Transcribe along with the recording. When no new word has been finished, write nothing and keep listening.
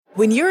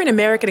When you're an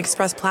American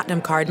Express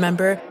Platinum card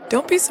member,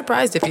 don't be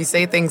surprised if you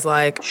say things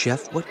like,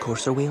 "Chef, what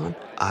course are we on?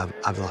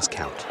 I've lost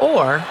count."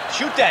 Or,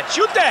 Shoot that!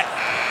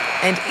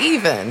 and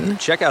even,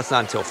 Checkout's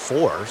not until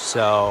 4,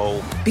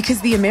 so...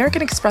 Because the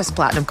American Express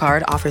Platinum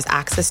Card offers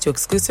access to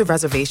exclusive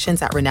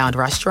reservations at renowned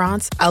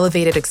restaurants,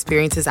 elevated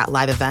experiences at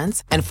live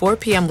events, and 4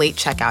 p.m. late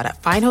checkout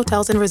at fine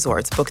hotels and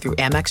resorts booked through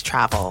Amex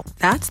Travel.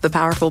 That's the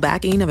powerful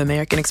backing of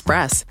American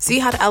Express. See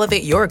how to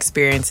elevate your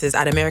experiences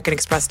at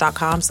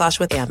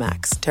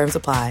americanexpress.com/withAmex. Terms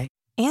apply.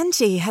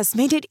 Angie has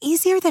made it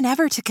easier than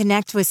ever to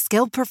connect with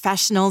skilled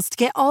professionals to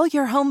get all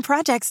your home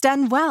projects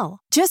done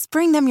well. Just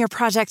bring them your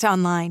project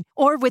online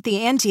or with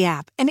the Angie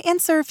app and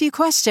answer a few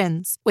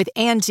questions. With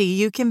Angie,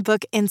 you can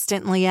book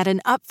instantly at an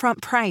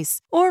upfront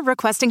price or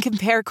request and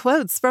compare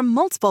quotes from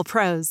multiple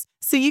pros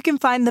so you can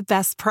find the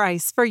best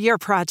price for your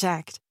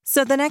project.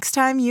 So the next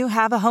time you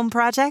have a home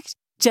project,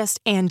 just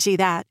Angie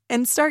that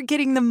and start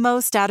getting the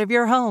most out of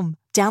your home.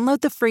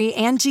 Download the free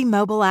Angie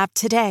mobile app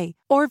today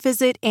or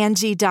visit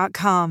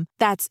Angie.com.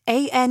 That's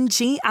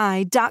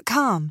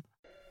ANGI.com.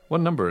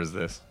 What number is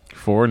this?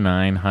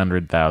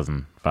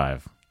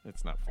 4,900,005.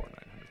 It's not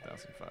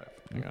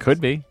 4,900,005. Could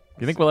be.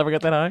 You think we'll ever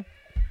get that high?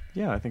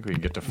 Yeah, I think we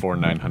can get to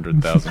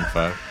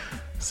 4,900,005.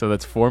 So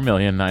that's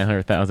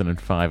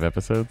 4,900,005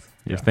 episodes?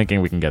 You're thinking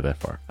we can get that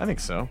far? I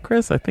think so.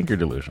 Chris, I think you're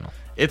delusional.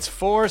 It's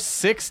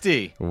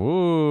 460.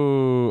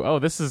 Ooh. Oh,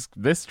 this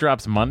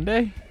drops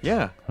Monday?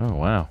 Yeah. Oh,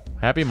 wow.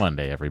 Happy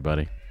Monday,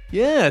 everybody.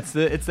 Yeah, it's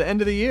the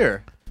end of the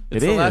year.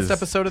 It's the last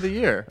episode of the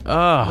year.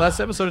 Oh. Last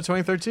episode of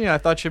 2013 I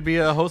thought should be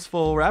a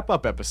hostful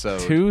wrap-up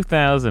episode.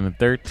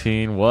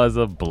 2013 was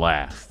a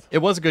blast. It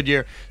was a good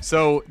year.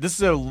 So this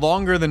is a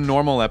longer than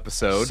normal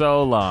episode.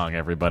 So long,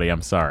 everybody.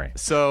 I'm sorry.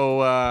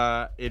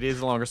 So it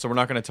is longer, so we're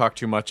not going to talk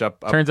too much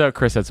up. Turns out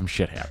Chris had some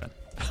shit happen.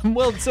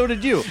 Well, so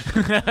did you.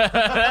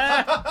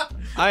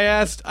 I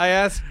asked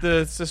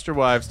the sister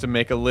wives to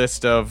make a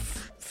list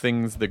of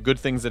things, the good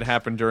things that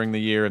happened during the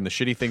year and the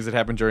shitty things that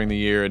happened during the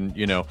year, and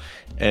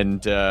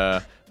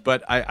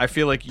but I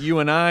feel like you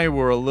and I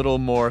were a little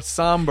more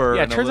somber.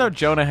 Yeah, it turns out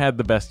Jonah had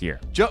the best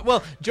year.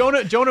 Jonah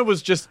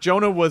was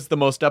the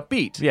most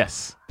upbeat.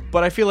 Yes.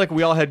 But I feel like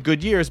we all had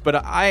good years, but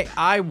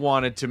I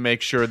wanted to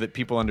make sure that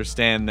people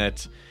understand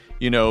that,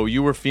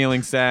 you were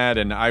feeling sad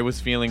and I was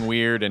feeling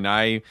weird, and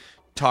I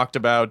talked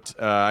about,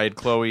 I had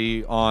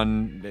Chloe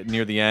on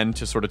near the end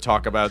to sort of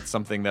talk about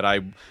something that I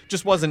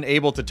just wasn't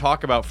able to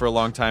talk about for a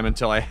long time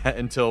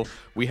until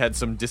we had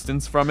some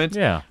distance from it.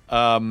 Yeah.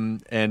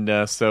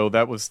 So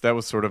that was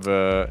sort of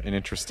an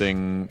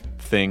interesting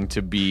thing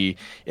to be,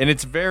 and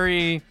it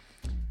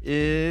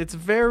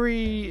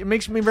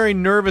makes me very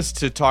nervous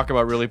to talk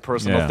about really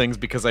personal things,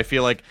 because I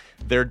feel like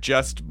they're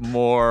just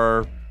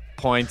more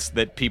points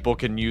that people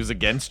can use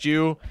against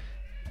you.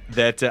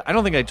 That I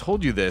don't think I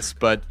told you this,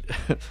 but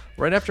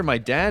right after my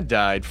dad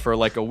died, for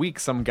like a week,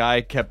 some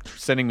guy kept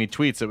sending me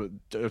tweets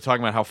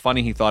talking about how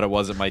funny he thought it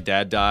was that my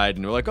dad died,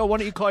 and they're like, "Oh, why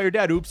don't you call your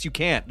dad?" Oops, you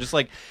can't. Just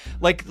like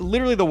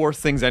literally the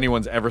worst things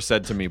anyone's ever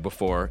said to me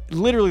before.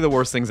 Literally the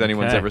worst things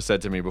anyone's ever said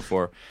to me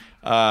before.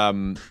 I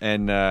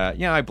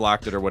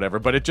blocked it or whatever.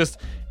 But it just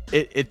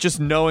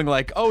knowing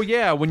like, oh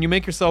yeah, when you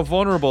make yourself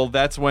vulnerable,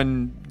 that's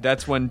when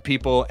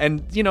people,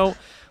 and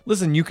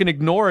listen, you can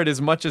ignore it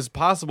as much as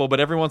possible, but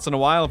every once in a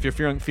while, if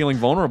you're feeling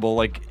vulnerable,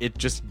 like it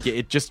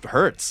just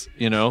hurts,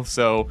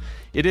 So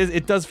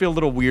it does feel a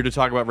little weird to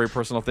talk about very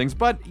personal things,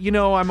 but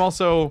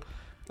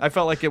I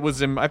felt like it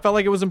was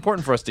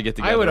important for us to get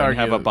together and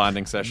have a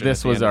bonding session.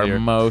 This was our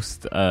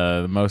most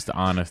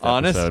honest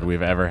episode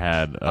we've ever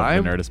had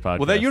of the Nerdist podcast.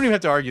 Well, you don't even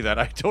have to argue that.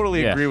 I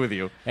totally agree with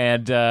you.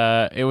 And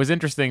it was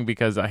interesting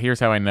because here's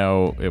how I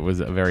know it was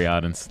a very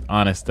honest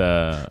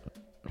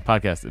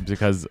podcast,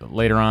 because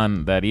later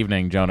on that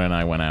evening, Jonah and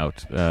I went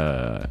out,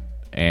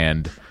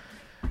 and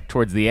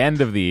towards the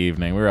end of the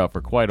evening, we were out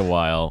for quite a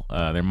while.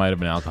 There might have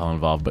been alcohol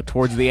involved, but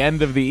towards the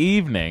end of the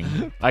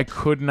evening, I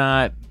could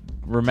not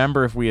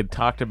remember if we had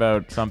talked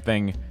about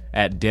something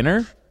at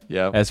dinner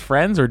as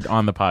friends or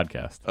on the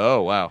podcast.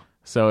 Oh, wow.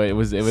 So it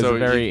was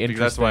very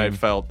interesting.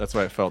 That's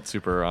why it felt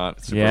super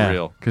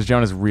real. Because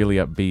Jonah's really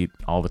upbeat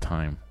all the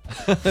time.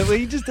 Well,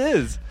 he just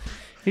is.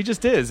 He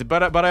just is.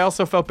 But I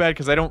also felt bad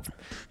because I don't,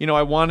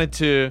 I wanted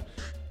to,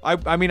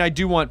 I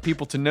do want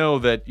people to know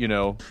that,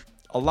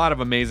 a lot of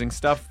amazing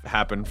stuff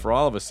happened for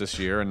all of us this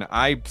year, and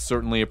I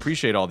certainly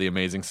appreciate all the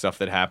amazing stuff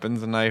that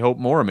happens, and I hope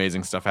more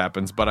amazing stuff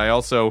happens, but I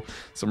also,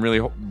 some really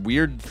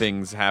weird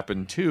things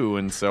happen too,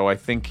 and so I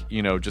think,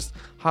 just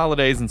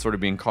holidays and sort of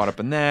being caught up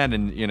in that,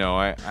 and,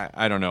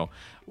 I don't know.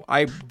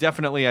 I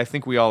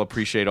think we all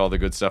appreciate all the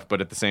good stuff,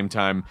 but at the same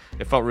time,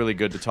 it felt really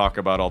good to talk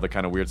about all the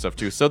kind of weird stuff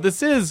too. So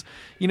this is,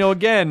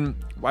 again,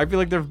 I feel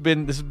like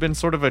this has been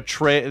sort of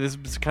this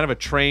is kind of a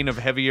train of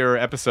heavier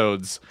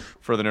episodes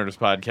for the Nerdist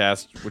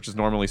podcast, which is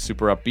normally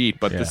super upbeat.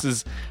 But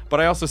but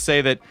I also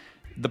say that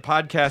the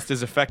podcast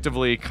is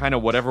effectively kind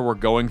of whatever we're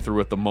going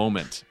through at the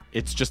moment.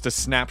 It's just a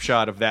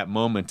snapshot of that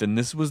moment, and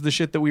this was the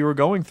shit that we were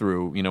going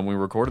through, when we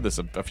recorded this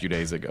a few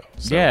days ago.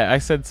 So. Yeah, I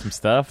said some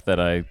stuff that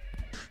I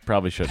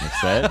probably shouldn't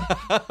have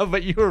said.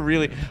 But you were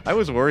really. I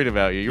was worried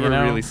about you. You were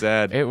really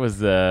sad. It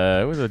was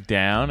a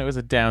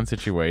down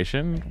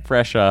situation,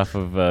 fresh off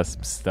of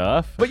some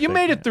stuff. But you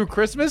made it through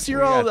Christmas.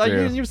 You're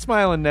you're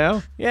smiling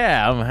now.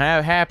 Yeah, I'm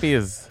happy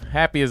as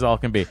all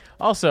can be.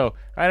 Also,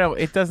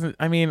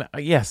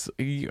 yes,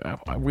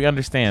 we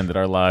understand that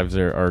our lives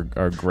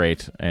are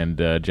great and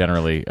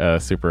generally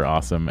super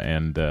awesome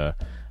and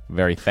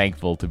very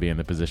thankful to be in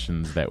the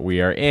positions that we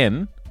are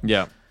in.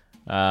 Yeah.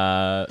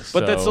 But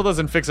that still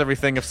doesn't fix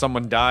everything. If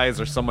someone dies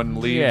or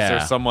someone leaves or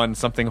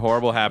something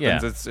horrible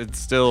happens, it's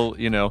still,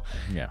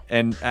 Yeah.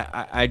 And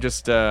I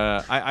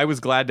was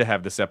glad to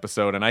have this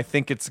episode, and I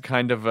think it's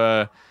kind of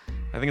an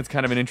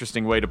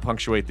interesting way to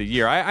punctuate the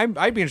year.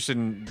 I'd be interested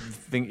in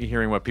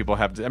hearing what people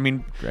have to. I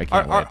mean,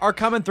 our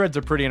comment threads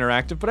are pretty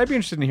interactive, but I'd be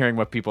interested in hearing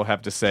what people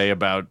have to say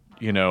about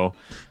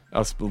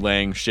us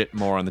laying shit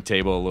more on the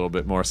table a little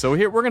bit more. So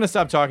here we're gonna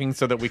stop talking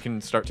so that we can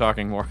start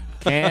talking more.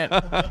 Can't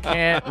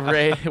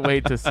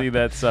wait to see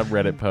that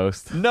subreddit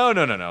post. No.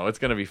 It's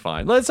gonna be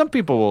fine. Some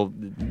people will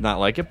not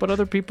like it, but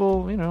other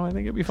people, I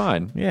think it'll be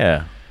fine.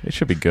 Yeah, it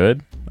should be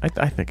good.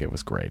 I think it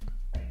was great.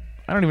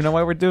 I don't even know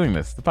why we're doing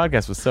this. The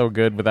podcast was so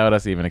good without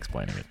us even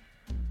explaining it.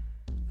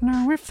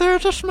 Now, if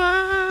there's a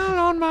smile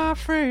on my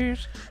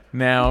face.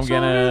 Now I'm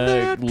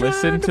gonna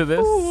listen to this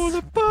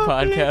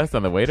podcast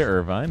on the way to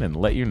Irvine and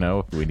let you know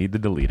if we need to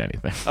delete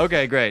anything.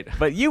 Okay, great.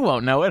 But you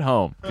won't know at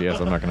home. Yes,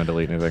 I'm not going to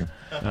delete anything.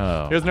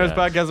 Oh, here's Nerds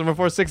Podcast number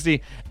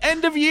 460.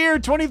 End of year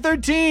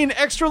 2013.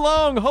 Extra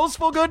long.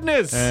 Hostful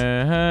goodness.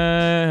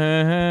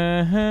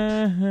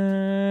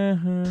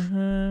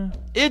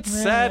 It's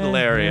sad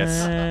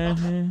hilarious.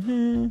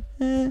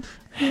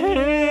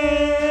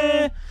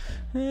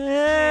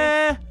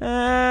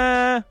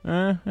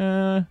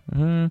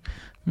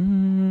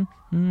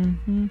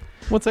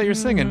 What's that you're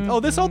singing? Oh,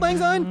 this old lang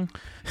syne?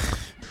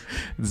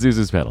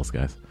 Zuzu's pedals,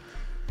 guys.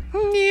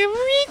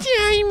 Every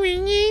time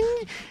an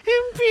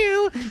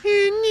angel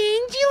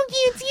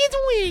gets his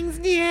wings,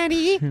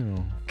 Daddy.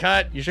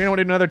 Cut. You sure you don't want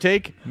to do another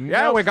take?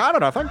 Yeah, we got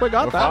it. I think we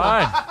got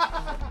that.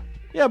 Fine.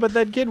 Yeah, but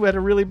that kid had a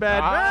really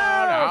bad...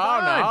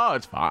 No,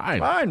 it's fine.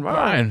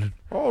 Fine.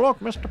 Oh, look,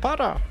 Mr.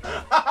 Potter.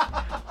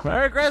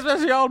 Merry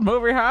Christmas, you old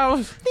movie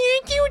house.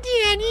 Thank you,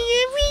 Daddy.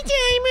 Every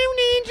time an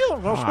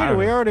angel... Oh, sweetie,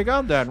 we already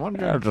got that one.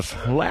 Just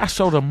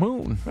lasso the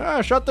moon.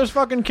 Shut this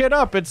fucking kid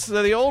up. It's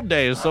the old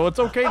days, so it's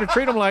okay to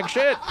treat him like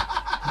shit.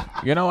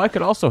 I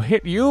could also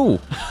hit you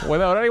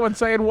without anyone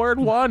saying word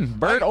one,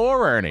 Bert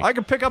or Ernie. I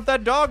could pick up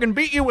that dog and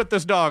beat you with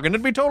this dog, and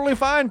it'd be totally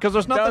fine, because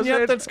there's nothing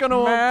yet that's going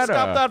to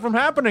stop that from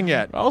happening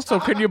yet. Also,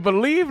 can you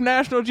believe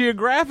National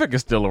Geographic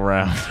is still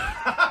around?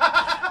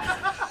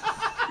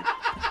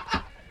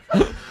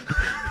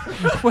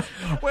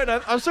 Wait,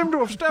 I seem to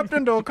have stepped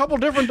into a couple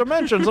different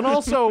dimensions, and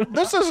also,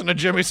 this isn't a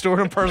Jimmy Stewart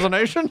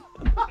impersonation.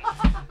 Every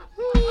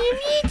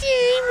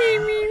time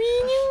an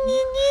angel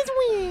gets his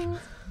wings.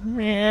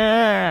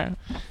 Yeah.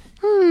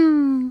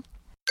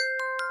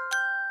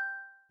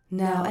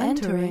 Now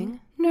entering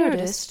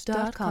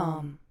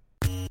Nerdist.com.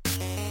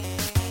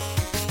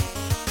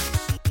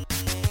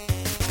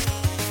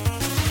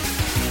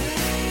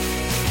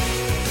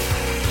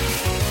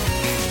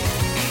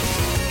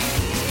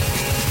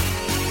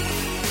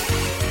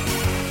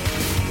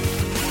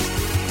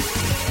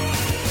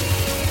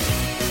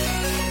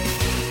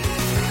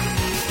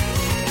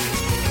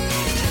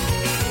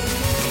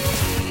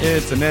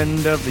 It's an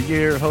end of the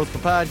year hostful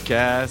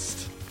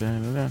podcast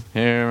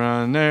here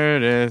on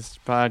Nerdist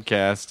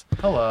Podcast.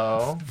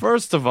 Hello.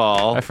 First of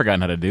all, I've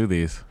forgotten how to do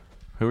these.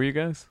 Who are you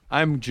guys?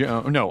 I'm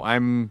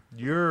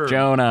You're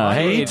Jonah.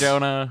 Hey, Pete?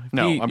 Jonah.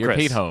 No, Pete, I'm you're Chris.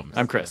 Pete Holmes.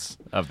 I'm Chris.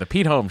 Of the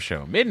Pete Holmes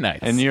Show,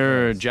 Midnights. And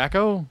you're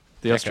Jacko,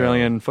 the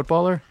Australian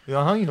footballer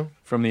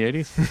from the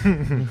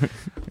 80s?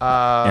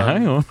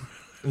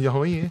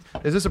 Yeah.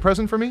 Is this a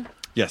present for me?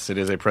 Yes, it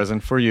is a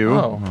present for you.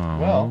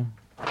 Well.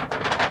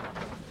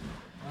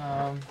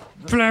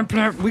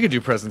 We could do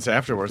presents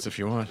afterwards if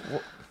you want.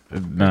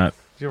 Not.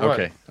 You're right.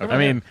 Okay. I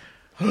mean,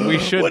 we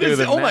should What do is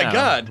them it? Oh, my now,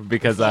 God.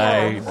 Because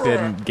I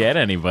didn't get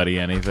anybody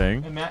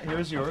anything. And Matt,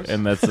 here's yours.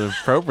 And that's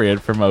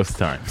appropriate for most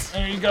times.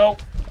 There you go.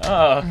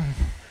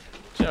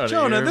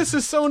 Jonah, this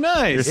is so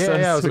nice. You're so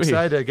I was sweet.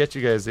 excited to get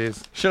you guys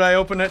these. Should I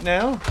open it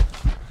now?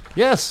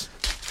 Yes.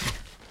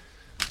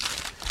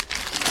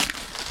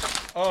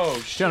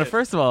 Oh, shit. Jonah,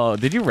 first of all,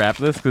 did you wrap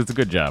this? Because it's a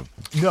good job.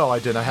 No, I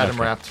didn't. I had them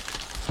wrapped.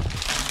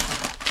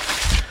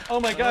 Oh,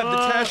 my God, the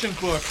Taschen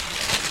book.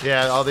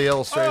 Yeah, all the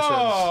illustrations.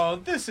 Oh,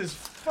 this is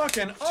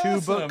fucking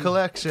awesome. 2-book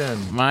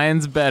collection.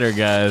 Mine's better,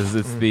 guys.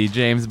 It's the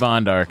James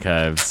Bond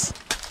archives.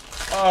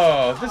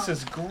 Oh, this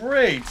is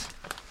great.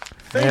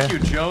 Thank you,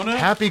 Jonah.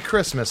 Happy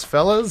Christmas,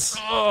 fellas.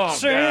 Oh,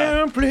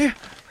 simply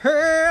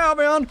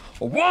having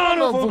a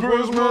wonderful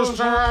Christmas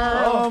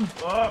time.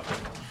 Yeah,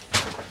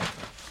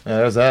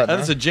 there's that.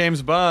 That's a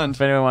James Bond.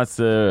 If anyone wants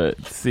to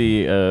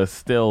see a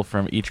still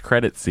from each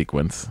credit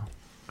sequence,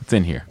 it's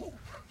in here.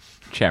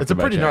 Chapter It's a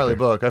by pretty chapter. gnarly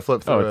book. I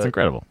flipped through Oh, it. it's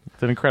incredible.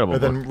 It's an incredible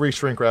And book. then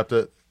re-shrink wrapped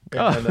it.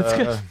 And,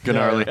 that's good.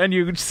 Gnarly. And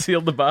you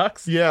sealed the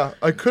box? Yeah,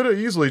 I could have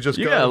easily just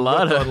You gone got a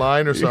lot looked of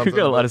online or something. You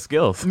got a lot of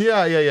skills.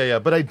 Yeah.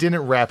 But I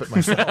didn't wrap it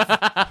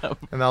myself,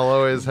 and I'll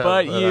always have.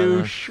 But that you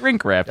on.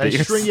 shrink wrapped I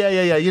it. shrink.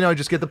 Yeah. You know,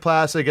 just get the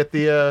plastic, get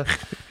the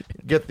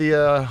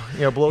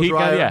blow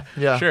dryer.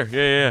 Yeah. Sure.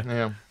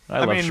 Yeah. I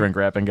love mean- shrink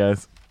wrapping,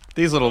 guys.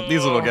 These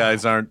little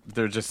guys aren't.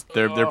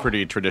 They're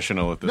pretty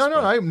traditional at this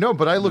point. No,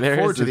 but I look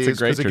forward to it's a these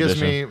great because it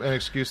gives me tradition. an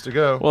excuse to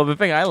go. Well, the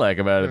thing I like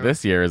about it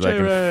this year is I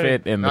can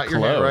fit in not the your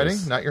clothes. handwriting.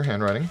 Not your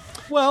handwriting.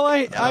 Well,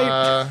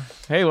 I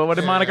Hey, what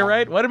did Monica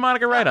write? What did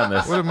Monica write on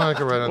this? What did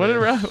Monica write on What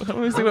did this? Let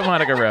me see what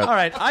Monica wrote. all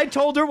right. I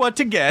told her what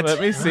to get. Let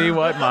me see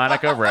what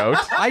Monica wrote.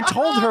 I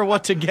told her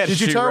what to get.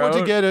 Did you She tell her what to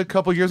wrote- get a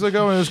couple years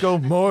ago and just go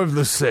more of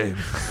the same?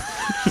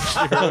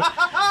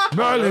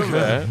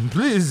 Monica,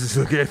 please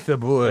get the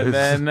boys.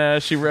 And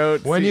then she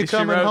wrote. When you she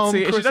coming wrote, home,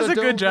 she Chris, does I a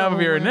good don't job of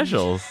know your when.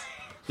 initials.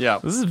 Yeah.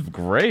 This is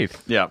great.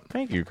 Yeah.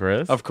 Thank you,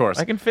 Chris. Of course.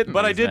 I can fit in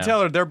But I these did now.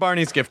 tell her they're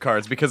Barney's gift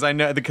cards because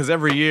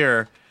every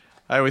year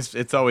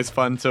it's always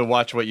fun to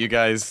watch what you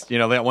guys,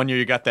 that one year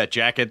you got that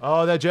jacket.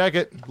 Oh, that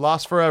jacket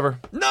lost forever.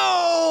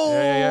 No!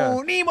 Yeah.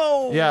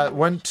 Nemo! Yeah,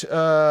 went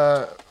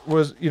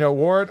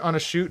wore it on a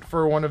shoot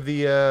for one of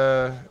the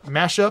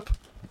mashup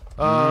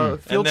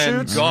field and then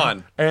shoots.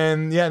 gone.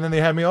 And then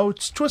they had me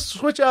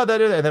switch out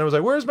that, and then it was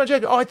like, where's my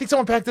jacket? Oh, I think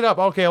someone packed it up.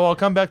 Okay, well, I'll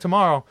come back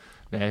tomorrow.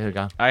 Yeah, here you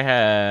go.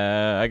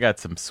 I got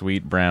some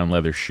sweet brown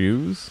leather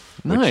shoes,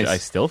 which Nice. I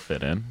still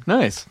fit in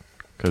Nice.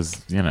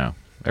 because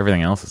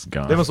everything else is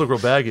gone. They must look real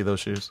baggy, those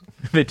shoes.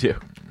 They do.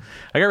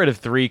 I got rid of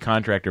 3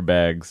 contractor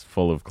bags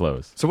full of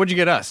clothes. So what'd you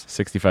get us?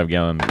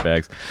 65-gallon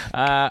bags.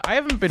 I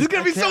haven't been. This is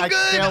gonna be so I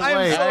good. can't I'm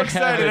wait. so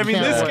excited. I mean,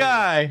 can't this wait.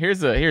 guy Here's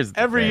the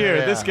every thing. year.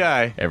 Yeah. This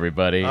guy.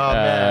 Everybody. Oh,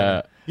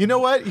 man. You know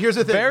what? Here's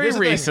the thing. Very Here's the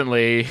thing.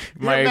 recently,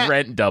 my Matt-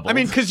 rent doubled. I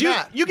mean, because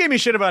Matt. you gave me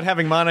shit about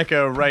having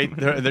Monica write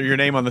your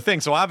name on the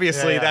thing, so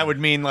obviously Yeah. that would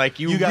mean like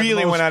you You got the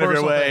really most went out of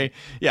your personal way. thing.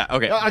 Yeah.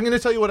 Okay. I'm going to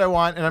tell you what I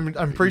want, and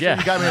I'm pretty sure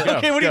you got me.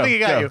 Okay, what do you think he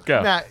got you?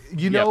 Go. Matt,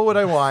 you know what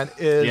I want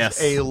is Yes.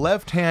 a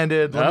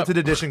left-handed limited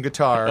edition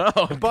guitar.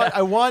 Oh, but I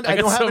I don't got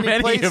have so any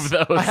many place. of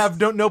those. I have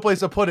no place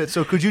to put it.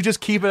 So could you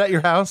just keep it at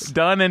your house?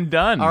 Done and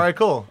done. All right,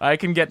 cool. I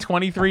can get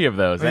 23 of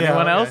those. Yeah,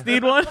 Anyone okay. else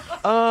need one?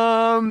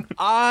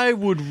 I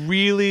would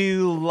really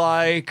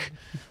like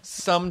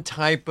some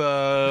type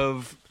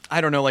of, I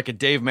don't know, like a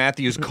Dave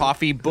Matthews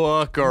coffee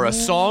book or a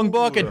song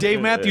book, a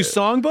Dave Matthews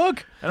song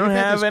book. I don't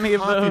have any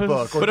of Coffee those.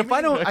 book. Or But if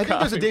I don't, I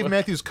think there's a Dave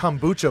Matthews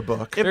kombucha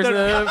book. There's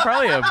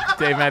probably a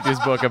Dave Matthews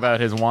book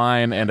about his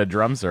wine and a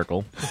drum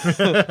circle.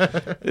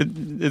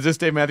 is this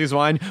Dave Matthews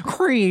wine?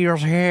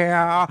 Chris here,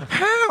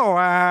 how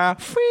I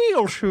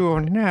feel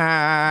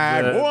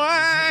tonight.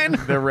 Wine.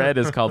 The red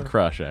is called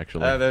Crush,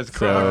 actually. That's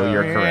so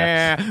you're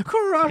correct. Yeah.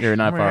 Crush You're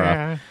not far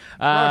me. off.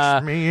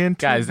 Crush me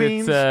into Guys,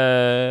 beans.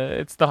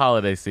 it's the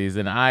holiday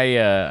season. I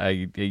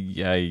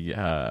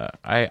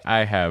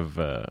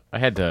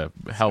had to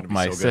help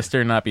my so good.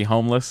 sister not be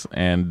homeless,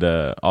 and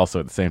also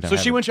at the same time, So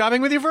she went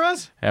shopping with you for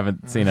us?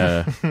 haven't seen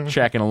a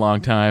check in a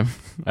long time.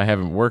 I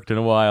haven't worked in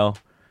a while,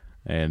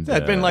 and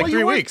It's been like Well, 3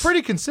 you worked weeks.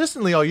 pretty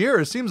consistently all year.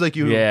 It seems like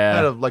you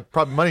Yeah. had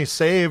probably money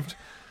saved.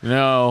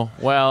 no.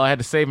 Well, I had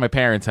to save my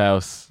parents'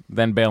 house,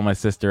 then bail my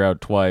sister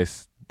out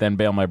twice, then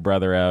bail my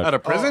brother out. Out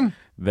of prison?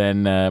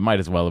 Then might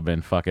as well have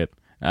been. Fuck it.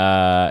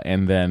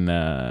 And then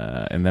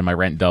my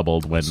rent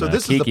doubled when So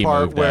this Kiki is the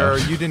part moved where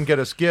out. you didn't get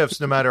us gifts,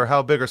 no matter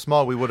how big or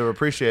small we would have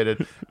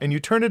appreciated, and you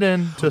turned it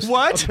into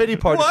What? a pity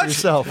party What? for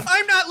yourself.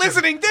 I'm not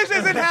listening. This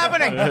isn't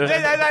happening. This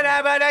isn't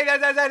happening.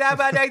 This isn't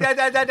happening.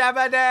 This isn't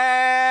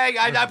happening.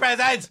 I'm not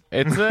present.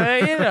 It's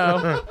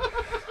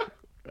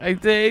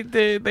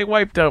they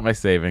wiped out my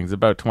savings,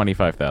 about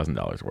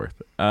 $25,000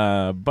 worth.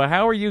 But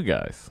how are you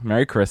guys?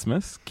 Merry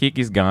Christmas.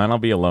 Kiki's gone. I'll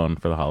be alone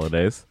for the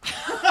holidays.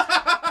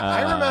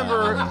 I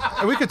remember,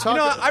 and we could talk.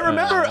 I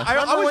remember. I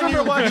always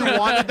remember watching. you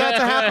wanted that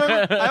to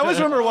happen. I always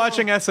remember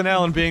watching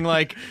SNL and being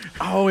like,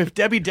 "Oh, if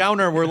Debbie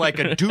Downer were like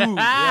a dude."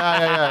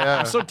 Yeah.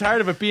 I'm so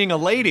tired of it being a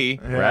lady.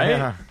 Right?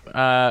 Yeah.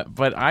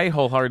 But I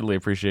wholeheartedly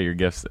appreciate your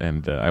gifts,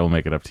 and I will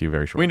make it up to you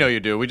very shortly. We know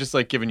you do. We just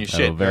like giving you I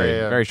will shit. very,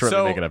 Yeah. very shortly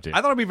So make it up to you.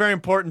 I thought it'd be very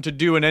important to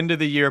do an end of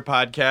the year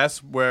podcast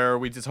where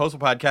we did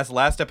hostful podcast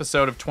last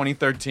episode of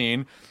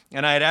 2013,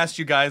 and I had asked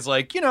you guys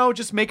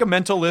just make a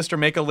mental list or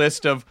make a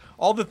list of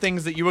all the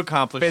things that you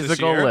accomplished this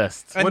Physical year.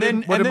 list. And What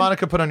then, did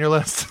Monica put on your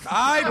list?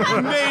 I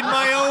made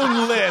my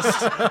own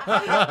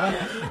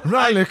list.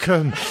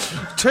 Monica,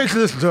 take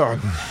this down.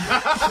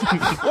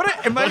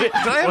 What am I? Did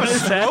I have What a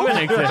is stroke?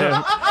 happening to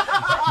him?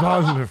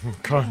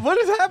 Monica, What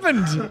has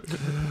happened?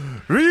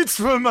 reach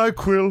for my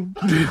quill.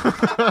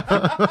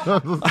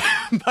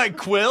 My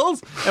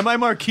quills? Am I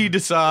Marquis de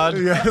Sade?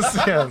 Yes.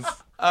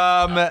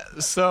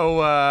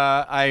 So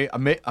I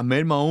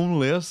made my own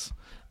list,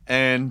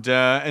 and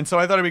so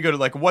I thought it'd be good.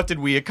 Like, what did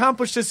we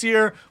accomplish this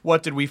year?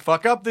 What did we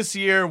fuck up this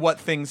year? What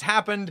things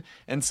happened?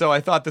 And so I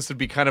thought this would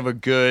be kind of a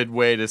good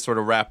way to sort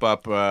of wrap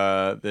up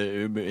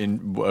the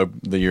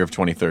year of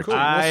 2013. Cool.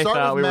 I start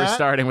thought with we were Matt.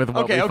 starting with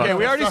what Okay, we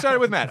we already started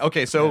with Matt.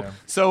 Okay, so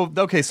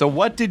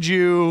what did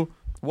you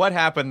What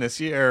happened this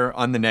year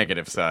on the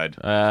negative side?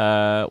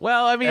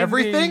 Well, I mean,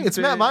 Everything? It's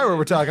Matt Myra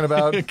we're talking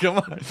about. Come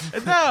on.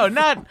 No,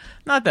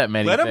 not that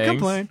many. Let him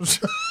things.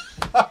 complain.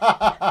 Okay,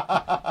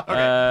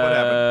 what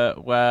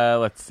happened? Well,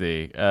 let's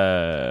see.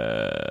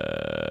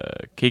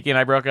 Kiki and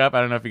I broke up.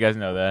 I don't know if you guys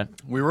know that.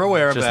 We were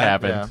aware of Just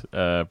that.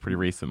 happened pretty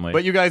recently.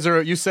 But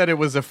you said it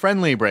was a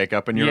friendly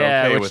breakup and you're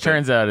okay with which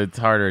turns out it's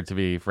harder to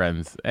be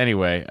friends.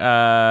 Anyway,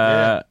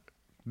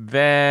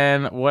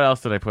 then what else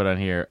did I put on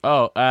here?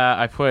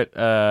 I put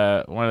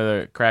one of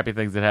the crappy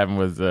things that happened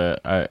was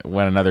I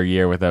went another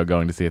year without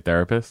going to see a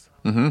therapist,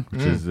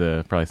 which is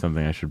probably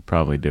something I should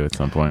probably do at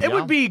some point. It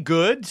would be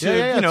good to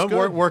it's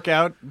good. work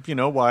out,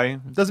 why.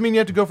 Doesn't mean you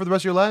have to go for the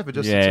rest of your life.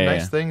 It's a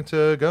nice thing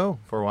to go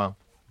for a while.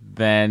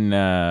 Then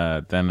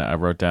I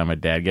wrote down my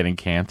dad getting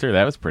cancer.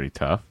 That was pretty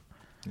tough.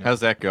 How's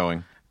that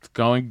going? It's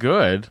going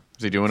good.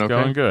 Is he doing It's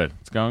okay? going good.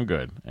 It's going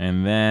good.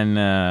 And then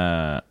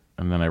I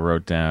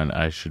wrote down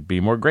I should be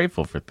more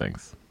grateful for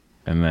things.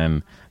 And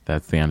then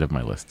that's the end of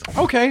my list.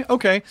 Okay.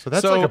 So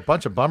that's like a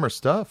bunch of bummer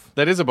stuff.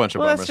 That is a bunch of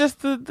bummers. That's just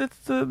that's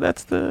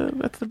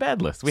the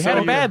bad list. We had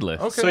a bad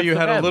list. So you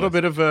had a little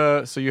bit of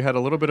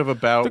a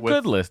bout The with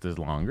good list is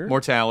longer.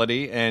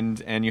 mortality,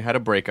 and you had a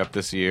breakup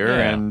this year,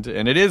 Yeah. and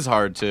it is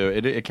hard to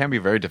it can be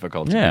very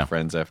difficult to be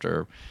friends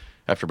after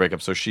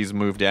breakup. So she's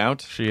moved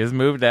out. She has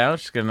moved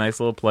out. She's got a nice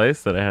little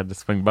place that I had to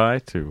swing by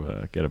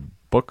to get a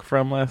book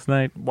from last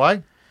night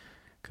Why?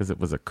 because it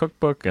was a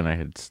cookbook and I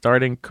had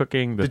starting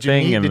cooking the Did you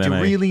thing. need, and did then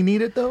you really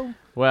need it though?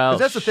 Well, 'Cause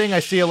that's the thing I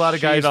see a lot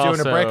of guys she'd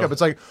doing a breakup.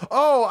 It's like,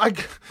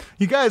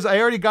 you guys, I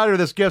already got her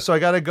this gift, so I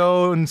got to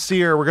go and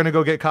see her. We're gonna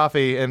go get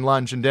coffee and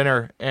lunch and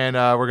dinner, and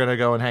we're gonna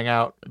go and hang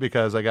out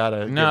because I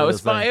gotta. No, it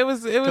was fine. It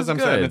was good. I'm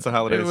saying it's the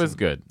holidays. It was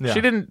good. Yeah.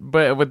 She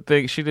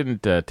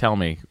didn't tell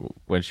me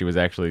when she was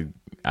actually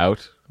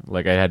out.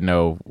 Like I had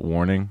no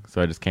warning,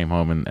 so I just came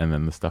home and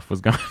then the stuff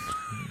was gone.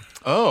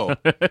 Oh,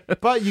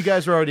 But you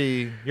guys you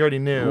already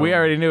knew. We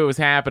already knew it was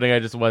happening. I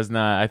just was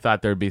not. I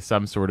thought there'd be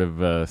some sort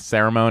of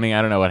ceremony.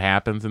 I don't know what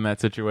happens in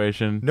that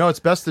situation. No, it's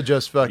best to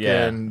just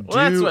fucking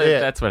do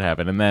it. That's what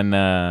happened. And then,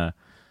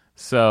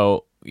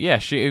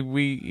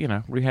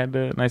 we had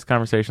a nice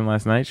conversation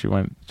last night. She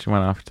went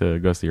off to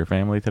go see her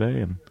family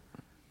today, and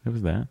it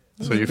was that.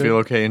 so you feel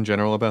okay in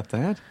general about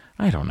that?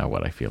 I don't know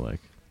what I feel like.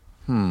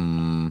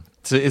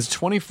 So is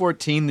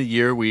 2014 the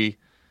year we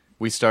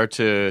start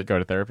to Go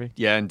to therapy.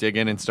 and dig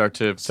in and start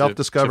to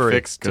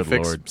Self-discovery. to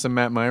fix Lord. some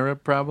Matt Myra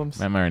problems?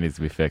 Matt Myra needs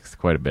to be fixed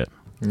quite a bit.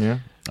 Yeah.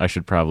 I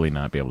should probably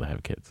not be able to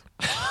have kids.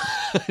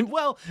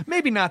 Well,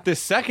 maybe not this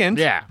second.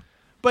 Yeah.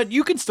 But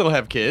you can still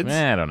have kids.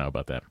 I don't know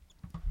about that.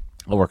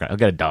 I'll work on it. I'll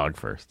get a dog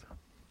first.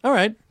 All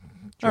right.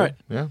 All right.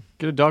 Yeah.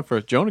 Get a dog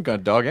first. Jonah got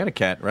a dog and a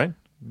cat, right?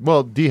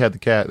 Well, Dee had the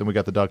cat, and we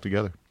got the dog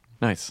together.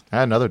 Nice. I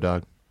had another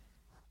dog.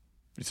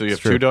 So you have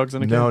True. two dogs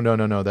and a cat?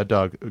 No. That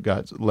dog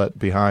got let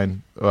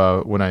behind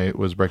when I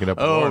was breaking up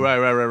with Oh,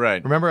 Lauren.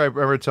 right.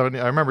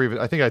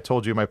 I think I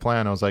told you my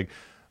plan. I was like,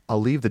 I'll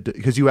leave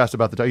because you asked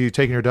about the dog. Are you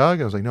taking your dog?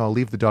 I was like, no, I'll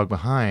leave the dog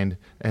behind,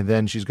 and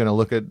then she's going to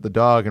look at the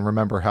dog and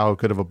remember how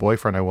good of a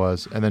boyfriend I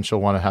was, and then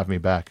she'll want to have me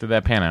back. Did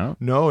that pan out?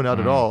 No, not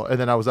at all. And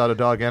then I was out a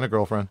dog and a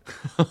girlfriend.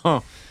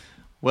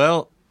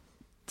 Well,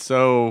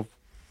 so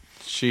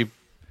she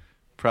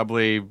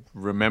probably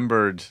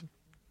remembered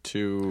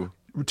to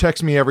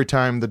Text me every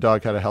time the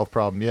dog had a health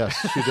problem. Yes,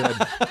 she did.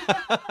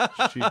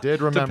 She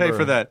did remember. pay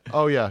for that.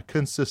 Oh, yeah,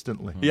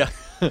 consistently. Yeah.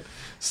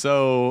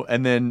 So,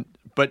 and then,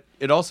 but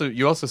you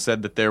also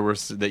said that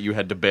that you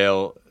had to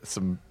bail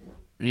some.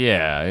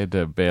 Yeah, I had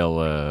to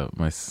bail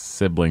my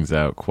siblings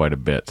out quite a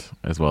bit,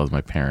 as well as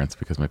my parents,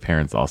 because my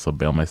parents also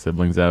bail my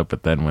siblings out.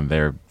 But then when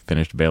they're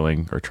finished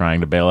bailing or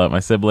trying to bail out my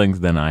siblings,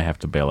 then I have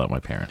to bail out my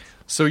parents.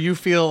 So you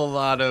feel a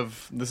lot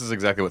of. This is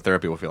exactly what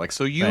therapy will feel like.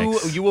 So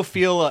Thanks. you will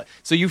feel.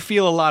 So you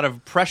feel a lot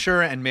of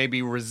pressure and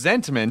maybe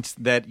resentment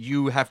that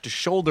you have to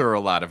shoulder a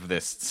lot of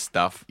this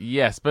stuff.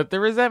 Yes, but the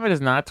resentment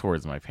is not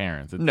towards my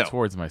parents. It's No.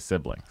 towards my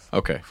siblings.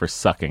 Okay. For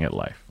sucking at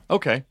life.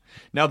 Okay.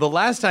 Now, the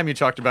last time you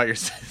talked about your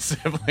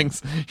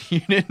siblings, you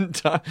didn't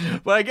talk.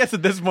 Well, I guess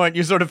at this point,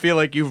 you sort of feel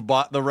like you've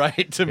bought the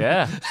right to.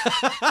 Yeah.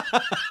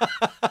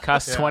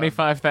 Costs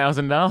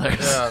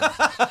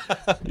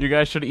 $25,000. Yeah. You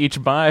guys should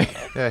each buy.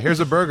 Yeah, here's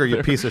a burger,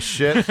 you piece of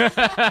shit. Now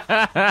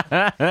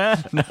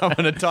I'm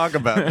going to talk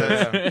about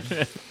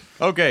this.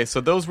 Okay, so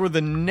those were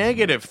the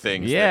negative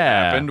things that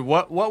happened.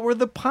 What were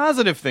the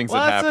positive things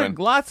that happened?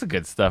 Lots of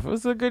good stuff. It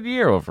was a good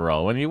year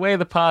overall. When you weigh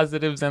the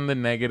positives and the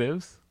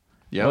negatives.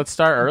 Yep. Let's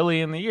start early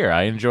in the year.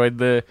 I enjoyed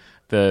the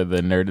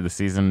Nerd of the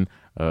Season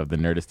of the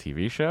Nerdist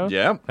TV show.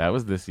 Yeah. That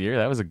was this year.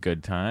 That was a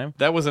good time.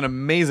 That was an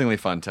amazingly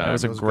fun time. That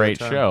was a was a great great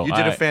time. show. You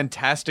did a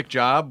fantastic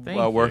job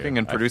Thank working you.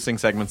 and producing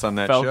segments on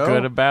that felt show.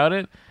 good about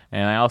it.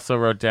 And I also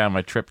wrote down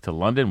my trip to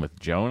London with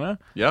Jonah.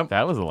 Yep.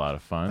 That was a lot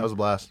of fun. That was a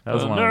blast. That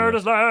was one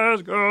of the-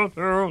 Let's go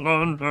through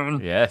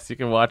London. Yes, you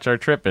can watch our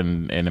trip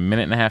in a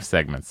minute and a half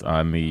segments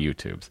on the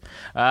YouTubes.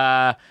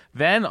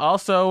 Then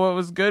also what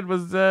was good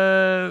was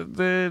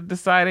the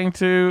deciding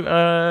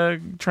to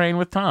train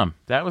with Tom.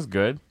 That was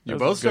good. You That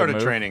was a both good started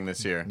move. training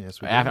this year.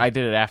 Yes, we did. I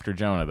did it after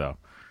Jonah, though.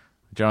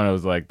 Jonah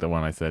was like the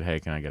one I said, hey,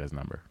 can I get his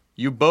number?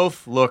 You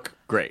both look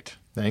great.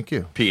 Thank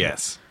you.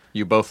 P.S.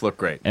 You both look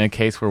great. And in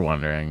case we're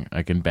wondering,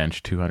 I can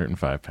bench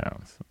 205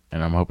 pounds.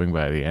 And I'm hoping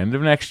by the end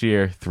of next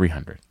year,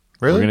 300.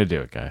 Really? We're going to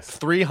do it, guys.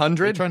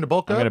 300? Trying to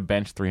bulk I'm up? going to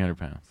bench 300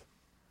 pounds.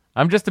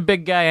 I'm just a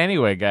big guy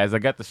anyway, guys. I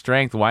got the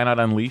strength. Why not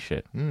unleash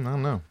it? I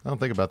don't know. I don't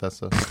think about that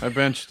stuff. I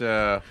benched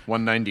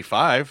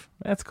 195.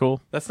 That's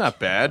cool. That's not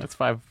bad. That's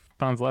 5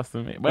 pounds less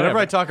than me. Whenever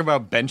I talk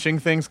about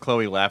benching things,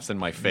 Chloe laughs in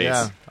my face.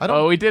 Yeah. I don't.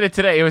 Oh, we did it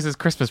today. It was his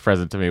Christmas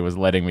present to me, was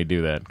letting me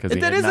do that. Because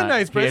That is a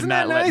nice He present. had Isn't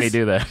not that let me nice?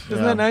 do that.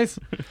 Isn't that nice?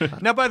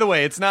 Now, by the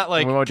way, it's not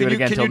like We won't do it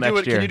again till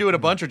next Can year. you do it a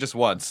bunch or just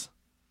once?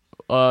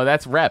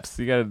 That's reps.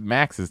 You got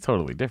max is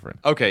totally different.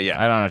 Okay,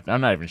 yeah.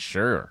 I'm not even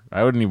sure.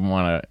 I wouldn't even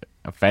want to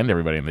offend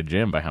everybody in the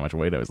gym by how much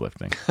weight I was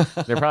lifting.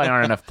 There probably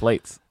aren't enough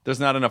plates. There's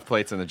not enough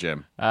plates in the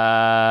gym.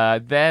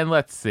 Then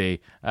let's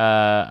see.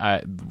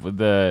 The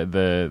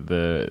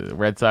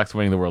Red Sox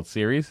winning the World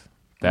Series.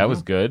 That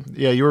was good.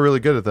 Yeah, you were really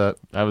good at that.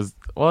 It's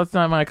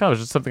not my accomplishment.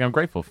 It's just something I'm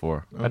grateful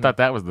for. I thought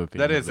that was the theme.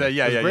 That is, of it.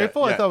 yeah.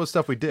 Grateful? Yeah. I thought it was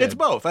stuff we did. It's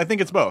both. I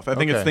think it's both. I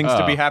think it's Okay. things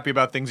to be happy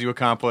about, things you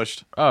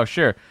accomplished. Oh,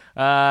 sure.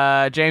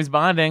 James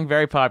Bonding,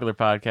 very popular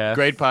podcast.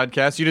 Great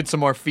podcast. You did some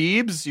more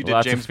Phoebes. You did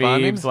Lots James of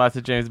Phoebes, Bondings. lots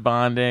of James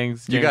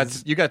Bondings. You got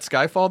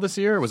Skyfall this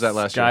year, or was that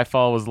last year?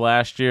 Skyfall was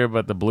last year,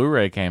 but the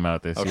Blu-ray came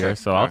out this year,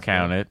 so I'll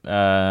count it.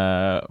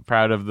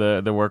 Proud of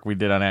the work we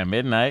did on At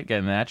Midnight,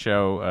 getting that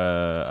show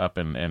up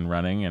and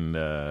running and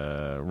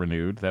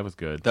renewed. That was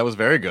good. That was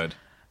very good.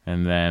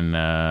 And then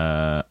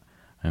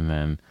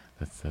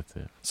that's it.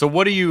 So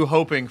what are you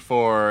hoping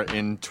for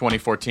in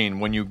 2014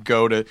 when you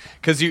go to?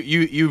 Because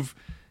you've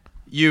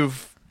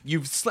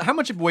how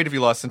much weight have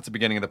you lost since the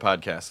beginning of the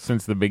podcast?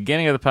 Since the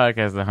beginning of the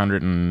podcast,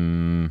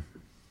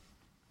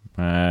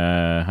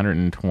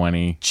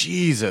 120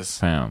 Jesus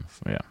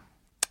pounds. Yeah,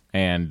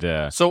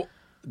 and So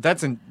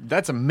that's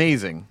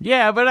amazing.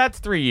 yeah, but that's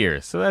 3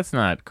 years, so that's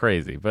not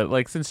crazy. But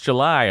like since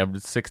July, I'm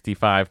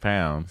 65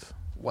 pounds.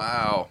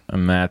 Wow.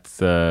 And that's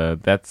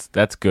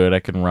good. I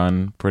can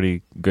run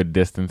pretty good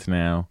distance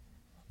now.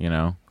 You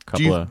know,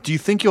 Do you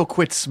think you'll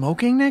quit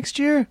smoking next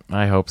year?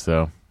 I hope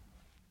so.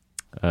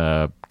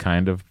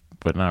 Kind of,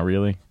 but not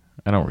really.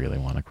 I don't really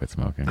want to quit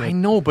smoking. I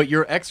know, but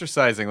you're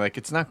exercising. Like,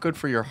 it's not good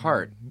for your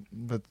heart.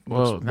 But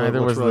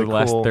Neither was really the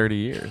last cool. 30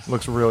 years.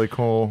 Looks really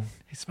cool.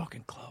 He's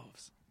smoking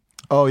cloves.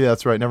 Oh, yeah,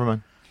 that's right. Never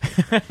mind.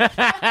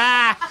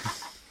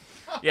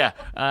 Yeah,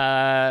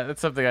 that's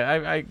something.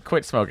 I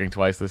quit smoking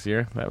twice this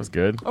year. That was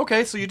good.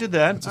 Okay, so you did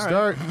that. It's a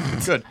start.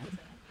 Good.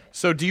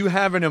 So do you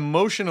have an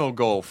emotional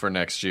goal for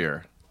next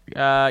year?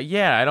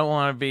 Yeah, I don't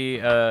want to be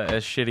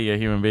as shitty a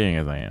human being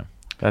as I am.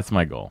 That's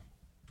my goal.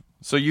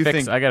 So you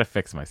think... I got to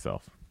fix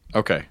myself.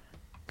 Okay.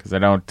 Because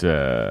I'm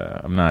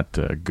not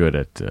good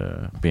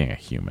at being a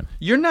human.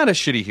 You're not a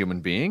shitty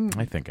human being.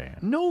 I think I am.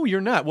 No,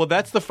 you're not. Well,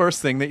 that's the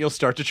first thing that you'll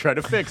start to try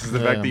to fix is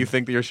the fact that you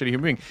think that you're a shitty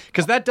human being.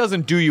 Because that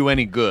doesn't do you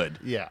any good.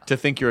 Yeah. To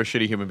think you're a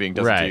shitty human being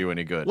doesn't do you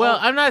any good. Well,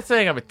 I'm not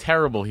saying I'm a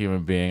terrible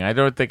human being. I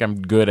don't think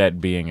I'm good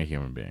at being a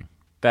human being.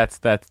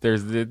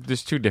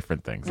 There's two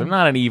different things. I'm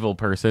not an evil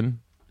person.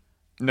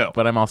 No.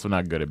 But I'm also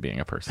not good at being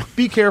a person.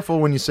 Be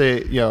careful when you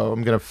say,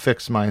 I'm going to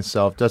fix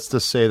myself. That's to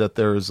say that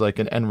there's like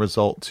an end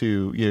result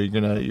to you're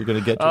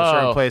gonna get to a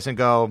certain place and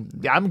go,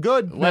 yeah, I'm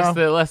good.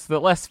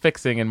 Less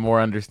fixing and more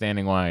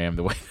understanding why I am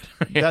the way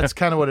that I am. That's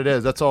kind of what it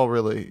is. That's all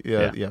really,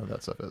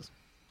 that stuff is.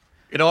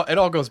 It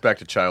all goes back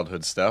to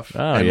childhood stuff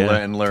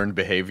and learned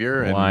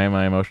behavior. And why am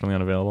I emotionally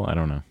unavailable? I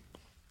don't know.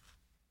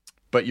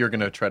 But you're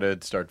going to try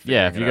to start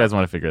figuring if you guys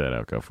want to figure that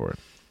out, go for it.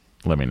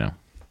 Let me know.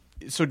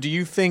 So do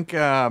you think...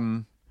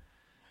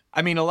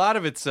 I mean, a lot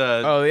of it's... the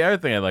other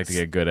thing I'd like to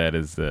get good at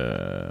is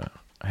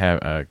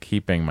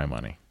keeping my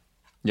money.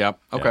 Yeah,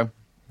 okay. Yeah,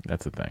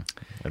 that's the thing.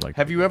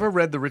 Have you ever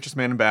read The Richest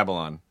Man in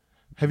Babylon?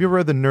 Have you ever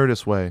read The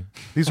Nerdist Way?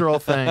 These are all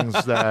things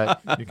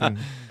that you can...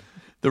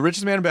 The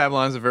Richest Man in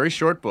Babylon is a very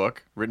short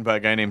book written by a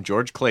guy named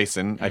George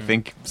Clason, I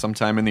think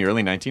sometime in the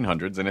early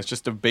 1900s, and it's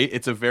just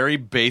it's a very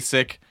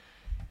basic...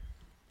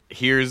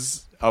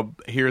 Here's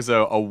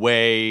a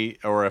way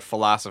or a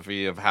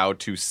philosophy of how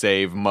to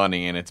save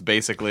money, and it's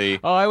basically...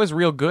 Oh, I was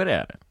real good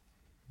at it.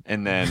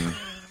 And then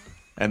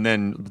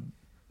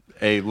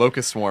a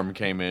locust swarm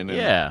came in. And,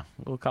 yeah,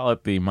 we'll call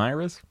it the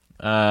Myras.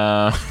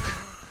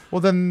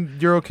 Well, then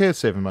you're okay at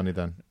saving money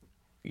then.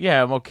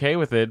 Yeah, I'm okay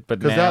with it, but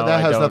because now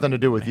that has I don't nothing to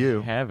do with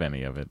you. Have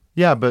any of it?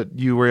 Yeah, but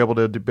you were able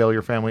to bail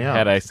your family out.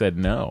 Had I said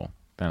no,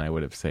 then I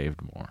would have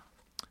saved more.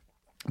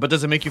 But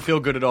does it make you feel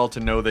good at all to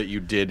know that you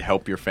did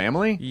help your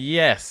family?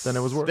 Yes. Then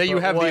it was worth that you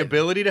have the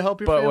ability to help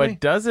your but family? What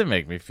doesn't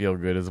make me feel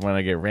good is when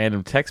I get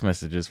random text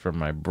messages from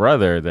my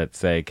brother that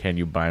say, "Can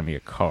you buy me a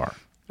car?"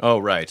 Oh,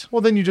 right.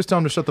 Well, then you just tell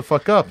him to shut the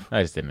fuck up.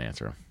 I just didn't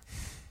answer him.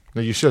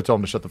 No, you should have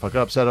told him to shut the fuck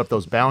up. Set up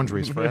those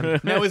boundaries, friend.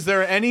 Now, is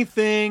there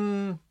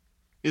anything,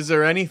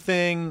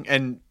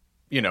 and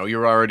you know,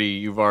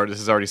 this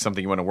is already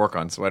something you want to work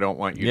on, so I don't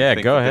want you to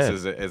think that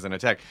this is an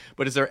attack.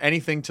 But is there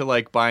anything to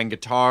like buying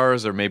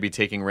guitars or maybe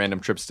taking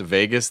random trips to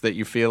Vegas that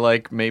you feel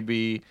like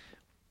maybe...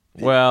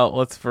 Well,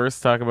 let's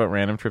first talk about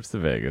random trips to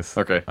Vegas.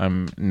 Okay.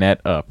 I'm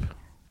net up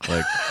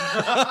like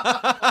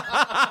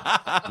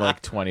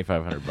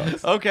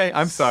 $2,500. Okay,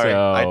 I'm sorry.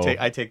 So-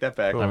 I take that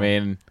back. I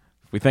mean,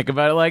 if we think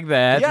about it like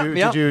that.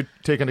 Yeah. Did you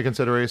take into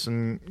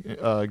consideration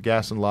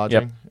gas and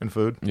lodging and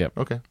food? Yep.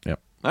 Okay. Yep.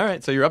 All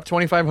right, so you're up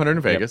 2,500 in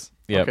Vegas.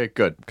 Yep. Okay,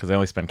 good. Because I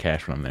only spend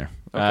cash when I'm there.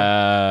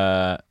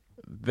 Okay.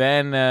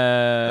 Then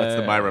That's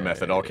the Myra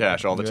method, all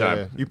cash, all the time.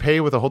 Yeah. You pay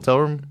with a hotel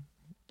room?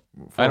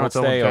 For I a don't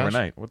hotel with stay cash?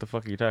 overnight. What the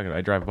fuck are you talking about?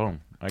 I drive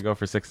home. I go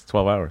for 6 to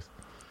 12 hours.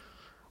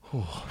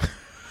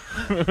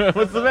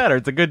 What's the matter?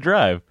 It's a good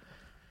drive.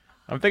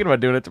 I'm thinking about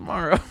doing it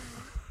tomorrow.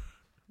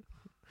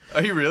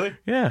 Are you really?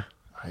 Yeah.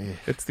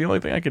 It's the only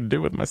thing I can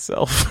do with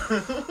myself.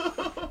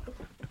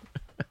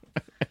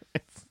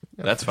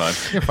 That's fun.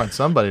 You can find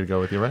somebody to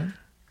go with you, right?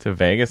 To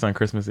Vegas on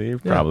Christmas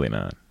Eve? Yeah. Probably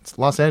not. It's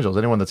Los Angeles.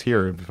 Anyone that's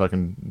here would be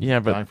fucking Yeah,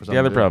 dying but for something the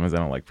other to do. problem is I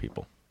don't like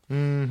people.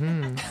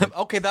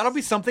 Okay, that'll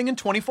be something in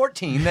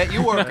 2014 that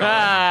you work on.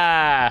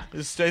 Ah!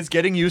 Is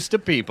getting used to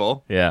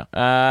people. Yeah.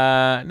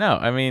 No,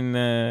 I mean,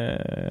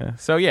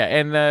 so yeah,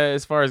 and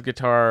as far as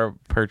guitar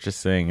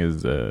purchasing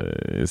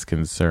is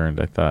concerned,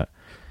 I thought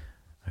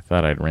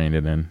I'd reined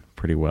it in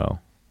pretty well.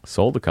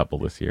 Sold a couple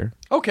this year.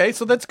 Okay,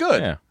 so that's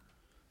good. Yeah.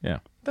 Yeah.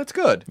 That's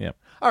good. Yep.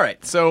 All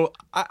right, so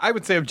I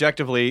would say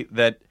objectively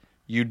that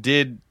you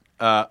did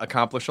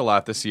accomplish a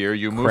lot this year.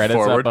 You moved Credits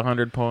forward. up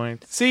 100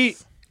 points. See,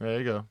 There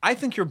you go. I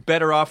think you're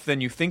better off than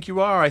you think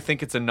you are. I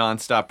think it's a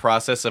nonstop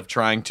process of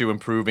trying to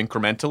improve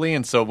incrementally.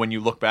 And so when you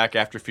look back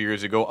after a few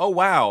years, you go, oh,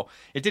 wow,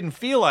 it didn't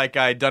feel like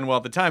I had done well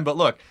at the time. But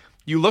look,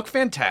 you look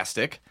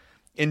fantastic.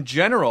 In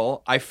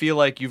general, I feel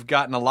like you've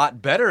gotten a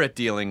lot better at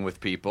dealing with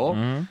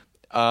people.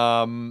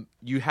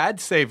 You had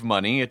saved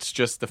money. It's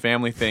just the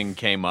family thing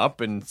came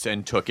up and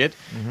took it.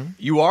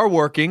 You are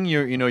working.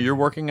 You're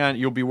working on.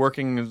 You'll be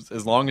working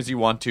as long as you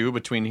want to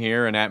between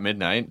here and at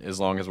midnight, as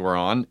long as we're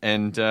on.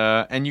 And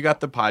you got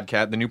the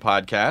podcast, the new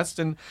podcast.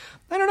 And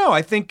I don't know.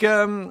 I think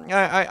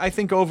I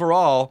think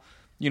overall,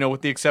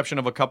 with the exception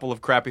of a couple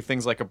of crappy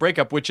things like a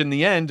breakup, which in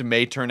the end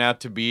may turn out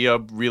to be a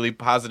really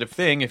positive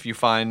thing if you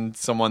find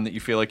someone that you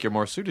feel like you're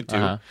more suited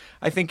to.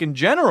 I think in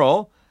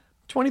general,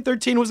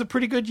 2013 was a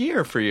pretty good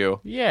year for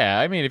you. Yeah,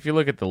 I mean, if you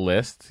look at the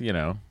list,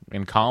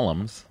 in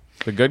columns,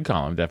 the good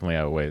column definitely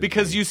outweighs.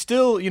 Because you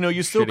still could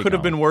have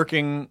column. been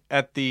working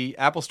at the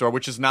Apple Store,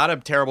 which is not a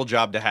terrible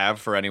job to have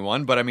for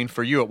anyone. But I mean,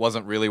 for you, it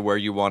wasn't really where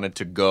you wanted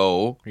to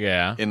go.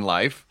 Yeah. In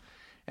life,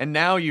 and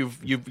now you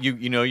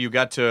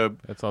got to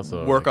That's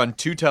also work on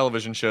 2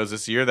 television shows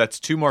this year. That's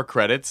 2 more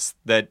credits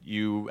that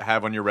you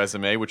have on your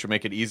resume, which will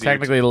make it easier.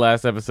 Technically, the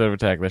last episode of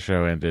Attack the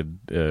Show ended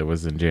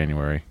was in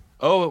January.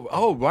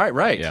 Oh,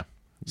 right. Yeah.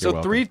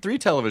 So You're three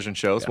television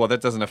shows. Well, that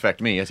doesn't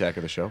affect me, Attack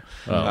of the Show.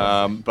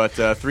 Oh. But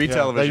 3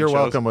 television You're shows.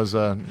 welcome was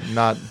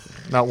not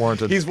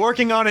warranted. He's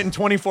working on it in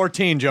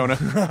 2014, Jonah.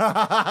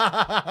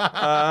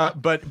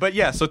 But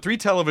yeah, so 3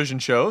 television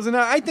shows, and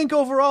I think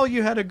overall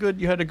you had a good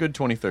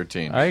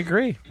 2013. I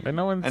agree. And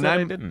no one said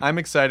I didn't. I'm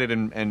excited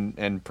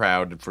and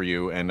proud for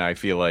you, and I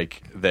feel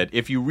like that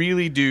if you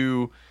really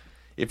do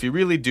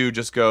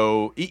just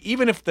go,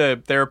 even if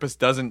the therapist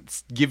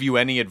doesn't give you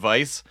any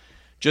advice,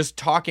 just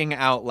talking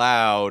out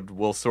loud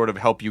will sort of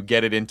help you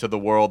get it into the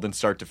world and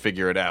start to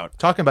figure it out.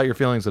 Talking about your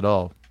feelings at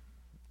all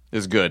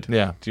is good.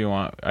 Yeah. Do you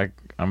want...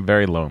 I'm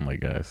very lonely,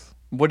 guys.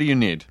 What do you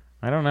need?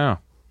 I don't know.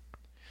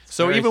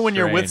 So very even when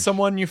you're with strange.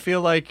 someone, you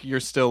feel like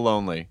you're still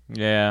lonely?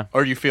 Yeah.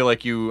 Or you feel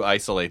like you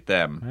isolate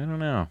them? I don't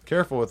know.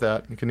 Careful with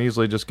that. You can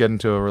easily just get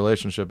into a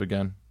relationship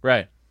again.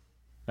 Right.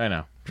 I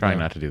know. Trying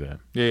not to do that.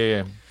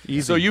 Yeah.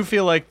 Easy. So you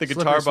feel like the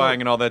Slippery guitar slope. buying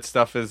and all that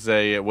stuff was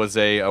a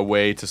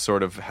way to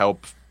sort of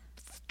help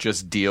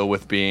just deal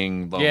with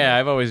being lonely? Yeah,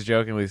 I've always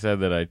jokingly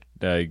said that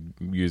I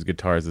use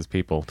guitars as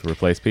people to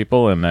replace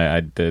people, and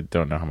I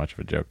don't know how much of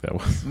a joke that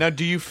was. Now,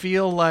 do you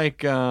feel like...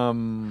 This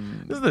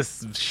is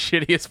the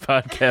shittiest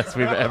podcast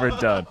we've ever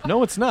done.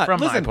 No, it's not. From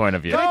Listen, my point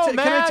of view. Can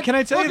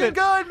I tell you that...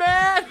 good,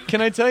 man.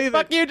 Can I tell you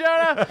that... Fuck you,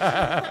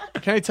 Jonah!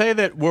 Can I tell you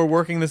that we're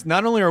working this...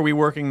 Not only are we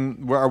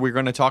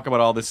going to talk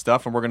about all this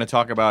stuff, and we're going to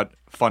talk about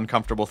fun,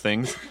 comfortable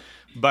things,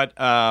 but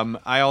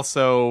I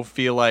also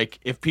feel like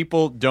if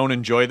people don't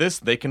enjoy this,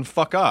 they can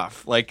fuck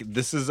off. Like,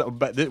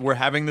 we're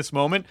having this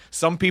moment.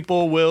 Some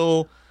people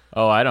will...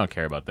 Oh, I don't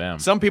care about them.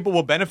 Some people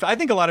will benefit. I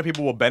think a lot of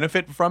people will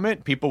benefit from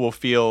it. People will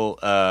feel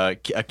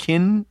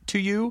akin to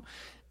you.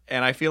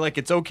 And I feel like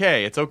it's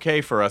okay. It's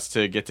okay for us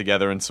to get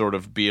together and sort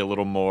of be a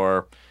little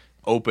more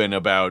open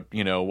about,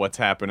 what's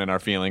happened in our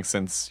feelings,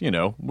 since,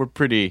 we're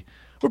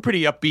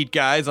pretty upbeat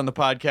guys on the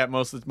podcast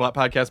most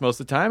of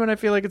the time, and I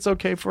feel like it's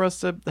okay for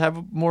us to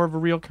have more of a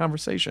real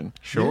conversation.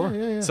 Sure.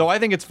 Yeah. So I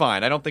think it's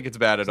fine. I don't think it's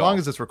bad at all. As long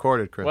as it's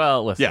recorded, Chris.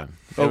 Well, listen. Yeah.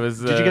 It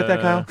was, did you get that,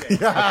 Kyle? Okay,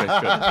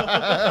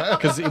 good.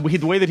 Because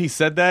the way that he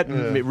said that,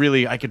 it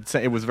really, I could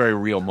say it was a very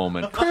real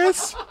moment.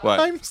 Chris, What?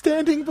 I'm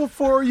standing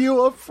before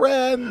you, a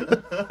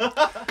friend.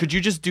 Could you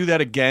just do that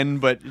again,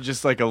 but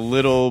just like a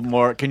little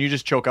more? Can you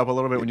just choke up a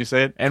little bit when you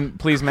say it? And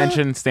please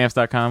mention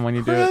stamps.com when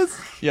you do it. Chris,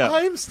 Yeah.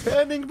 I'm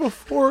standing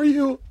before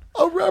you,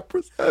 a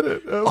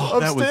representative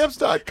of that was-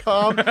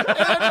 Stamps.com and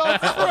a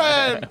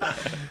friend.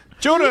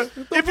 Jonah,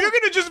 if you're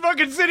gonna just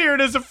fucking sit here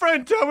and as a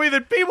friend tell me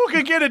that people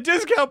can get a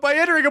discount by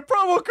entering a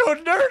promo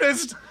code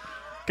Nerdist.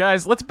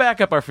 Guys, let's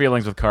back up our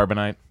feelings with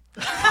Carbonite.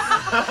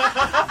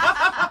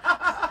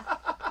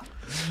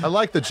 I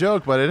like the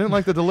joke, but I didn't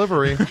like the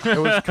delivery. It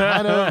was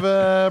kind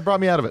of brought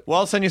me out of it. Well,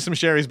 I'll send you some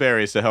Sherry's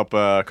Berries to help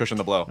cushion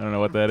the blow. I don't know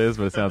what that is,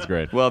 but it sounds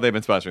great. Well, they've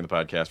been sponsoring the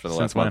podcast for the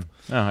last month.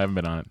 No, I haven't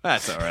been on it.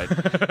 That's all right.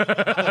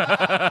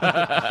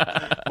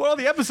 Well,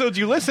 the episodes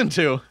you listen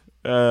to.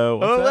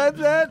 What's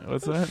that?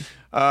 What's that?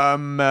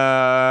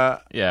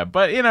 Yeah,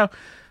 but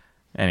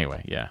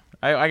anyway, yeah.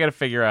 I got to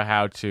figure out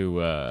how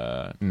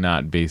to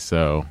not be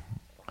so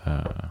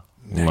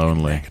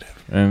lonely.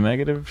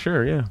 Negative,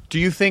 sure, yeah. Do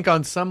you think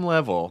on some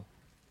level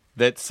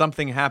that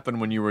something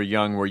happened when you were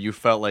young where you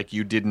felt like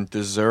you didn't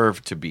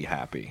deserve to be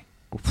happy?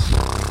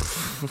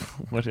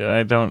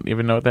 I don't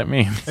even know what that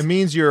means. It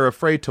means you're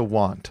afraid to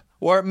want.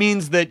 Or it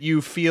means that you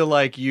feel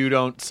like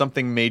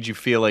something made you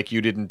feel like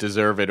you didn't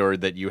deserve it, or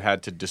that you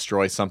had to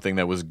destroy something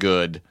that was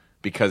good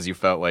because you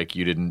felt like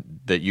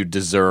that you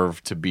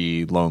deserved to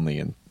be lonely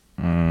and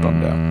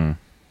bummed out.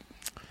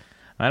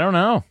 I don't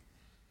know.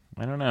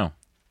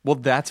 Well,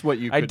 that's what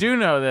you could... I do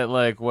know that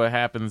like what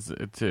happens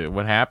to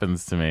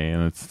me,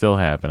 and it's still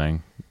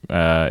happening,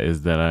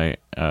 is that I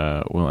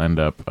will end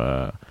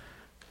up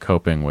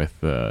coping with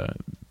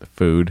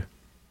food.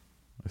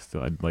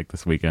 Like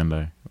this weekend,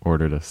 I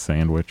ordered a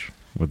sandwich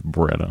with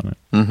bread on it,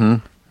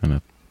 and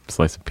a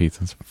slice of pizza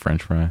and some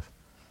French fries,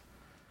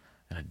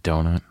 and a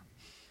donut.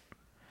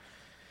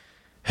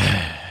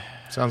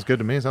 Sounds good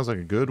to me. Sounds like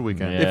a good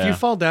weekend. Yeah. If you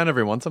fall down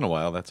every once in a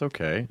while, that's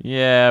okay.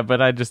 Yeah,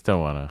 but I just don't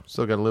want to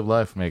Still got to live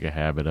life. make a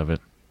habit of it.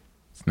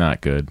 It's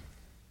not good.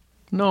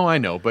 No, I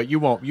know, but you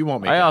won't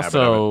make I a habit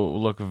of also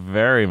look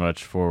very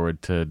much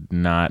forward to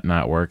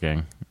not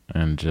working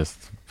and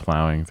just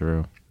plowing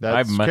through.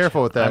 That's I'm much-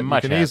 careful with that. I'm You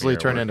much can easily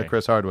happier turn into working.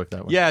 Chris Hardwick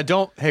that it. way. Yeah,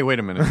 don't... Hey, wait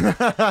a minute.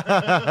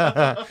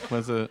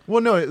 Was it... Well,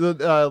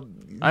 no.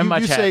 I'm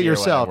much you say happier it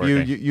yourself.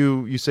 when I'm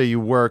You say you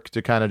work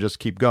to kind of just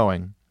keep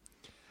going.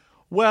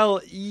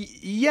 Well,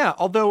 yeah,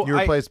 although You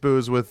replace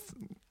booze with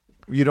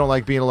you don't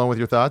like being alone with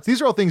your thoughts.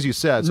 These are all things you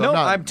said. So no,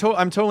 I'm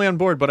totally on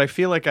board, but I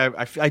feel like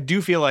I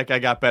do feel like I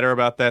got better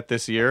about that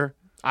this year.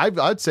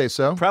 I'd say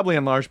so. Probably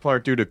in large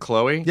part due to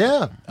Chloe.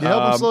 Yeah, you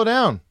help him slow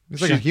down.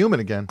 He's like a human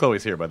again.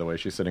 Chloe's here, by the way.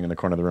 She's sitting in the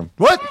corner of the room.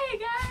 What?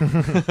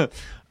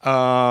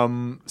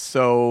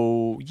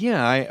 So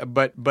yeah,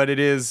 but it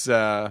is.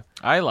 I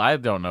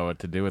don't know what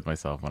to do with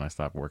myself when I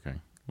stop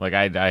working. Like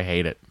I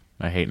hate it.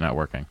 I hate not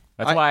working.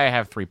 That's why I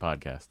have 3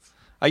 podcasts.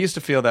 I used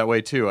to feel that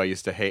way too. I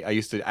used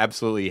to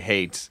absolutely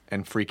hate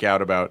and freak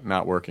out about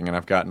not working, and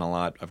I've gotten a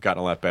lot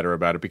better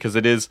about it, because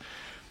it is,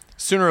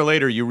 sooner or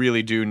later you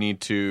really do need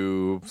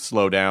to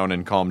slow down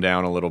and calm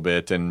down a little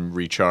bit and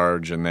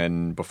recharge, and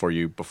then before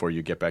you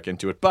get back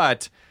into it.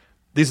 But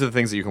these are the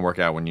things that you can work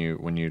out when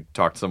you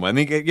talk to someone.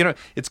 I think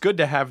it's good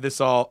to have this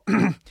all.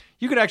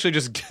 You could actually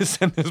just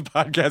send this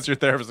podcast to your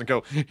therapist and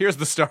go, here's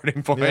the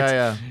starting point.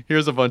 Yeah.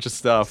 Here's a bunch of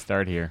stuff.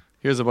 Start here.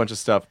 Here's a bunch of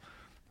stuff.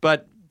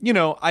 But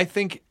I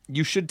think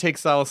you should take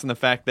solace in the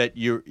fact that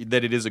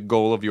it is a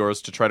goal of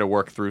yours to try to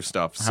work through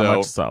stuff. How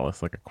much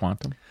solace? Like a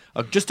quantum?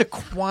 Just a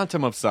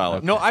quantum of solace.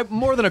 Okay. No,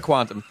 more than a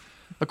quantum.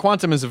 A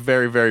quantum is a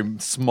very, very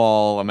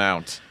small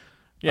amount.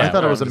 Yeah, I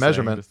thought it was a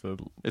measurement.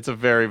 It's a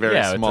very,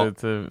 very small.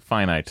 It's a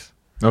finite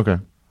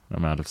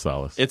amount of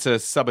solace. It's a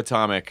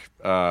subatomic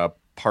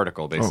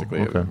particle,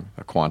 basically. Oh, okay.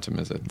 A quantum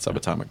is a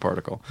subatomic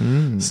particle.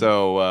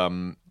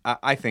 So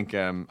I think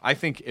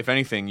if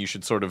anything,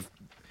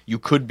 you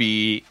could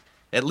be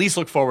at least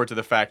look forward to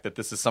the fact that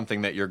this is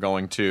something that you're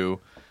going to,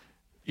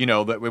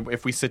 that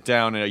if we sit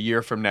down in a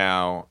year from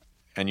now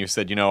and you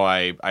said,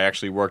 I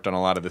actually worked on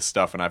a lot of this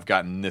stuff and I've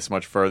gotten this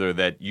much further,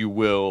 that you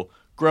will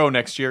grow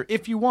next year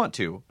if you want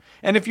to.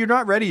 And if you're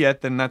not ready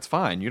yet, then that's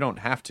fine. You don't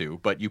have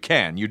to, but you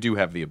can. You do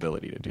have the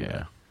ability to do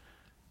that.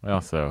 I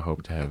also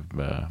hope to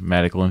have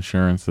medical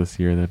insurance this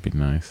year. That'd be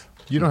nice.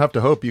 You don't have to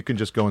hope. You can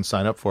just go and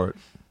sign up for it.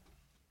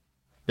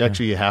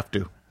 Actually, you have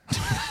to.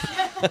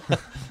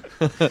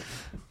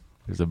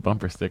 There's a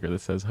bumper sticker that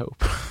says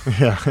hope.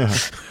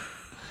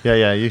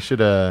 Yeah. You should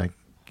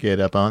get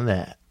up on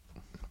that.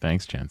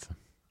 Thanks, Jensen.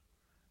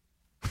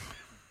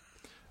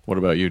 What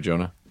about you,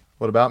 Jonah?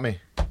 What about me,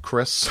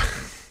 Chris?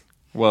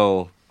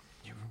 Well,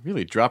 you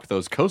really dropped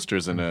those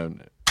coasters in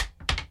an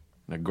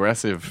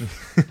aggressive,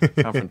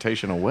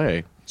 confrontational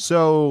way.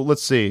 So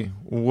let's see.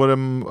 What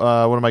am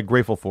I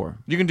grateful for?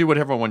 You can do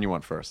whatever one you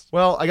want first.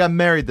 Well, I got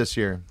married this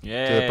year to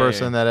the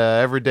person that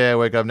every day I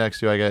wake up next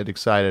to. I get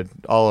excited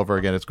all over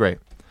again. It's great,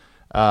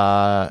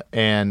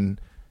 and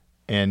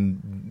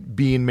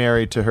being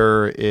married to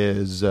her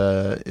is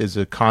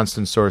a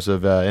constant source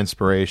of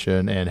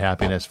inspiration and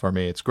happiness for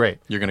me. It's great.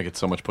 You're gonna get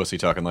so much pussy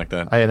talking like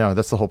that. I know,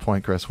 that's the whole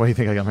point, Chris. Why do you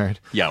think I got married?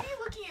 Yo. Why are you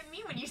looking at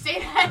me when you say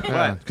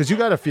that? Because you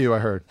got a few, I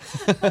heard.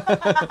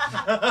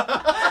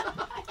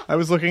 I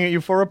was looking at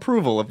you for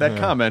approval of that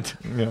comment.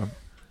 Yeah.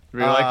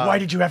 You're like, why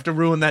did you have to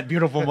ruin that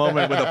beautiful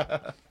moment with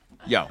a...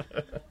 Yo.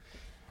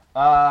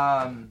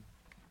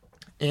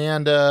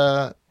 And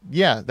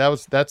yeah,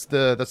 that's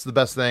the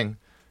best thing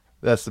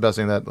that's the best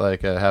thing that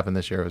happened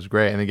this year. It was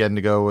great, and getting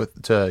to go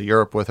to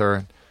Europe with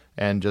her,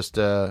 and just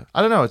I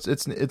don't know.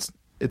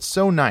 It's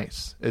so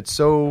nice. It's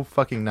so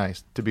fucking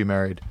nice to be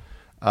married,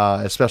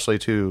 especially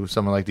to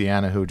someone like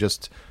Deanna, who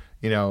just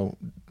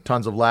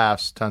tons of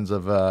laughs, tons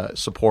of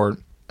support.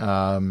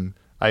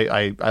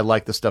 I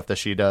like the stuff that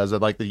she does. I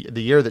like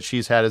the year that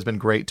she's had has been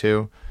great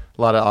too.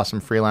 A lot of awesome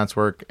freelance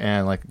work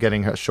and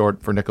getting her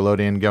short for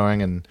Nickelodeon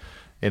going and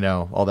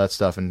all that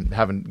stuff and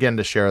getting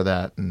to share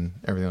that and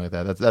everything like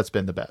that. That's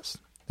been the best.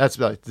 That's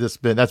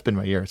been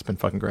my year. It's been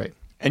fucking great.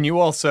 And you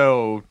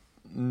also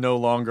no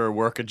longer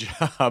work a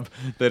job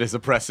that is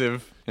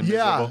oppressive and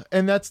miserable.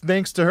 And that's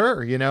thanks to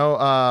her.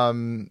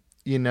 I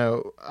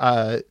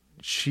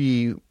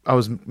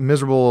was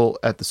miserable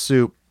at the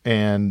Soup,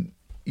 and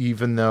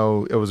even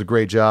though it was a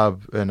great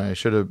job and I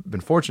should have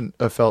been fortunate,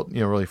 I felt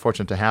really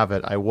fortunate to have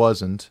it. I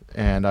wasn't,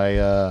 and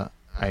I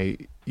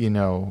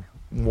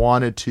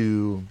wanted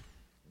to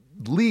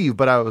leave,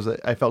 but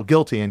I felt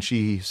guilty, and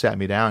she sat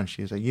me down.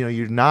 She's like,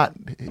 you're not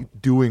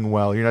doing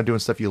well. You're not doing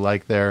stuff you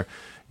like there.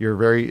 You're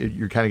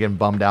kind of getting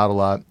bummed out a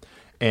lot.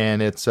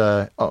 And it's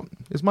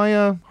is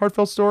my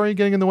heartfelt story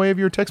getting in the way of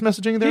your text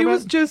messaging there? He Matt?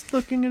 was just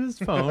looking at his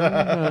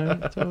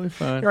phone. Totally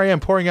fine. Here I am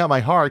pouring out my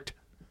heart.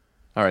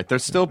 All right,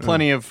 there's still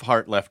plenty of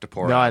heart left to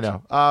pour No, out. I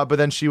know. But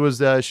then she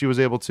was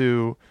able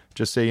to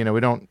just say,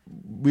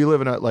 we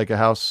live in a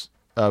house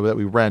that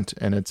we rent,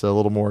 and it's a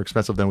little more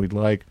expensive than we'd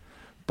like.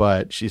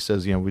 But she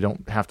says, we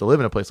don't have to live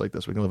in a place like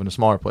this. We can live in a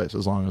smaller place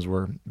as long as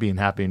we're being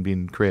happy and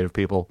being creative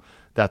people.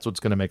 That's what's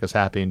going to make us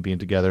happy, and being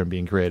together and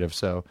being creative.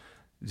 So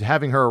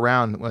having her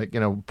around,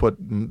 put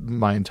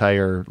my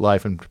entire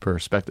life in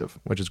perspective,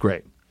 which is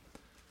great.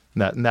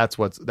 And that's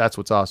what's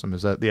awesome,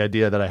 is that the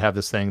idea that I have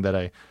this thing that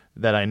I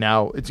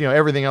now, it's,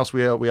 everything else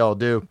we all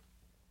do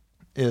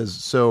is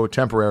so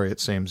temporary. It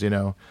seems,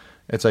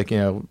 it's like,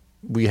 you'll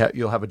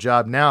have a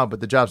job now, but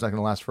the job's not going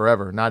to last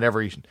forever. Not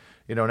every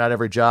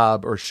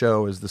job or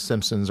show is The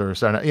Simpsons or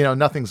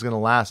nothing's going to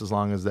last as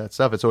long as that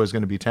stuff. It's always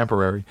going to be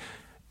temporary.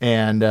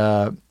 And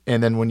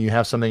then when you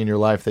have something in your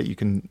life that you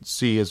can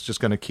see is just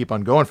going to keep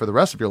on going for the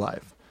rest of your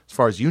life, as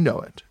far as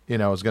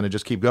it's going to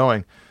just keep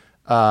going.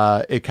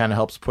 It kind of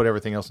helps put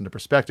everything else into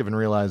perspective and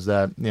realize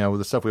that,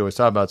 the stuff we always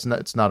talk about,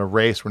 it's not a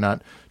race. We're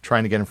not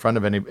trying to get in front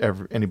of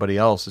anybody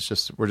else. It's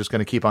just, we're just going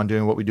to keep on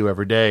doing what we do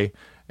every day.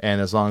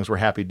 And as long as we're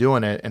happy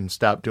doing it, and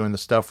stop doing the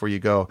stuff where you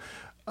go,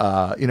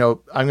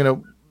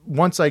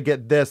 once I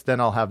get this, then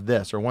I'll have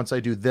this, or once I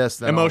do this,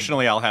 then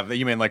emotionally I'll have that.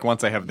 You mean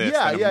once I have this,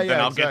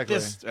 then I'll exactly. get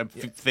this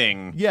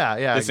thing.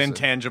 This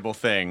intangible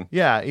thing.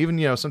 Yeah,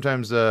 even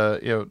sometimes now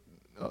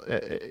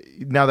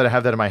that I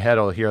have that in my head,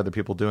 I'll hear other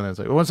people doing it. It's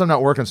like, once I'm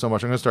not working so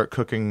much, I'm going to start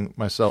cooking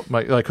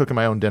cooking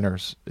my own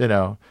dinners.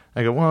 I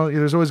go, well,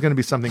 there's always going to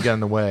be something getting in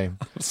the way.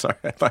 I'm sorry,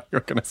 I thought you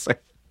were going to say.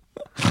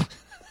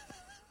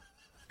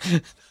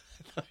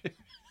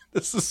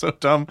 This is so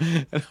dumb.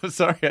 And I'm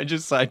sorry, I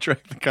just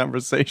sidetracked the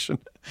conversation.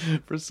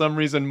 For some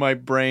reason, my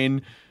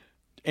brain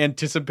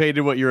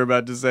anticipated what you were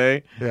about to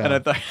say. Yeah. And I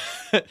thought,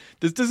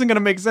 this isn't going to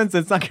make sense.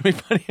 It's not going to be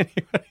funny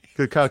anyway.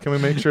 Good, Kyle. Can we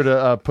make sure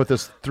to put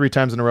this 3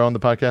 times in a row on the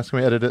podcast? Can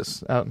we edit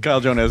this out? Kyle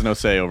Jonah has no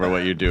say over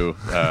what you do.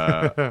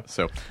 I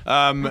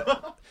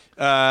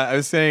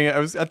was saying,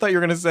 I thought you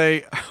were going to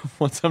say,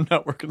 once I'm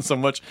not working so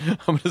much, I'm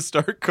going to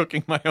start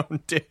cooking my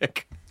own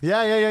dick.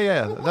 Yeah.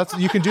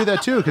 You can do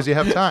that too, because you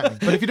have time.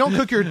 But if you don't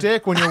cook your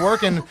dick when you're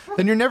working,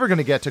 then you're never going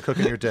to get to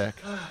cooking your dick.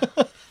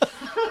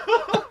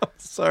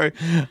 Sorry,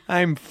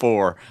 I'm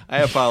 4. I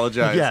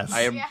apologize. Yes.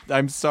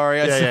 I'm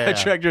sorry. I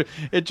sidetracked you.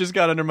 It just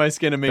got under my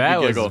skin and made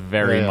me giggle. That was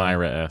very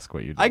Myra-esque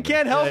what you did. I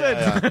can't help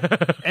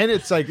it. And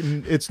it's like,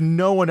 it's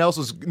no one else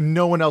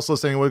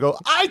listening would go,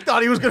 I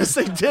thought he was going to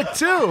say dick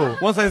too.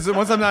 Once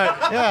I'm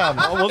not.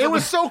 Yeah. It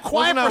was so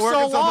quiet for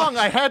so long.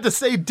 I had to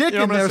say dick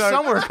in there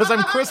somewhere because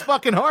I'm Chris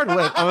fucking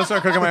Hardwick. I'm going to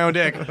start cooking my own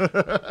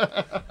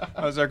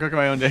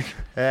dick.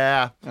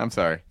 Yeah. I'm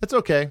sorry. It's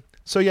okay.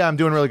 So yeah, I'm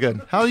doing really good.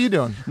 How are you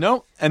doing?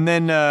 No, and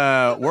then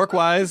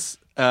work-wise,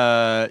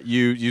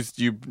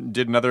 you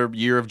did another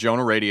year of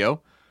Jonah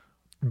Radio.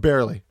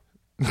 Barely,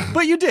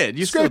 but you did.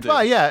 You scraped still did.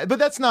 by, yeah. But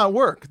that's not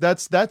work.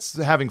 That's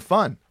having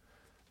fun.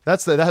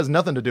 That has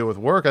nothing to do with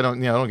work. I don't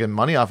get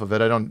money off of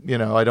it. I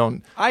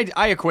don't.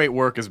 I equate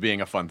work as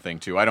being a fun thing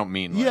too. I don't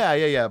mean.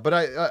 Yeah. But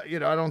I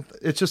don't.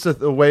 It's just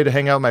a way to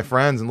hang out with my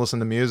friends and listen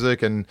to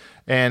music, and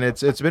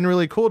it's been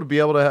really cool to be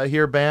able to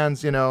hear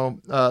bands,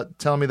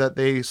 tell me that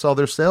they saw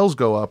their sales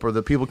go up, or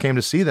that people came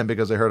to see them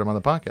because they heard them on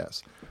the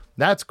podcast.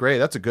 That's great.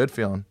 That's a good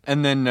feeling.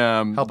 And then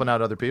helping out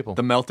other people.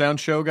 The Meltdown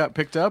show got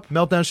picked up.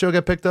 Meltdown show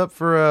got picked up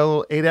for a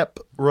little 8-ep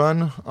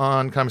run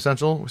on Comedy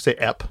Central. We say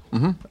ep.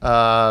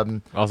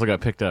 Mm-hmm. Also got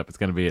picked up. It's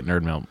going to be at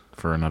Nerd Melt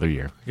for another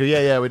year.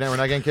 Yeah. We're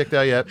not getting kicked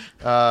out yet.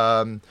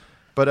 So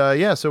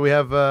we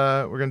have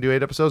we're going to do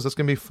 8 episodes. That's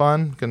going to be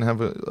fun. Going to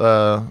have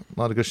a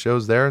lot of good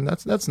shows there, and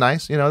that's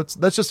nice.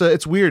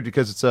 It's weird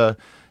because it's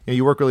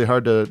you work really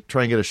hard to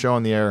try and get a show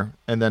on the air,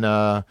 and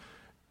then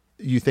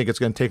you think it's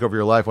going to take over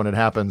your life when it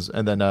happens,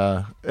 and then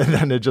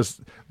it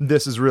just, they're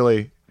just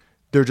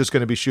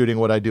going to be shooting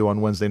what I do on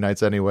Wednesday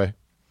nights anyway.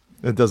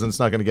 It's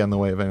not going to get in the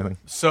way of anything.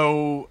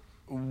 So,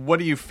 what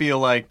do you feel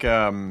like?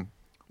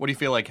 What do you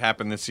feel like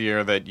happened this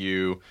year that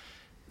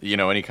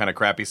any kind of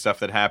crappy stuff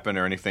that happened,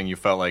 or anything you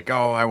felt like,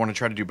 oh, I want to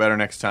try to do better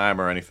next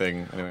time, or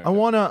anything? I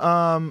want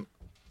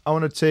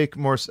to take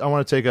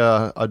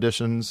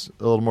auditions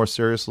a little more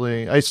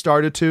seriously. I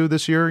started to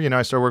this year.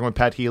 I started working with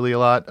Pat Healy a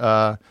lot.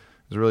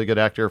 He's a really good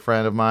actor,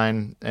 friend of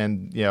mine,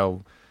 and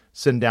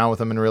sitting down with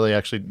him and really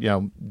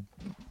actually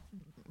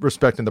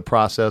respecting the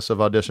process of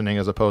auditioning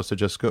as opposed to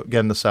just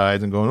getting the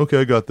sides and going, okay,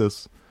 I got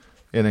this,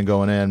 and then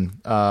going in.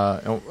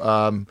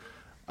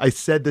 I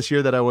said this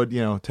year that I would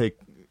take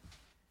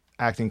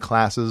acting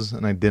classes,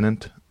 and I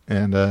didn't.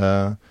 And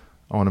I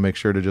want to make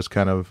sure to just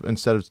kind of,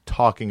 instead of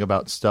talking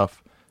about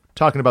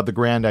the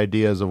grand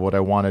ideas of what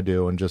I want to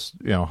do, and just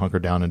hunker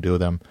down and do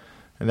them.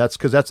 And that's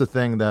because that's the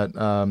thing that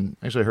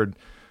actually I heard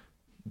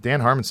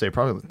Dan Harmon say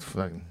probably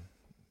like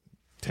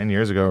 10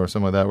 years ago or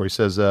something like that, where he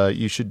says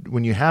you should,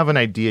 when you have an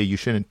idea, you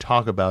shouldn't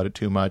talk about it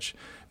too much,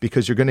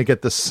 because you're going to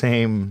get the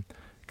same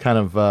kind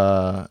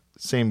of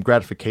same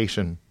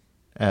gratification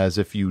as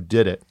if you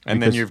did it.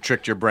 And then you've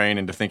tricked your brain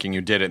into thinking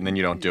you did it, and then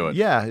you don't do it.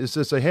 Yeah, it's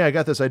just like, hey, I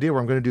got this idea where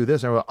I'm going to do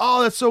this. And I go,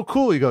 oh, that's so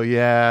cool. You go,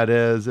 yeah, it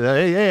is.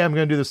 Hey, I'm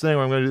going to do this thing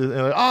where I'm going to do this.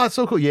 And like, oh, it's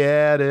so cool.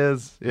 Yeah, it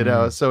is.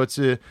 So it's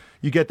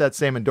you get that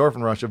same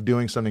endorphin rush of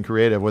doing something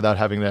creative without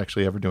having to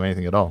actually ever do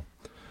anything at all.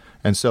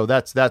 And so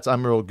that's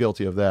I'm real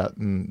guilty of that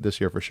this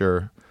year for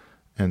sure.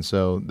 And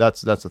so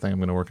that's the thing I'm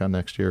going to work on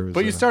next year.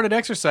 But you started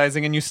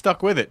exercising, and you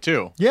stuck with it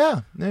too.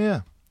 Yeah.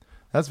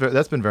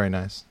 That's been very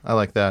nice. I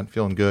like that.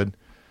 Feeling good.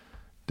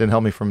 Didn't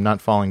help me from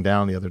not falling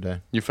down the other day.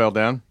 You fell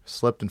down?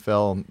 Slipped and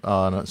fell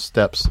on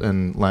steps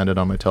and landed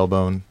on my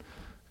tailbone,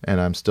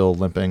 and I'm still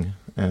limping.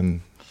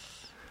 And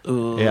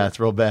yeah, it's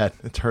real bad.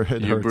 It hurts.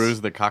 You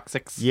bruised the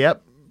coccyx?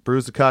 Yep,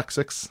 bruised the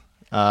coccyx.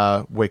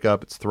 Wake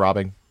up, it's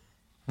throbbing.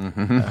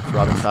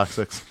 Throbbing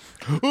coccyx.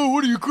 Oh,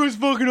 what are you, Chris?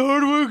 Fucking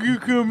hard work? You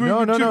coming?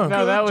 No.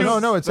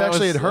 No, It's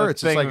actually it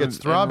hurts. It's like it's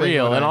throbbing.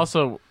 Real, and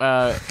also.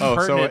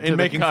 So in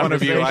making fun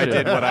of you, I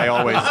did what I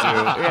always do.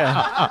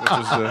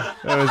 Yeah,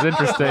 it was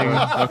interesting.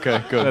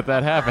 Okay, good.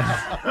 That happened.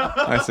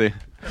 I see.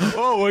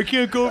 Oh, I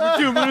can't go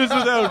for 2 minutes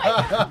without.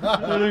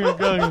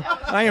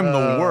 I am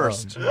the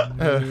worst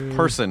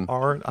person.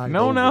 Aren't I?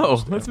 No,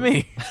 that's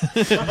me.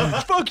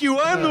 Fuck you!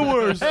 I'm the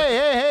worst.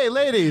 Hey,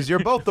 ladies, you're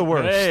both the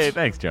worst. Hey,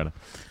 thanks, Jonah.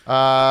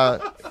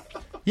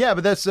 Yeah,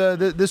 but that's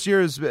this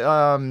year's.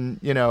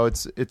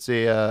 It's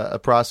a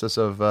process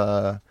of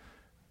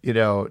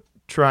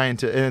trying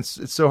to, and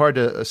it's so hard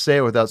to say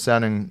it without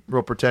sounding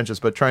real pretentious,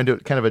 but trying to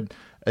kind of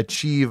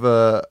achieve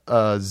a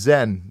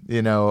Zen,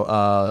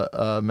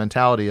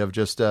 mentality of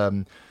just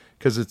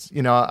because it's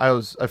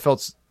I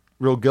felt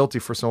real guilty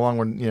for so long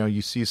when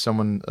you see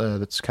someone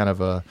that's kind of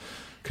a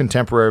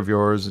contemporary of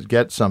yours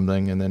get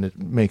something, and then it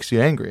makes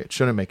you angry. It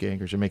shouldn't make you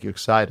angry. It should make you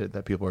excited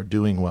that people are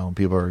doing well and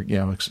people are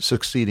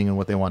succeeding in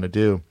what they want to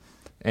do.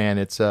 And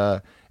it's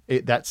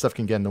that stuff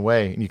can get in the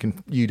way, and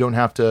you don't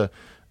have to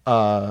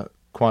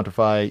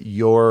quantify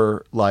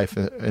your life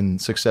and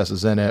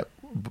successes in it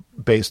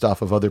based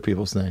off of other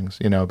people's things,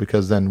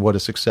 because then what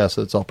is success?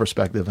 It's all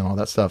perspective and all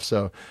that stuff.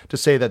 So to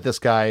say that this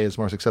guy is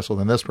more successful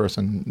than this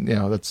person,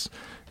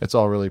 it's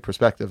all really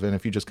perspective. And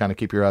if you just kind of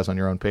keep your eyes on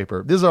your own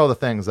paper, these are all the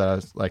things that I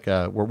was like,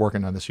 we're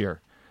working on this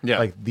year. Yeah.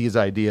 Like these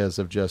ideas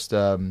of just,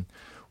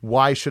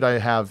 why should I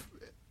have,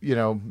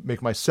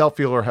 make myself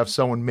feel or have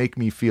someone make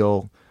me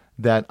feel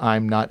that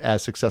I'm not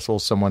as successful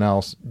as someone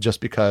else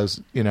just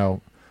because,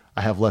 I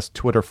have less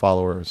Twitter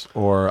followers,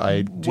 or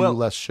I do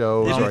less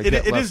shows. It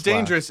is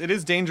dangerous. It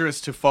is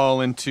dangerous to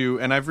fall into,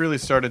 and I've really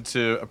started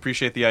to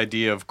appreciate the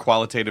idea of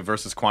qualitative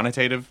versus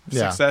quantitative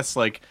success.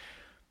 Like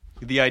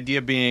the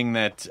idea being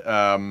that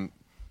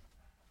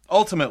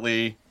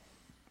ultimately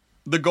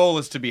the goal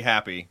is to be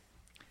happy,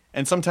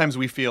 and sometimes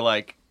we feel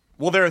like,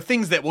 well, there are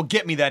things that will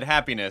get me that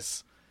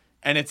happiness,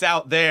 and it's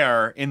out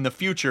there in the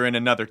future in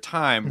another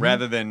time,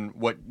 rather than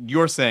what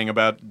you're saying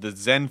about the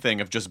Zen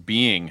thing of just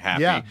being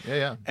happy.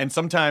 Yeah. And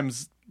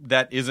sometimes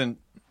that isn't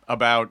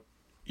about,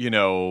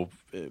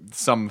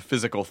 some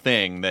physical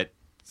thing that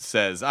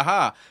says,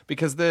 aha,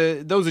 because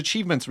those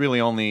achievements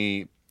really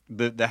only,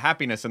 the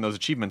happiness in those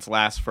achievements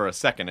lasts for a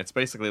second. It's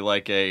basically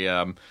like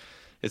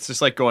it's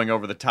just like going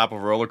over the top of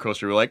a roller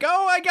coaster. You're like,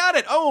 oh, I got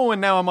it. Oh, and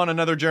now I'm on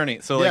another journey.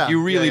 So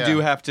you really do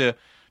have to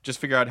just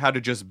figure out how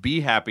to just be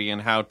happy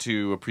and how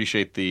to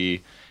appreciate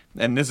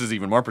and this is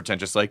even more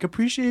pretentious, like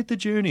appreciate the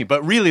journey.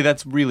 But really,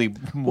 that's really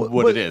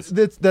what it is.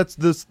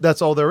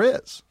 That's all there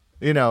is.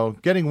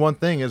 Getting one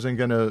thing isn't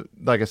going to,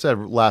 like I said,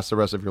 last the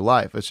rest of your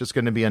life. It's just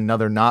going to be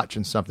another notch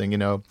in something.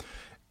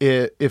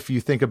 If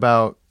you think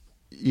about,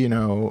 if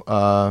you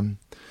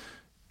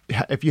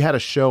had a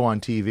show on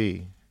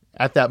TV,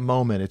 at that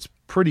moment, it's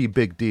pretty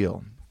big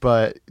deal.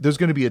 But there's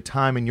going to be a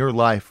time in your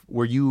life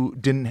where you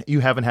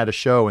haven't had a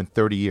show in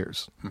 30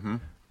 years. Mm-hmm.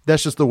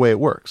 That's just the way it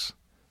works.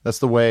 That's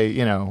the way,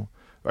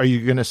 are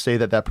you going to say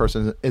that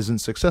person isn't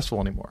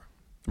successful anymore?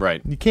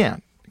 Right. You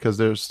can't, because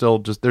they're still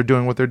they're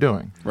doing what they're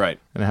doing. Right.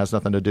 And it has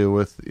nothing to do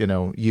with,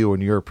 you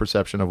and your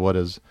perception of what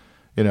is,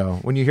 You know,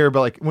 when you hear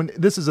about like when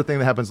this is a thing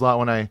that happens a lot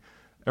when every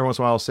once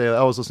in a while I'll say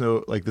I was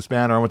listening to like this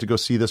band or I went to go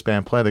see this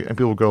band play, and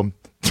people go,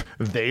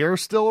 they are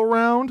still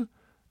around.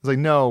 It's like,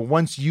 no,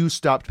 once you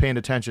stopped paying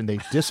attention, they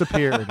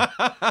disappeared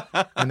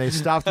and they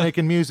stopped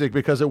making music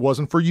because it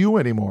wasn't for you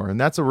anymore. And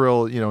that's a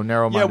real,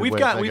 narrow-minded way of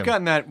thinking. We've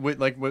gotten that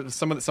with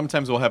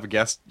sometimes we'll have a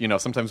guest,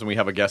 sometimes when we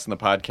have a guest in the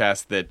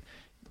podcast that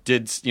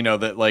did,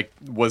 that like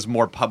was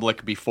more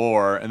public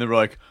before, and they were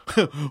like,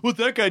 what's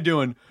that guy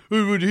doing?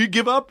 Would he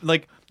give up?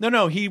 Like,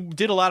 no, he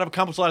did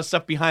accomplished a lot of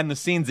stuff behind the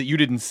scenes that you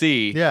didn't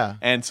see. Yeah.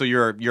 And so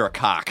you're a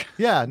cock.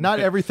 Yeah, not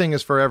everything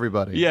is for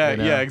everybody. Yeah,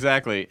 yeah,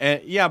 exactly.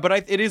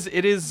 But it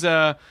is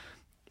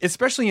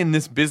especially in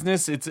this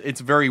business,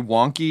 it's very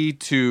wonky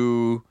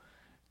to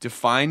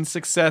define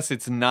success.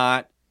 It's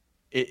not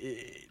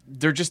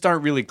there just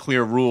aren't really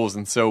clear rules,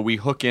 and so we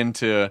hook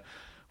into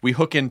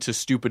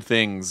stupid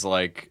things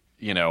like,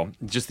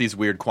 just these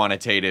weird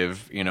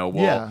quantitative,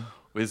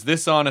 is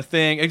this on a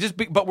thing?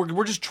 But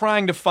we're just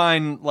trying to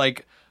find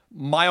like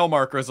mile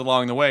markers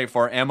along the way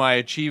for, am I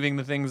achieving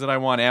the things that I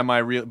want? Am I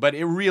real? But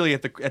it really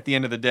at the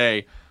end of the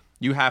day,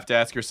 you have to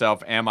ask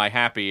yourself, am I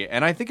happy?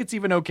 And I think it's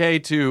even okay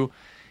to,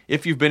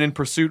 if you've been in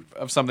pursuit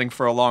of something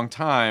for a long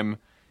time,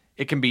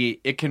 it can be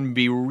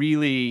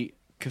really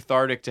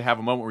cathartic to have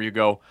a moment where you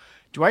go,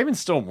 do I even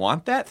still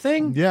want that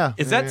thing? Yeah.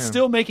 Is that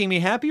still making me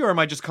happy, or am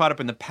I just caught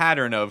up in the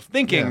pattern of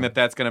thinking that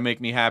that's going to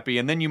make me happy?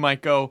 And then you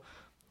might go,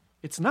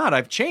 it's not.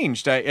 I've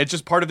changed. It's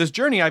just part of this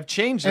journey. I've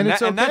changed, and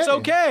that's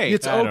okay.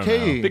 It's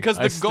okay because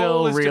the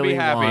goal is to be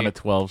happy. I want a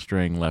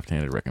 12-string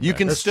left-handed Rickenbacker. You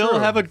can still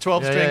have a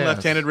 12-string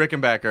left-handed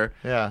Rickenbacker.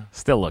 Yeah,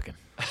 still looking.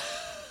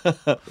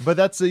 But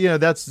that's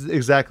that's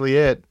exactly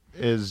it.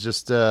 Is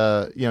just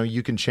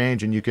you can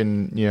change, and you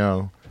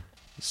can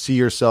see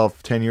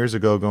yourself 10 years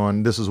ago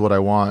going, this is what I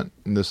want,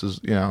 and this is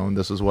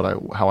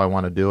how I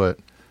want to do it,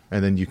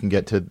 and then you can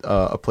get to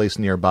a place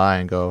nearby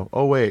and go,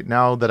 oh wait,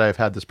 now that I've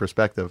had this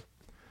perspective,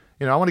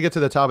 I want to get to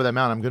the top of that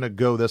mountain. I'm going to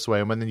go this way,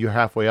 and when then you're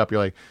halfway up, you're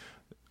like,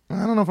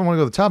 I don't know if I want to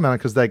go to the top of the mountain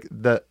because like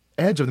the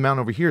edge of the mountain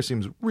over here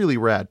seems really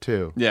rad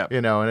too. Yeah,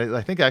 and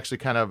I think actually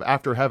kind of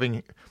after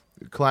having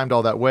climbed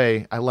all that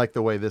way, I like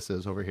the way this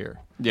is over here.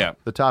 Yeah,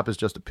 the top is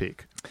just a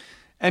peak,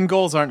 and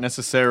goals aren't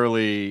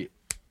necessarily.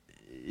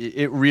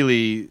 It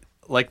really,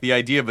 like, the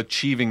idea of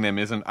achieving them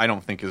isn't, I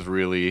don't think, is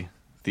really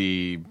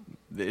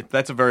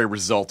that's a very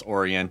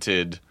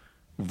result-oriented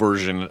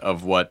version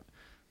of what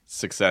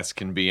success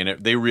can be.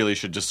 And they really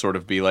should just sort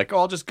of be like, oh,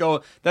 I'll just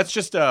go, that's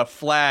just a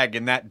flag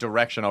in that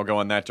direction, I'll go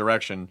in that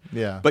direction.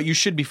 Yeah. But you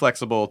should be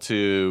flexible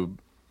to,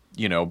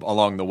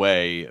 along the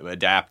way,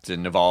 adapt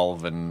and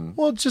evolve. And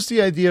well, it's just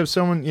the idea of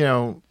someone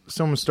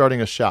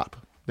starting a shop.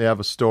 They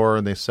have a store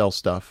and they sell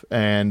stuff,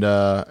 and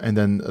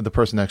then the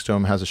person next to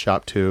them has a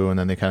shop too, and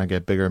then they kind of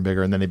get bigger and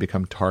bigger, and then they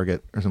become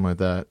Target or something like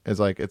that.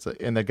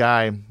 And the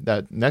guy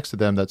that next to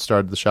them that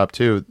started the shop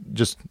too,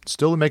 just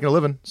still making a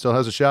living, still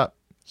has a shop,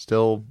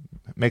 still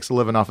makes a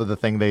living off of the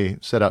thing they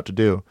set out to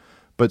do.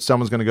 But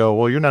someone's going to go,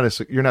 well, you're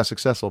not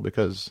successful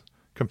because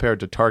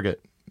compared to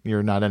Target,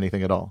 you're not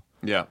anything at all.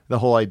 Yeah, the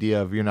whole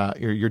idea of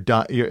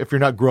if you're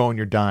not growing,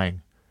 you're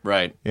dying.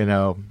 Right.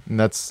 And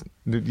that's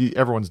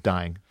everyone's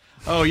dying.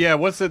 Oh yeah,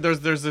 what's it?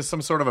 There's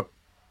some sort of a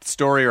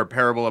story or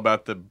parable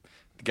about the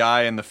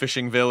guy in the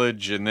fishing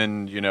village, and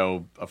then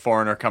a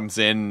foreigner comes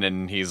in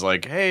and he's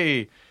like,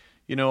 "Hey,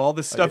 all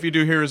this stuff you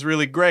do here is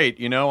really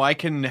great. I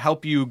can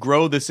help you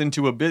grow this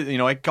into a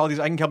business. I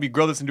can help you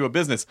grow this into a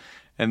business."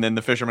 And then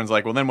the fisherman's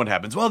like, well, then what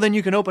happens? Well, then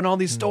you can open all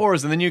these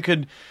stores, and then you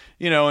could,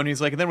 and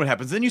he's like, and then what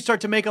happens? Then you start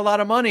to make a lot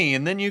of money,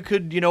 and then you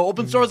could,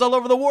 open stores all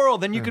over the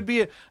world. Then you could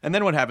be, and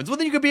then what happens? Well,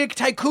 then you could be a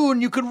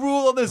tycoon. You could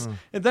rule all this.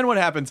 And then what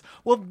happens?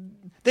 Well,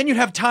 then you'd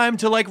have time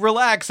to like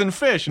relax and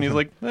fish. And he's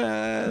like,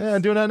 yeah,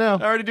 I'm doing that now.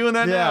 Already doing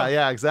that now.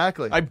 Yeah,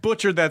 exactly. I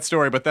butchered that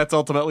story, but that's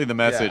ultimately the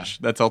message.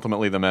 Yeah. That's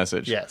ultimately the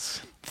message.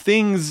 Yes.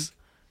 Things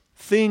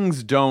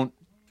don't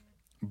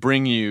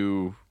bring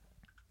you.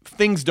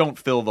 Things don't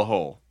fill the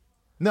hole.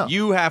 No.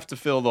 You have to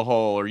fill the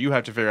hole, or you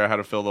have to figure out how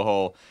to fill the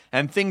hole.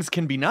 And things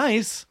can be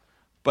nice,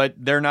 but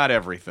they're not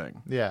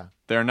everything. Yeah.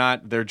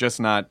 They're just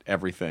not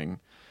everything.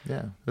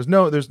 Yeah. There's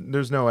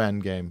no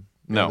end game.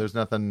 No. There's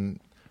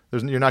nothing.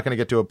 You're not going to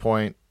get to a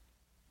point,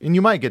 and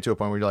you might get to a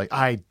point where you're like,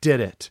 I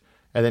did it.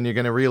 And then you're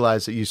going to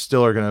realize that you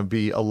still are going to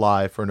be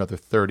alive for another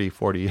 30,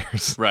 40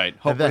 years. Right.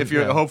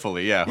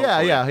 Hopefully. Yeah,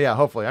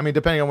 hopefully. I mean,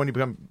 depending on when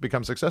you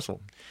become successful.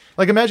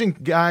 Like, imagine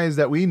guys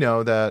that we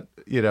know that,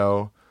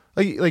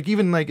 like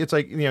even like it's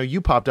like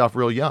you popped off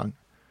real young,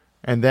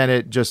 and then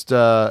it just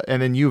and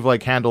then you've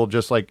like handled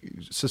just like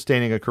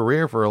sustaining a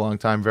career for a long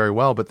time very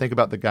well. But think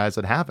about the guys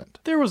that haven't.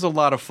 There was a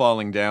lot of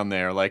falling down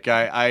there. Like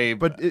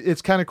but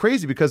it's kind of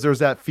crazy because there's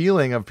that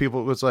feeling of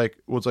people. It's like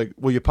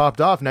well, you popped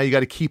off, now you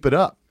got to keep it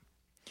up.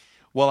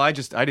 Well, I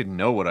didn't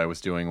know what I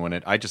was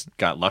doing I just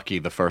got lucky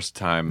the first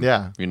time.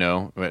 Yeah,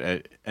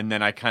 and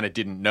then I kind of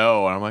didn't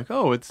know, and I'm like,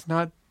 oh, it's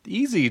not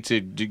easy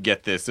to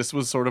get this. This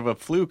was sort of a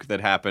fluke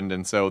that happened,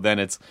 and so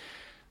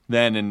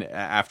then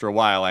after a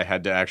while I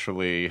had to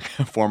actually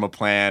form a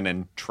plan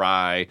and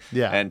try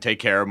and take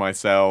care of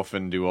myself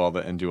and do all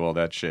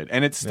that shit.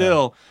 And it's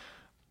still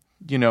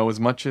as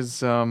much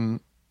as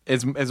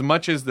as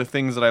much as the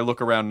things that I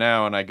look around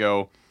now and I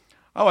go,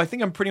 oh, I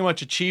think I'm pretty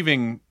much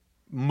achieving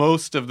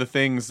most of the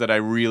things that I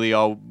really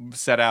all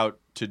set out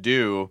to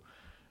do,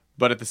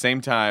 but at the same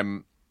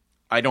time,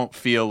 I don't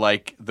feel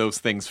like those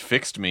things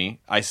fixed me.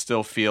 I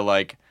still feel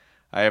like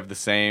I have the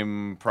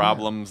same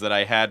problems that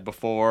I had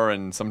before,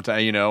 and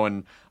sometimes,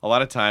 and a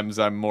lot of times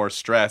I'm more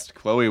stressed.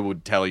 Chloe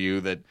would tell you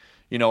that,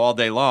 all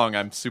day long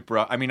I'm super.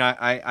 I mean,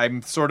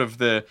 I'm sort of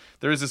there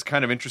is this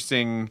kind of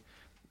interesting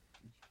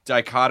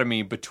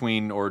dichotomy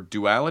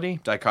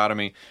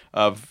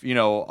of,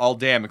 all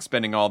day I'm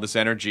expending all this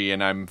energy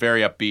and I'm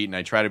very upbeat and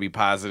I try to be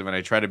positive and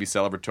I try to be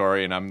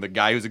celebratory and I'm the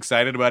guy who's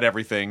excited about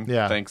everything,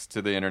 thanks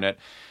to the internet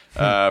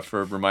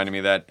for reminding me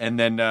of that. And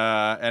then,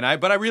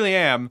 but I really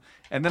am.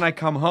 And then I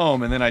come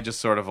home and then I just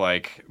sort of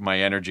like, my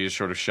energy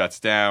sort of shuts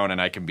down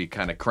and I can be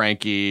kind of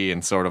cranky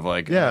and sort of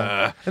like,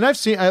 And I've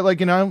seen,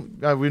 we've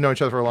known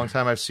each other for a long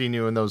time. I've seen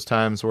you in those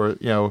times where,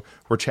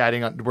 we're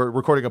chatting, we're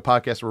recording a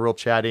podcast, we're real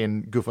chatty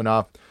and goofing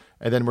off.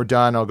 And then we're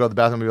done. I'll go to the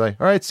bathroom and be like,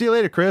 all right, see you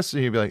later, Chris.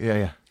 And you'd be like,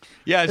 yeah.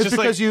 Yeah, it's just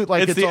because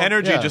it's the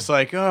energy, just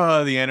like,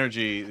 the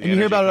energy. And you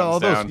hear about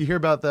all those. You hear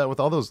about that with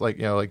all those, like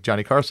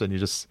Johnny Carson. It's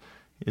just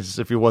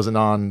if he wasn't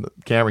on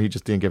camera, he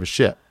just didn't give a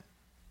shit.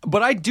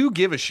 But I do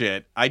give a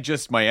shit.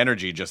 My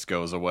energy just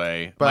goes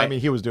away. But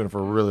he was doing it for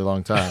a really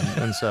long time,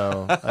 and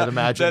so I'd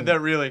imagine that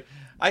really.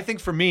 I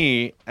think for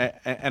me,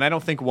 and I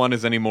don't think one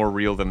is any more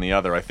real than the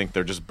other. I think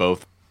they're just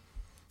both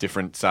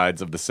different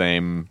sides of the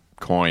same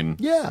coin.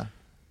 Yeah.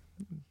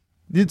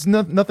 It's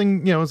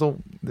nothing,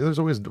 there's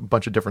always a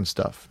bunch of different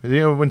stuff.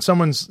 When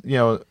someone's,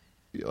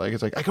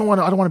 it's like, I don't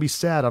want to be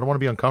sad. I don't want to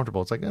be uncomfortable.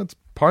 It's like, that's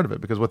part of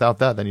it, because without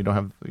that, then you don't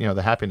have,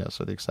 the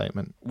happiness or the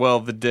excitement.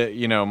 Well,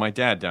 my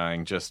dad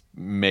dying just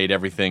made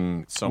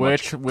everything so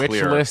much clearer.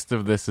 Which list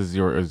of this is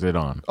it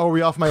on? Oh, are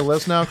we off my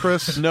list now,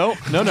 Chris? No.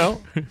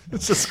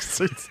 It's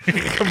just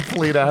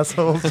complete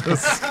assholes.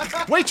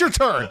 Just, wait your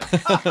turn.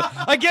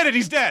 I get it.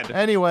 He's dead.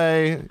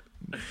 Anyway.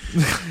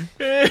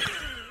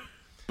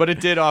 But it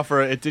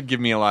did give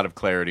me a lot of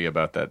clarity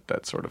about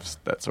that sort of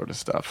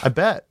stuff. I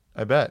bet,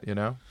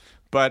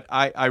 But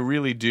I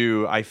really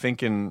do. I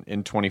think in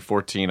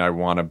 2014 I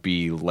want to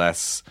be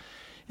less.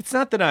 It's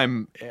not that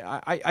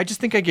I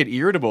just think I get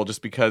irritable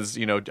just because,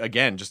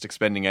 again, just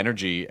expending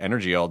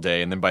energy all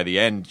day, and then by the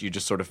end you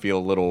just sort of feel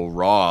a little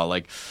raw,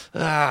 like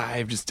I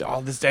have just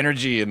all this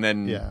energy, and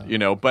then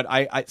But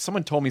I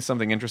someone told me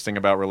something interesting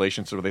about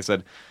relationships where they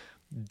said,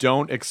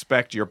 don't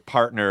expect your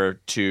partner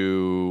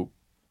to.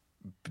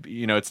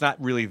 It's not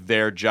really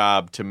their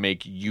job to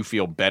make you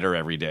feel better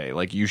every day.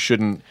 Like you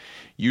shouldn't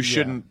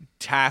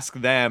task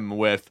them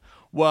with,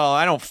 well,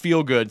 I don't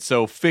feel good,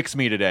 so fix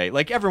me today.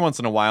 Like every once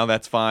in a while,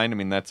 that's fine. I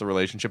mean, that's a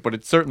relationship, but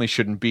it certainly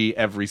shouldn't be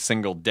every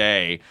single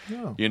day.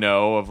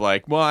 No. Of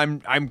like, well,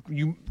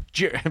 you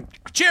cheer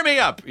me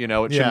up.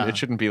 It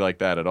shouldn't be like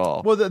that at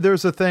all. Well,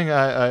 there's a thing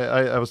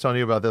I was telling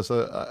you about this.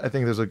 I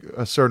think there's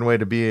a certain way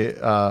to be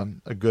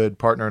a good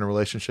partner in a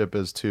relationship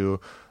is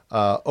to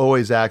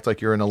always act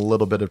like you're in a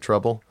little bit of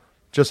trouble.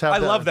 I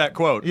love that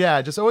quote.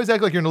 Yeah, just always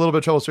act like you're in a little bit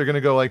of trouble, so you're going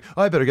to go like,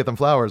 oh, I better get them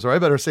flowers, or I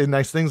better say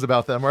nice things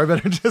about them, or I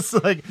better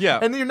just like,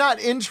 and you're not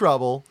in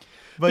trouble,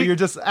 but you're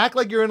just act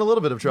like you're in a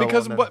little bit of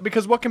trouble.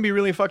 Because what can be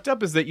really fucked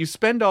up is that you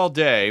spend all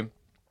day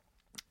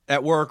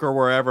at work or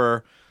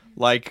wherever,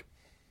 like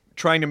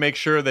trying to make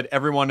sure that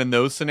everyone in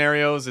those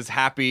scenarios is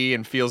happy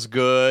and feels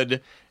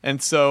good,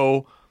 and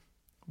so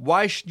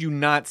why should you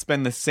not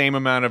spend the same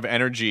amount of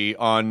energy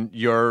on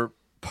your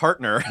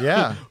partner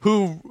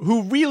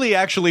who really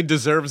actually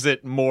deserves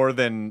it more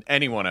than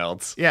anyone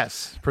else?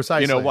 Yes,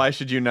 precisely. Why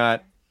should you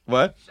not?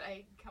 What? Should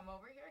I come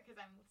over here?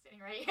 Because I'm sitting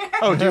right here.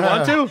 Oh, do you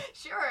want to?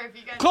 Sure, if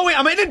you guys... Chloe,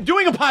 I'm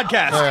doing a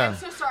podcast. I'm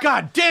so sorry.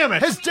 God damn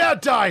it. His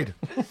dad died.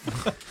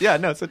 Yeah,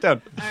 no, sit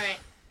down. All right.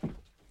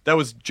 That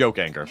was joke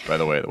anger, by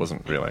the way. That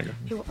wasn't real anger.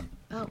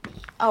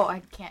 Oh,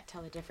 I can't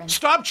tell the difference.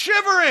 Stop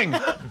shivering!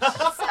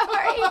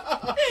 Sorry.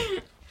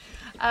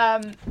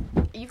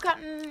 You've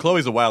gotten...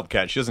 Chloe's a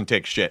wildcat. She doesn't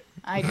take shit.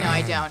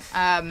 I don't.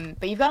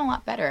 But you've gotten a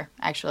lot better,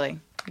 actually.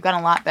 You've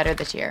gotten a lot better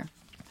this year.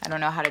 I don't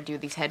know how to do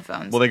these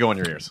headphones. Well, they go in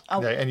your ears.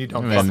 Oh. Yeah, and you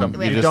don't fuck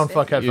them. You don't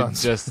fuck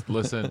headphones. Just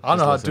listen. I don't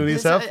know how to do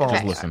these headphones.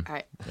 Okay. Listen. All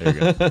right. There you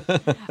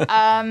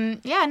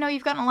go.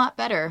 You've gotten a lot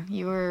better.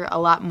 You were a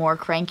lot more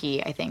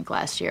cranky, I think,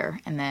 last year.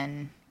 And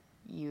then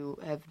you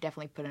have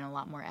definitely put in a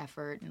lot more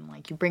effort. And,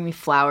 you bring me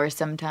flowers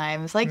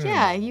sometimes. You've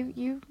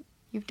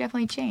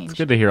definitely changed. It's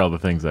good to hear all the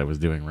things I was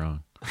doing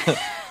wrong.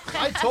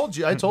 I told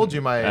you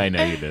my... I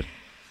know you did.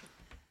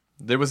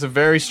 It was a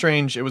very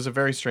strange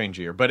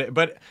year.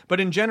 But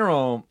in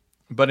general,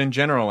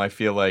 I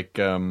feel like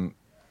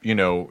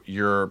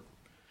your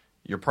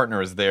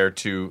partner is there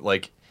to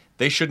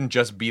they shouldn't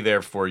just be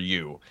there for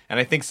you. And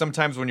I think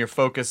sometimes when you're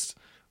focused,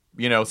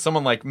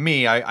 someone like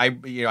me,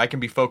 I can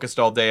be focused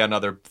all day on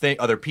other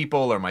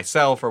people or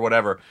myself or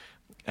whatever,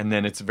 and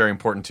then it's very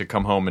important to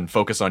come home and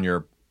focus on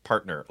your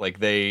partner. Like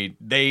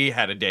they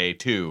had a day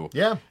too.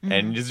 Yeah.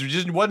 And it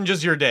just wasn't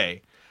just your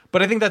day.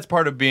 But I think that's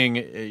part of being.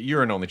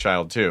 You're an only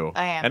child too.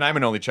 I am. And I'm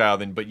an only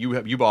child, but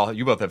you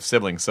both have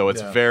siblings, so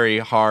it's very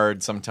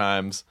hard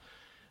sometimes.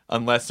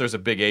 Unless there's a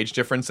big age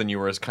difference and you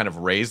were kind of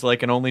raised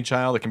like an only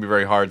child, it can be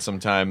very hard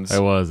sometimes.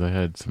 I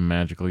had some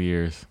magical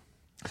years.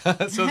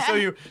 so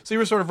you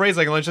were sort of raised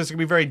like an only child. So it can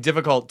be very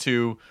difficult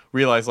to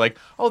realize like,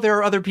 oh, there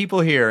are other people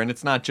here, and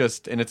it's not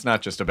just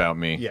about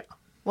me. Yeah.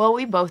 Well,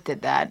 we both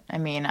did that. I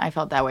mean, I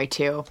felt that way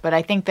too. But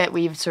I think that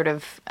we've sort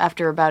of,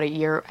 after about a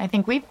year, I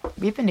think we've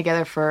been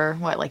together for,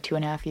 like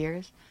 2.5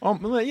 years?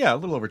 Oh, yeah, a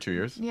little over 2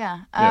 years.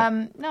 Yeah.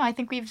 No, I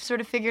think we've sort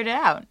of figured it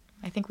out.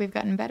 I think we've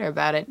gotten better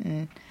about it.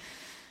 And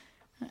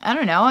I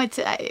don't know.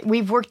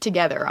 We've worked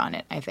together on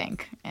it, I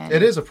think. And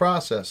it is a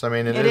process. I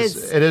mean, it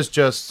is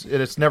just,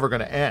 it's never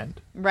going to end.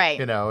 Right.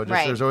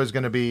 There's always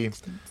going to be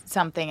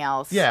something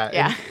else.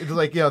 Yeah. It's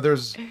like,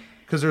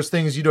 because there's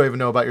things you don't even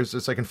know about yours.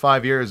 It's like in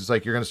 5 years, it's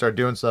like you're going to start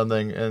doing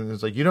something, and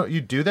it's like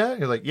you do that.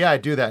 You're like, yeah, I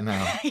do that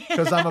now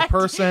because I'm a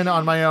person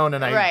on my own,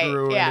 and I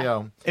grew.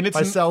 Yeah. And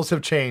my cells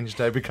have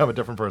changed. I've become a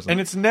different person. And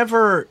it's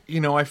never,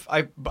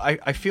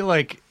 I feel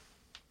like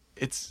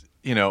it's,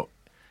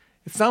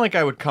 it's not like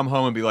I would come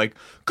home and be like,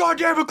 God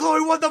damn it,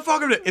 Chloe, what the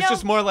fuck? It's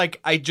just more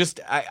like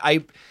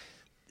I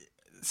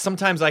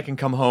sometimes I can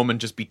come home and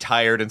just be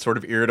tired and sort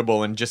of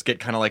irritable and just get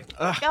kind of like,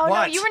 ugh, what?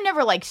 No, you were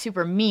never like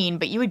super mean,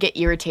 but you would get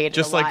irritated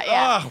just a lot. Like,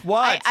 yeah. ugh,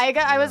 what?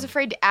 I was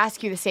afraid to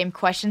ask you the same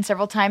question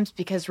several times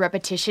because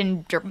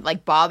repetition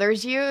like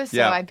bothers you.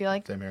 So I'd be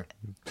like, same here.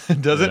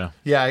 Does it?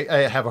 Yeah,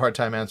 I have a hard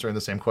time answering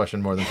the same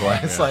question more than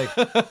twice. Like,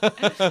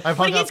 I've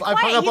hung up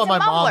on my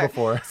mom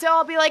before. So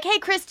I'll be like, hey,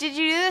 Chris, did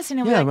you do this? And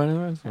he'll be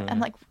I'm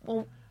like,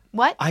 well,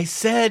 what? I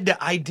said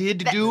I did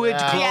do it,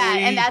 Chloe. Yeah,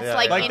 and that's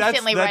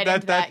instantly right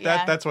into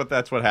that. That's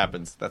what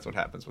happens. That's what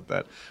happens with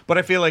that. But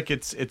I feel like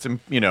it's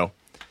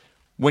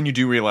when you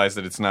do realize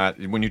that it's not,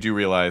 when you do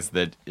realize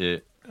that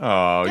it.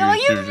 Oh,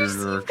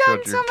 you've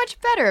gotten so much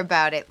better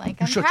about it. Like,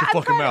 shut your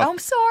fucking mouth. I'm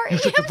sorry.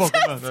 Shut your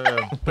fucking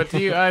mouth. But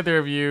do either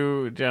of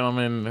you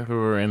gentlemen who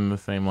are in the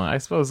same line, I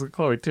suppose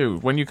Chloe too,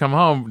 when you come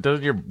home,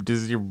 does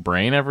your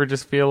brain ever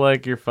just feel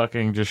like you're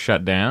fucking just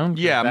shut down?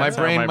 Yeah, my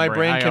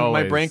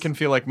brain can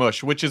feel like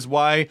mush, which is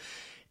why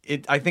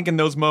I think in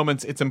those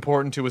moments it's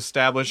important to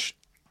establish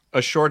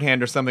a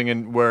shorthand or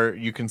something where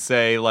you can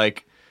say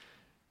like,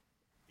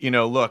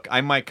 look,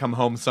 I might come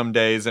home some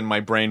days and my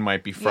brain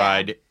might be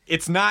fried. Yeah.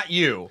 It's not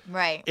you.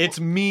 Right. It's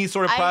me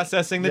sort of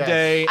processing the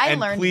day.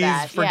 And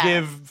please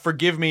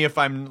forgive me if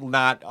I'm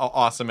not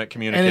awesome at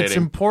communicating. And it's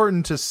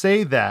important to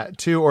say that,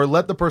 too, or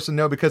let the person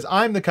know, because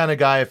I'm the kind of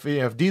guy,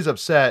 if Dee's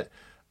upset,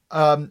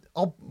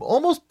 I'll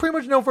almost pretty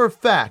much know for a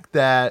fact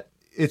that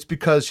it's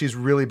because she's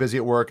really busy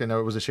at work and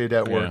it was a shitty day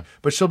at work.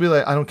 But she'll be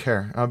like, I don't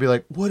care. I'll be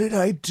like, what did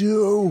I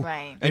do?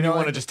 Right. And you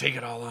want to just take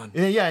it all on.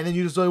 Yeah, and then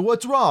you just like,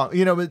 what's wrong?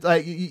 But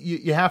like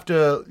you have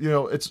to,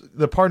 it's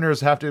the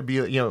partners have to be,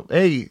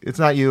 hey, it's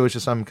not you. It's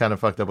just I'm kind of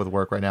fucked up with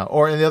work right now.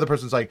 And the other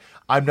person's like,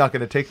 I'm not going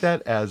to take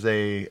that as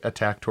a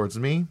attack towards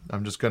me.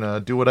 I'm just going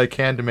to do what I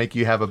can to make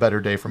you have a better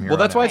day from here. Well,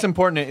 that's why it's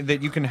important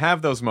that you can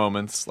have those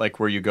moments like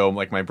where you go,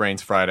 like my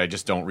brain's fried. I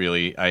just don't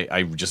really,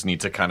 I just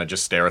need to kind of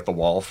just stare at the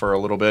wall for a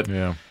little bit.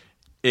 Yeah.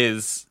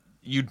 Is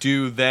you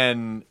do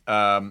then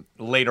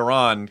later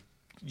on,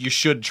 you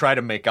should try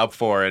to make up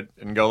for it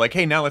and go like,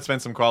 hey, now let's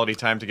spend some quality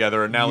time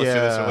together, or now let's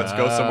do this, or let's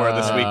go somewhere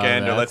this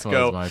weekend, or let's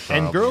go.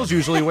 And girls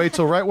usually wait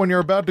till right when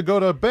you're about to go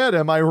to bed.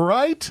 Am I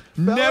right?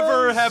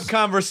 Never have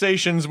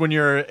conversations when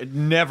you're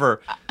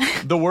never.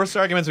 The worst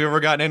arguments we've ever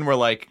gotten in were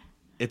like,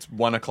 it's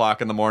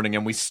 1:00 in the morning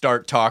and we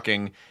start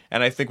talking,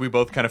 and I think we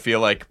both kind of feel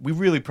like we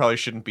really probably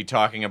shouldn't be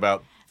talking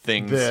about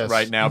things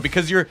right now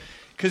because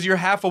you're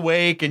half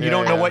awake and you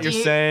don't know what you're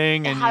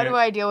saying. And how do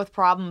I deal with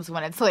problems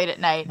when it's late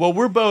at night? Well,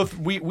 we're both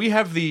we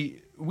have the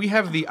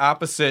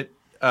opposite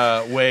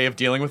way of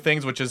dealing with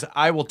things, which is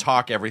I will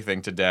talk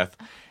everything to death.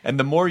 And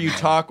the more you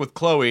talk with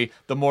Chloe,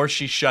 the more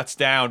she shuts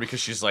down because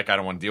she's like, I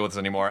don't want to deal with this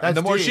anymore. And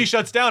the more she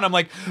shuts down, I'm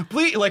like,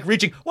 please, like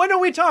reaching, why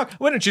don't we talk?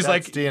 Why don't she's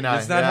like,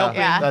 it's not helping.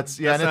 Yeah. That's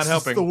not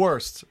helping. It's the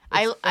worst.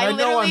 I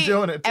know I'm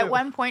doing it too. At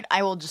one point,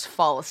 I will just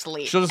fall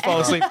asleep. She'll just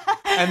fall asleep,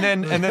 and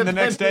then the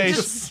next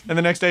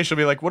day, she'll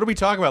be like, "What did we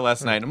talk about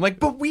last night?" And I'm like,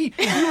 "But we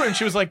were," and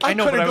she was like, "I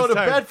know, but I was couldn't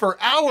go to bed for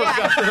hours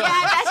after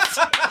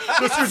that."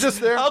 That's you're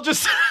just there. I'll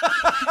just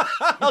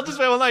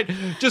spend all night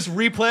just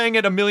replaying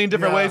it a million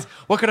different ways.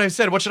 What could I have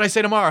said? What should I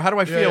say tomorrow? How do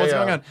I feel? What's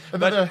going on?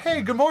 And then,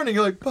 hey, good morning.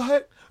 You're like,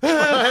 but.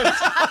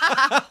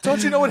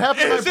 Don't you know what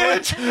happened to my brain?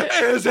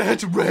 Is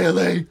it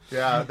really?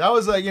 Yeah, that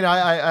was like,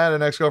 I had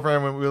an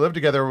ex-girlfriend when we lived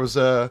together. It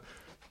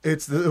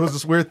was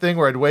this weird thing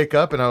where I'd wake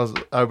up and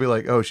I'd be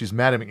like, oh, she's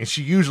mad at me, and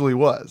she usually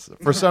was.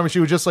 For some, she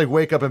would just like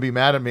wake up and be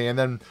mad at me, and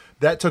then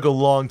that took a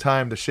long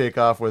time to shake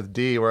off with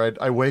Dee, where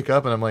I wake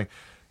up and I'm like,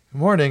 good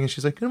morning, and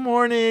she's like, good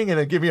morning, and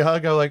I'd give me a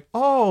hug. I'm like,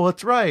 oh,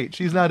 that's right,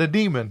 she's not a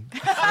demon.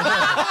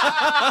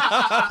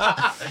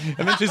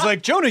 And then she's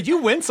like, Jonah, you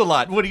wince a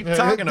lot. What are you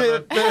talking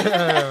about?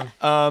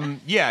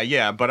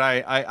 But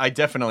I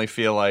definitely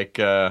feel like,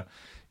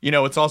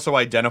 it's also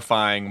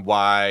identifying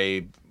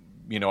why,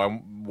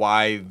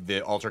 why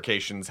the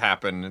altercations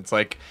happen. It's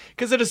like,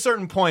 because at a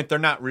certain point, they're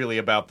not really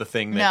about the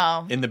thing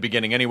that in the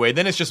beginning anyway.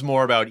 Then it's just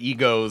more about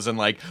egos and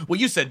like, well,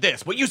 you said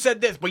this, well, you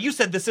said this, well, you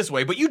said this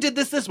way, but you did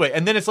this way.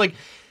 And then it's like,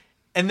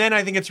 and then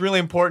I think it's really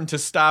important to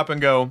stop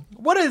and go,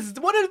 what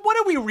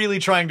are we really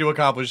trying to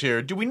accomplish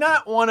here? Do we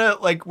not want to,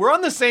 like, we're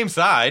on the same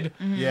side.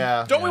 Mm-hmm.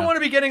 Yeah. Don't we want to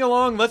be getting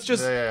along? Let's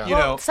just,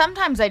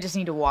 Sometimes I just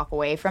need to walk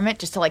away from it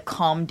just to, like,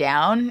 calm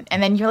down.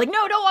 And then you're like,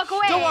 no, don't walk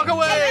away. Don't walk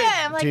away.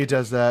 Yeah, I'm like, Dee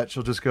does that.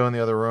 She'll just go in the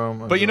other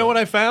room. But you know what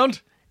I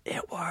found?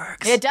 It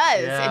works. it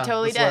does. Yeah, It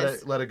totally just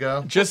does. Let it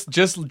go.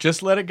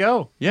 Just let it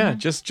go. Yeah,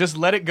 just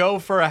let it go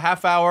for a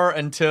half hour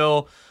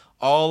until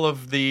all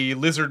of the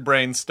lizard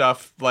brain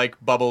stuff like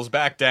bubbles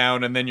back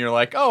down, and then you're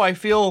like, oh, I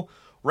feel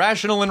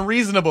rational and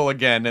reasonable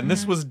again, and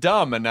this was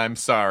dumb, and I'm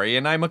sorry,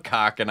 and I'm a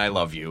cock, and I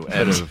love you.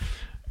 And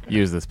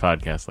Use this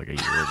podcast like a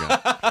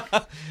year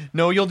ago.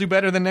 no, you'll do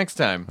better than next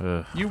time.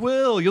 Ugh. You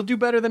will. You'll do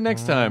better than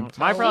next time.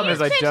 My problem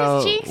is I pinch his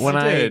don't. cheeks. When He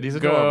I did. He's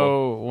go,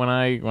 adorable. when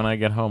I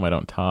get home, I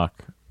don't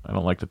talk. I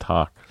don't like to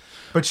talk.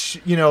 But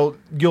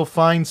you'll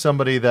find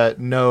somebody that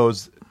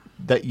knows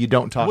that you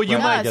don't talk. Well, you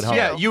when might get home.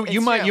 Yeah, you It's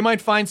might true. you might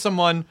find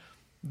someone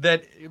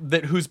that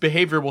whose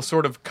behavior will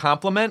sort of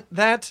complement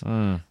that,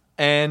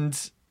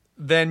 and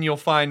then you'll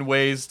find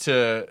ways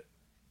to,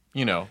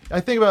 I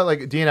think about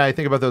like Dee and I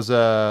think about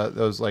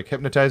those like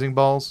hypnotizing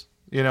balls.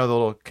 The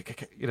little,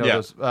 Yeah.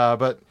 those.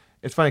 But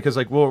it's funny because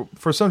like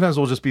sometimes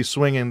we'll just be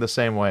swinging the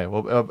same way.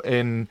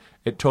 And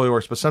it totally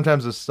works. But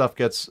sometimes this stuff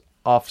gets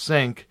off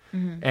sync.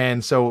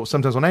 And so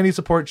sometimes when I need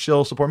support,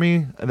 she'll support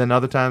me, and then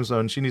other times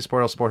when she needs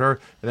support, I'll support her.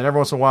 And then every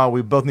once in a while,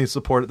 we both need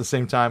support at the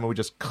same time, and we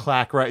just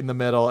clack right in the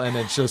middle, and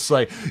it's just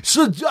like,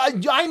 so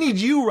I need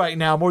you right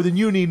now more than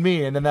you need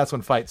me, and then that's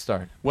when fights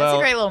start. well, That's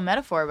a great little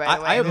metaphor, by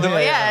the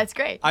way. I- It's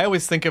great. I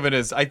always think of it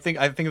as I think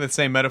of the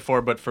same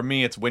metaphor, but for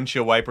me, it's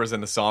windshield wipers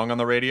and the song on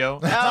the radio.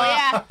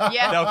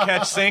 yeah. They'll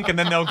catch sync, and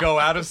then they'll go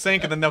out of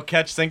sync, and then they'll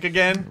catch sync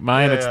again.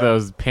 Mine, it's yeah.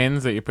 those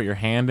pins that you put your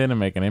hand in and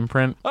make an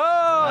imprint. Oh,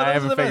 I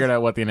haven't figured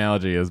out what the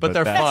analogy is, But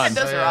they're fun.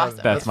 Those are awesome.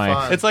 That's my-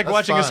 fun. It's like That's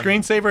watching a fun.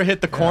 screensaver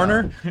hit the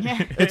corner.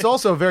 It's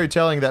also very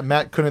telling that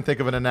Matt couldn't think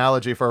of an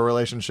analogy for a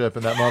relationship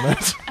in that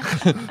moment.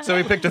 So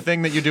he picked a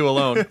thing that you do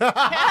alone.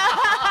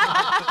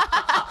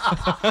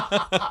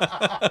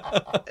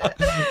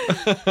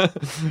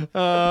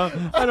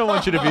 I don't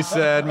want you to be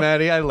sad,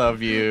 Maddie. I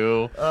love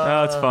you.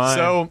 No, it's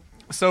fine.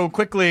 So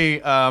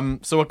quickly,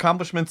 so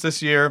accomplishments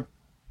this year.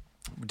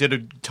 Did a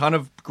ton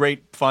of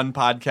great, fun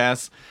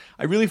podcasts.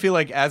 I really feel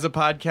like as a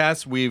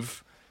podcast,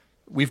 we've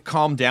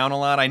calmed down a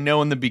lot. I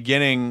know in the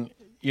beginning,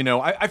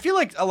 I feel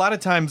like a lot of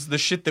times the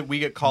shit that we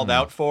get called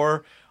out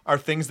for are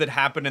things that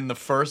happen in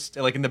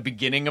the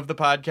beginning of the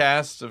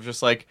podcast, of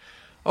just like,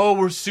 oh,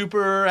 we're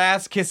super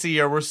ass kissy,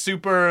 or we're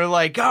super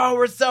like, oh,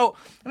 we're so.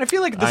 And I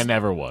feel like this. I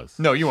never was.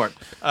 No, you weren't.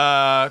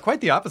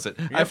 Quite the opposite.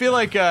 I feel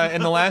like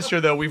in the last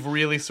year, though, we've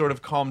really sort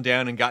of calmed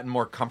down and gotten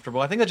more comfortable.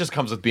 I think that just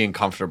comes with being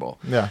comfortable.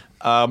 Yeah.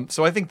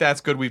 So I think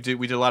that's good. We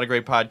did a lot of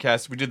great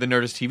podcasts. We did the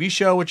Nerdist TV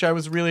show, which I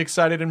was really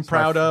excited and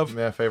proud of.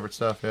 Yeah, favorite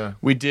stuff, yeah.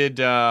 We did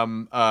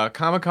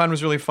Comic-Con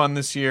was really fun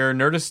this year.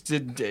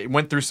 Nerdist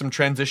went through some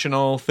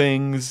transitional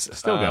things.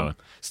 Still going.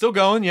 Still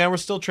going, yeah. We're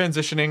still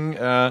transitioning.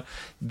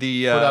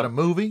 Put out a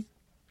movie.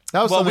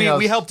 That was Well, something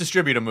we helped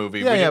distribute a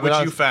movie, but which I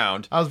you was-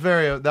 found, I was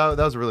very that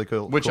was a really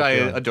cool. which cool I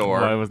feeling.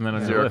 adore. Why wasn't that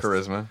on Zero your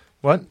list? charisma.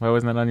 What? Why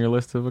wasn't that on your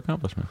list of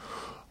accomplishments?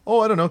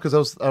 Oh, I don't know, because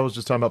I was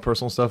just talking about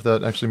personal stuff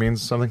that actually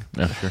means something.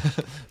 Yeah, sure.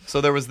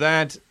 So there was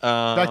that.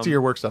 Back to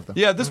your work stuff, though.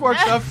 Yeah, this work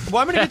stuff.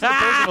 Well, I'm going to get to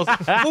the personal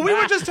stuff. Well, we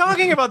were just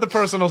talking about the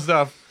personal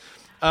stuff.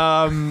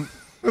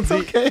 It's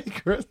okay,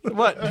 Chris.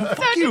 What?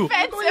 Fuck you.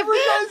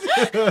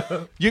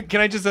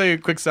 Can I just tell you a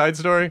quick side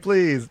story?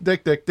 Please,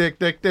 dick.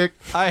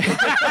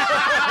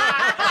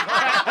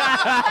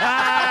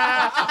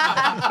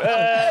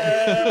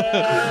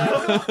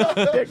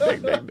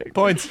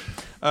 Points.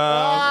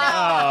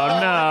 Oh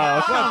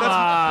no! Come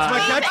That's my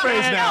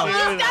catchphrase now. You've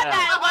done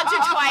that a bunch of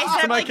twice.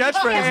 It's my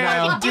catchphrase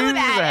now. You can do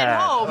that at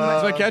home.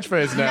 That's my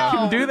catchphrase now.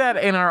 on! Do that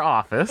in our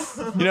office.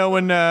 You know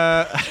when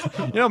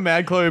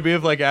Mad Chloe would be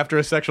like after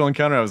a sexual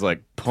encounter, I was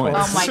like, points.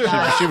 Oh my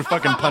God. She would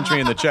fucking punch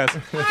me in the chest.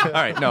 All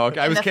right, no,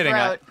 okay, I was the kidding.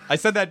 throat. I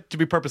said that to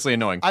be purposely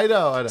annoying. I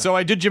know. So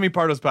I did Jimmy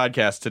Pardo's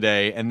podcast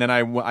today, and then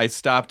I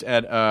stopped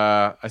at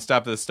the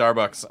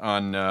Starbucks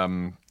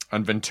on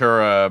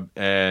Ventura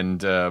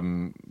and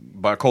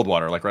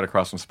Coldwater, like right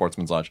across from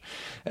Sportsman's Lodge,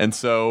 and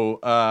so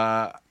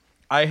I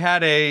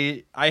had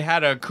a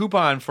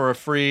coupon for a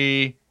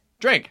free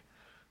drink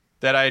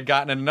that I had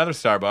gotten at another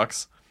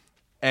Starbucks,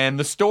 and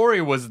the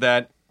story was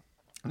that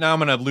now I'm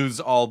going to lose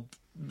all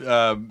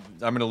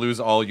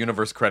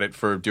universe credit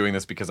for doing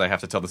this because I have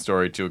to tell the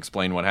story to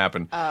explain what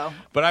happened. Oh.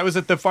 But I was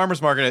at the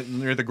farmer's market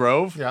near the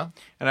Grove. Yeah.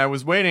 And I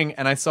was waiting,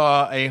 and I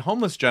saw a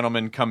homeless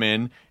gentleman come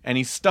in, and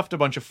he stuffed a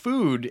bunch of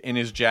food in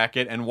his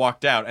jacket and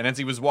walked out. And as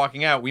he was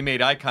walking out, we made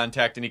eye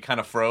contact, and he kind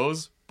of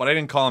froze, but I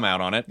didn't call him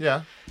out on it.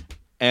 Yeah.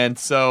 And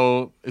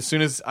so as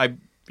soon as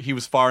he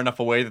was far enough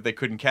away that they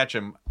couldn't catch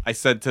him, I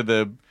said to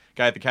the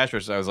guy at the cash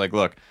register, I was like,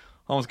 look,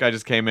 homeless guy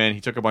just came in.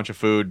 He took a bunch of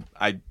food.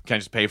 I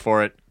can't just pay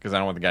for it because I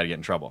don't want the guy to get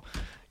in trouble.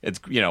 It's,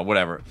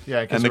 whatever.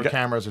 Yeah, because there were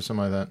cameras or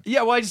something like that.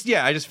 Yeah, well, I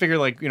just figured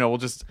like, we'll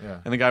just,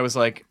 and the guy was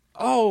like,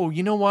 oh,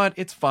 you know what?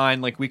 It's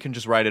fine. Like, we can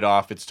just write it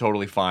off. It's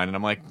totally fine. And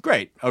I'm like,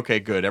 great. Okay,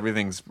 good.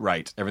 Everything's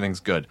right. Everything's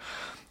good.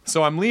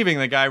 So I'm leaving.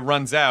 The guy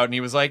runs out, and he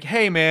was like,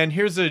 hey, man,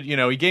 here's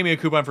he gave me a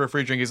coupon for a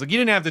free drink. He's like, you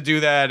didn't have to do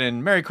that,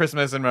 and Merry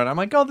Christmas. And I'm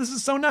like, oh, this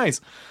is so nice.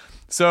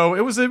 So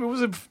it was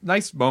a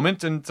nice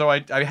moment. And so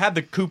I had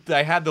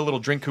the little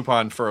drink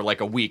coupon for like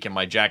a week in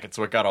my jacket,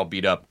 so it got all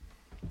beat up.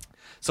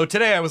 So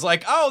today I was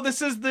like, oh,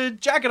 this is the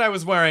jacket I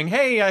was wearing.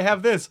 Hey, I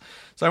have this.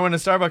 So I went to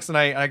Starbucks and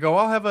I go,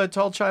 I'll have a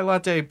tall chai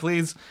latte,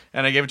 please.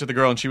 And I gave it to the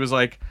girl and she was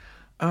like,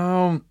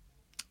 I'm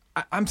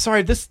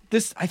sorry, this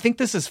I think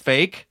this is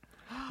fake.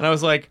 And I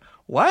was like,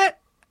 what?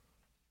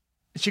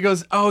 She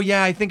goes, oh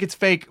yeah, I think it's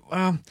fake.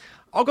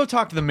 I'll go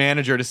talk to the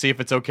manager to see if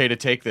it's okay to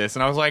take this.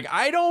 And I was like,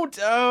 I don't,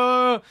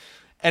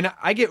 and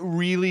I get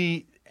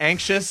really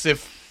anxious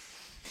if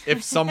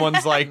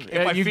someone's like,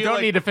 if I you feel don't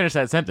like, need to finish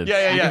that sentence.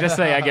 Yeah. You can just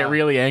say, I get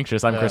really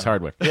anxious. I'm Chris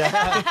Hardwick.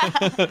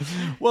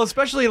 Well,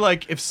 especially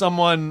like if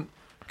someone,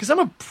 because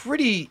I'm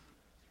pretty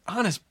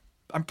honest.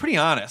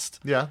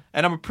 Yeah.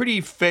 And I'm a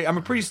pretty fair.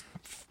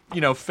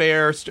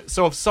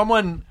 So if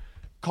someone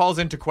calls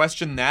into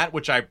question that,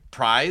 which I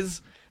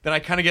prize, then I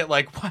kind of get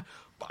like, what?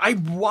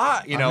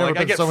 Why?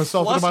 I get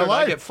flustered.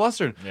 I get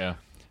flustered. Yeah.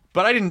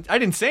 But I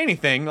didn't say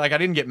anything. Like, I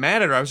didn't get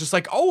mad at her. I was just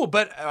like, oh,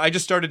 but I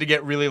just started to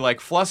get really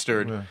like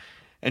flustered. Yeah.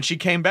 And she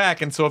came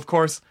back, and so of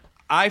course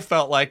I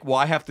felt like, well,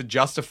 I have to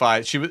justify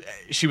it. She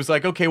was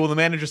like, okay, well, the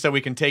manager said we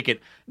can take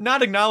it,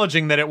 not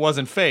acknowledging that it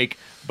wasn't fake,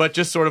 but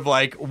just sort of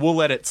like, we'll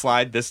let it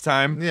slide this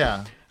time.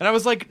 Yeah. And I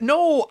was like,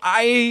 no,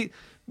 I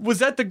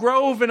was at the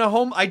Grove in a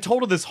home. I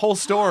told her this whole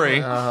story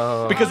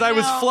because I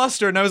was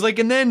flustered, and I was like,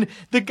 and then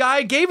the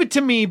guy gave it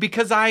to me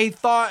because I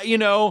thought,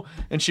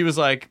 and she was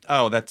like,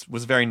 oh, that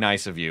was very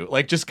nice of you,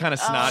 like just kind of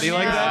snotty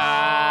like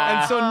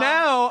that. And so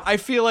now I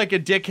feel like a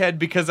dickhead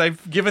because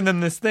I've given them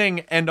this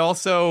thing, and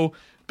also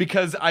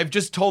because I've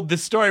just told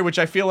this story, which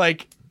I feel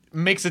like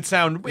makes it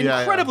sound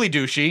incredibly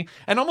douchey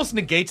and almost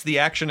negates the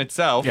action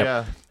itself.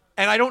 Yeah.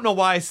 And I don't know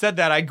why I said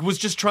that. I was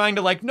just trying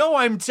to no,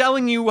 I'm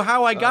telling you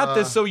how I got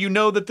this so you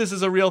know that this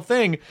is a real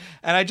thing.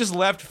 And I just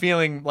left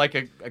feeling like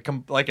a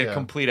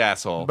complete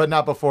asshole. But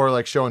not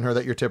before showing her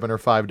that you're tipping her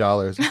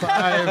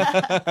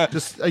 $5.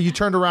 Just you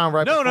turned around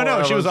right before.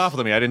 No. She was awful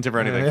to me. I didn't tip her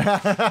anything.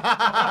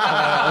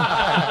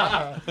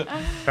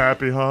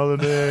 Happy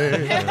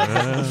holiday.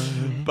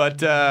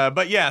 But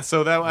yeah,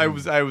 so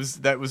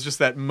that was just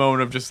that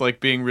moment of just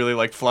being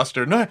really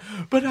flustered. No,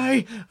 but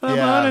I'm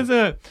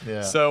honest.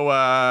 Yeah.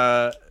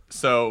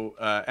 So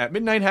At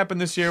Midnight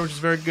happened this year, which is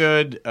very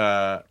good.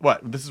 What?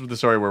 This is the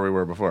story where we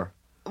were before.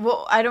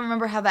 Well, I don't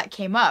remember how that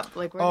came up.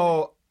 Yeah,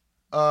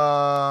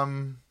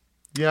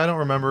 I don't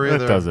remember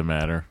either. It doesn't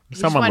matter.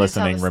 Someone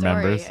listening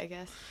remembers. I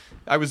guess.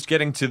 I was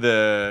getting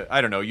to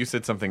I don't know. You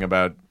said something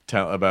about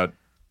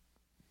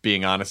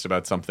being honest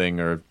about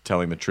something or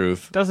telling the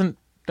truth. Doesn't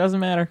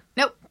matter.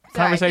 Nope.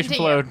 Conversation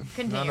flowed.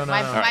 Continue. No.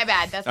 My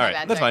bad. That's my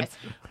bad. That's Sorry, fine.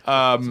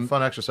 It's a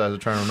fun exercise of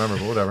trying to remember,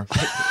 but whatever.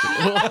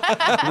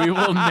 We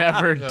will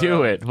never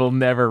do it. We'll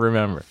never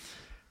remember.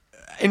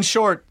 In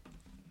short,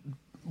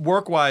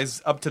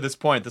 work-wise, up to this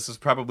point, this is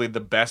probably the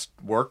best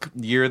work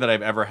year that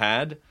I've ever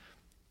had.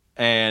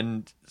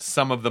 And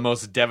some of the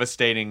most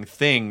devastating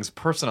things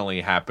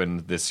personally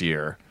happened this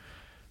year.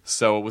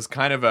 So it was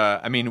kind of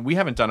we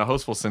haven't done a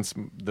hostful since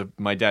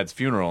my dad's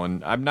funeral,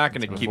 and I'm not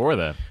going to keep before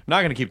that. I'm not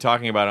going to keep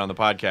talking about it on the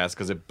podcast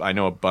because I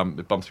know it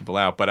bumps people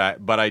out. But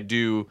I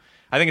do.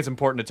 I think it's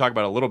important to talk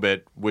about it a little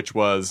bit, which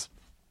was,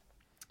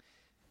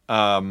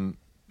 my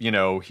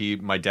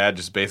dad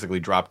just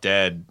basically dropped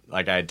dead.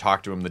 Like, I had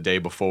talked to him the day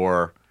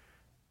before.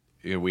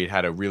 We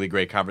had a really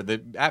great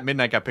conversation. At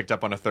Midnight got picked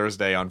up on a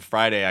Thursday. On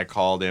Friday, I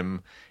called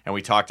him and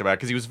we talked about it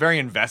because he was very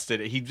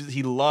invested.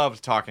 He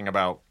loved talking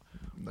about.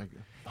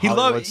 He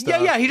loved,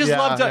 stuff. He just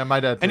loved it. Yeah, my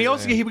dad too, and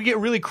he would get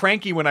really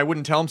cranky when I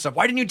wouldn't tell him stuff.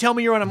 Why didn't you tell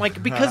me you're on? I'm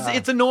like, because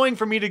it's annoying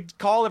for me to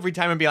call every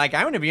time and be like,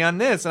 I want to be on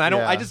this, and I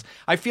don't.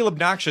 I feel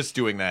obnoxious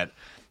doing that.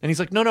 And he's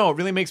like, no, it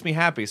really makes me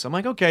happy. So I'm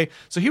like, okay.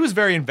 So he was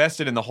very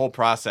invested in the whole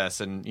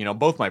process, and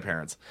both my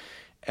parents.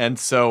 And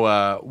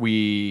so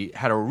we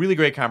had a really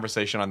great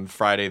conversation on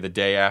Friday, the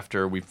day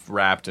after we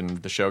wrapped,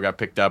 and the show got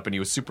picked up, and he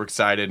was super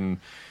excited. And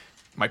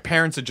my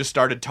parents had just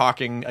started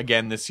talking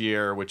again this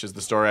year, which is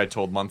the story I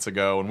told months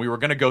ago. And we were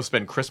going to go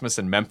spend Christmas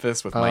in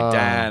Memphis with my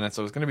dad. And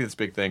so it was going to be this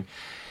big thing.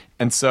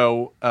 And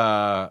so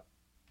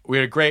we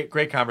had a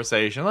great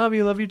conversation. Love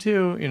you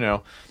too,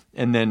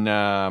 And then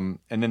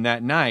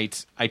that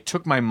night, I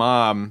took my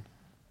mom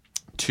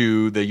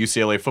to the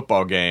UCLA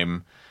football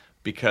game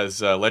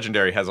because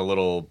Legendary has a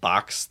little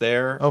box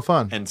there. Oh,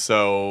 fun. And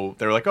so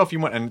they were like, oh, if you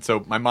want. And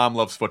so my mom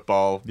loves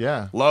football.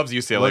 Yeah. Loves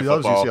UCLA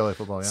Loves football. UCLA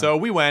football, yeah. So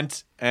we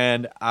went,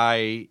 and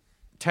I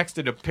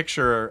texted a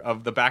picture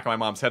of the back of my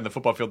mom's head in the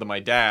football field to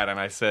my dad, and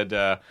I said,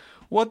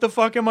 what the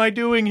fuck am I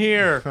doing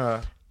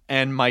here?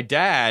 And my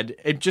dad,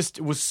 it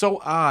was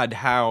so odd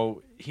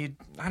how he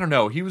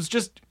was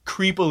just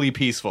creepily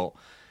peaceful.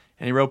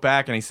 And he wrote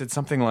back and he said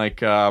something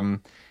like, look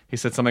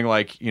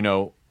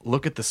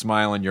at the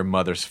smile on your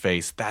mother's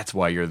face. That's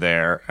why you're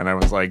there. And I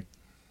was like,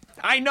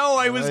 I know,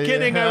 I was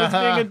kidding. I was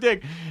being a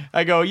dick.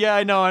 I go, yeah,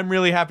 I know. I'm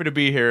really happy to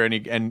be here.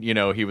 And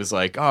he was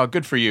like, oh,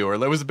 good for you. Or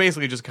it was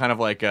basically just kind of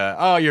like,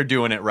 oh, you're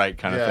doing it right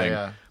kind of thing.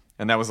 Yeah.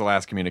 And that was the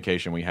last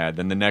communication we had.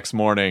 Then the next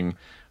morning,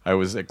 I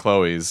was at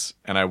Chloe's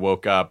and I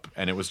woke up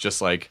and it was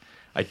just like,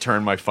 I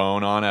turned my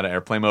phone on out of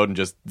airplane mode and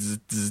just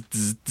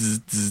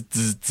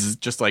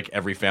just like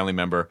every family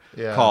member,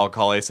 call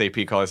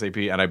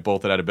ASAP. And I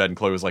bolted out of bed and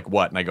Chloe was like,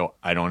 what? And I go,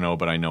 I don't know,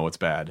 but I know it's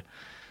bad.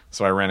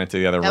 So I ran into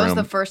the other room. That was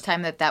the first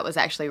time that was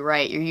actually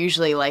right. You're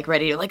usually like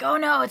ready to like, oh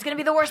no, it's going to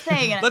be the worst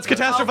thing. And let's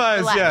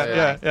catastrophize.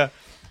 Yeah.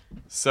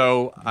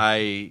 So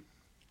my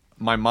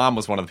mom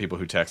was one of the people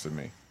who texted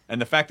me.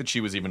 And the fact that she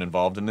was even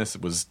involved in this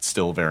was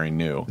still very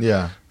new.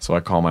 Yeah. So I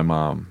call my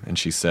mom and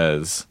she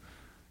says,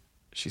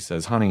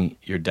 honey,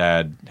 your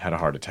dad had a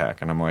heart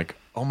attack. And I'm like,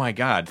 oh my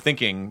God,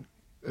 thinking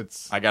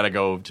I got to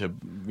go to,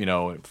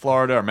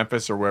 Florida or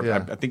Memphis or wherever.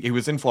 Yeah. I think he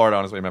was in Florida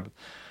on his way to Memphis.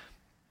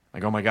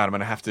 Like, oh my God, I'm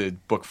going to have to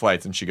book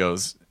flights. And she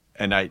goes,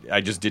 and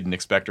I just didn't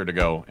expect her to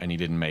go, and he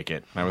didn't make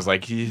it. And I was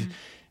like,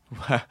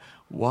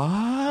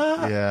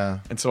 what? Yeah.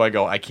 And so I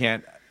go, I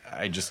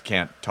just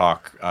can't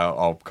talk.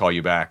 I'll call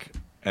you back.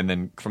 And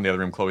then from the other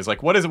room, Chloe's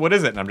like, what is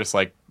it? And I'm just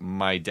like,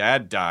 my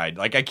dad died.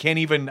 Like, I couldn't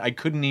even.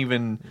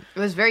 It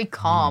was very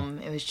calm.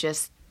 It was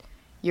just,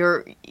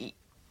 it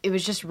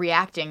was just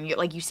reacting.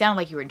 You sounded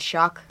like you were in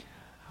shock.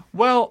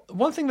 Well,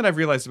 one thing that I've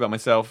realized about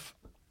myself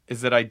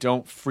is that I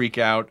don't freak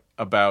out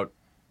about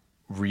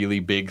really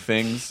big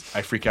things.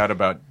 I freak out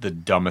about the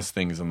dumbest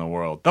things in the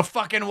world. The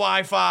fucking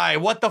Wi-Fi.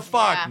 What the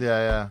fuck?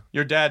 Yeah.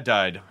 Your dad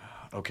died.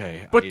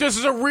 Okay. But this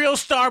is a real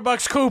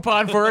Starbucks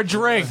coupon for a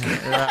drink.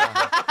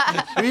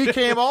 We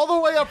came all the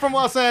way up from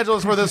Los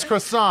Angeles for this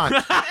croissant.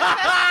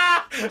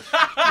 Can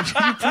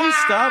you please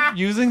stop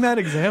using that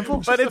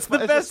example? But it's the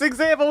best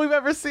example we've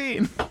ever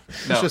seen.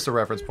 It's just a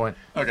reference point.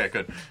 Okay,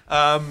 good.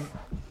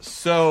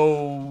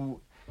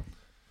 So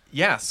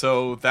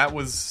that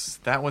was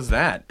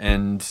that.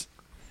 And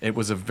it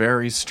was a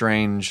very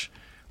strange.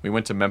 We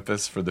went to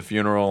Memphis for the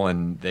funeral,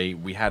 and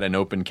we had an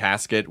open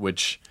casket,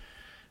 which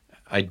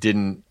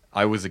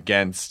I was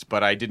against,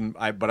 but I didn't.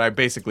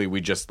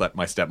 We just let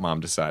my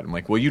stepmom decide. I'm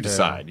like, well, you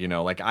decide.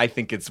 I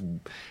think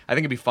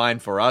it'd be fine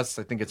for us.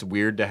 I think it's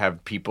weird to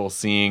have people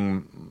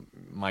seeing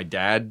my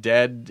dad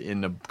dead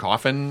in a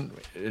coffin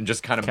and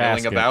just kind of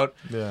milling about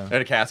at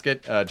a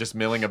casket, just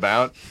milling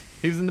about.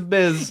 He was in the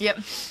biz. Yep.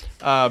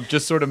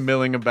 Just sort of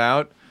milling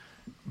about,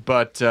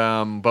 but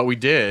we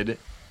did.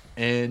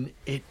 And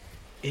it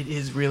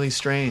is really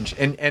strange.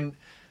 And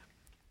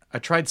I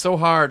tried so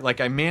hard.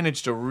 Like, I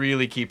managed to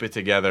really keep it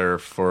together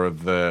for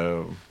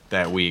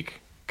that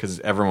week because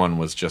everyone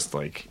was just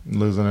like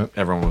losing it.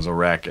 Everyone was a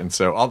wreck. And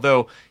so,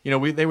 although we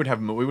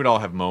would all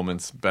have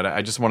moments, but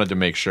I just wanted to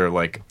make sure,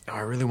 like,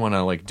 I really want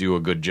to like do a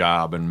good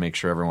job and make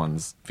sure everyone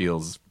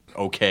feels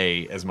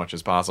okay as much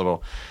as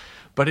possible.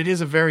 But it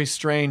is a very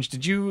strange.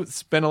 Did you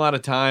spend a lot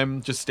of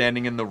time just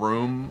standing in the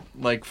room,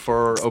 like,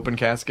 for open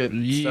casket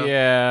stuff?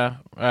 Yeah.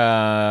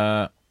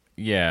 Well,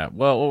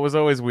 what was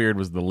always weird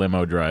was the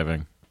limo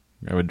driving.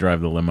 I would drive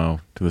the limo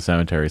to the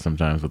cemetery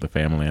sometimes with the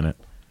family in it,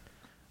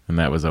 and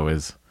that was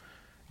always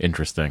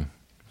interesting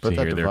to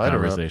hear their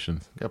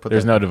conversations.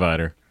 There's no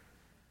divider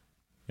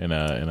in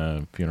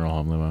a funeral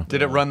home limo.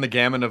 Did it run the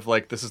gamut of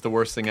like, this is the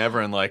worst thing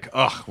ever, and like,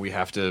 oh, we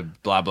have to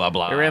blah blah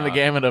blah? It ran the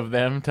gamut of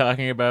them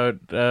talking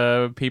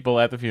about people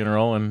at the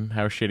funeral and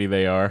how shitty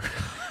they are.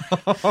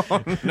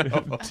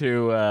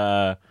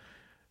 To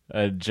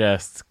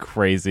just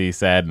crazy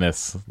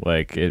sadness.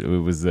 Like, it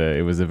was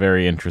a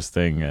very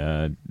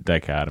interesting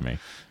dichotomy.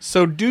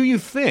 So do you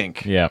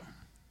think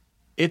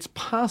it's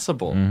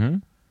possible, Mm-hmm.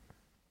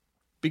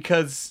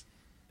 because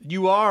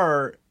you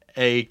are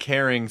a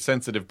caring,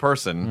 sensitive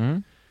person, Mm-hmm.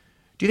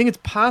 do you think it's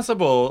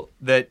possible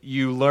that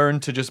you learn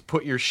to just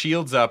put your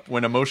shields up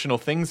when emotional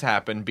things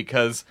happen?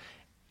 Because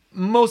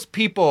most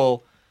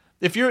people,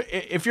 if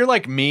you're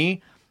like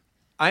me,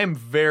 I'm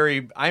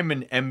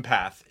an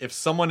empath. If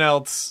someone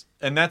else,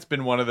 and that's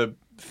been one of the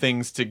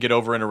things to get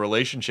over in a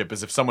relationship,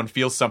 is if someone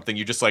feels something,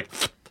 you just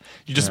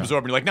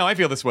absorb and you're like, no, I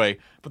feel this way.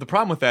 But the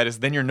problem with that is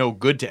then you're no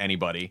good to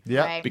anybody.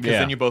 Yeah. Right. Because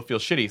then you both feel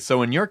shitty.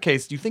 So in your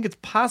case, do you think it's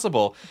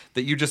possible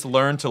that you just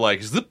learn to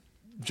like zip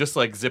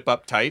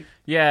up tight?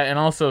 Yeah, and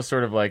also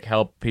sort of like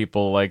help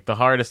people. Like, the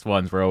hardest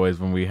ones were always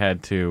when we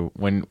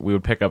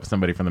would pick up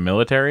somebody from the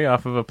military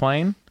off of a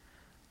plane.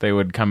 They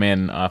would come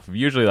in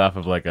usually off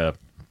of like a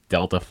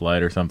Delta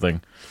flight or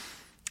something,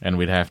 and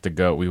we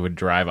would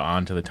drive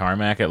onto the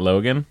tarmac at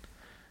Logan,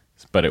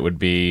 but it would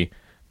be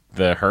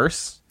the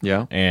hearse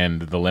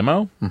and the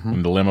limo,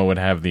 and the limo would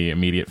have the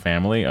immediate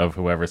family of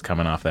whoever's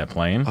coming off that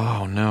plane.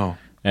 Oh no.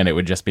 And it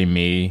would just be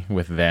me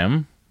with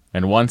them,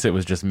 and once it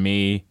was just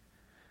me,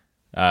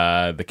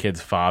 the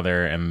kid's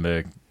father and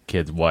the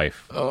kid's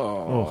wife.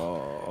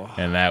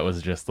 And that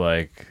was just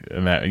like,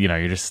 and that,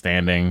 you're just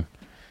standing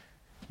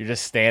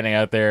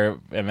out there,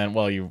 and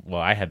then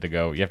I had to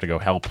go. You have to go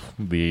help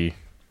the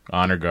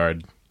honor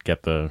guard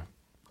get the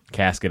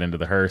casket into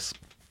the hearse,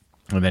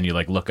 and then you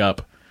like look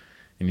up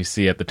and you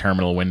see at the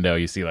terminal window,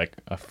 you see like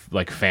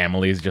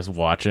families just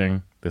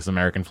watching this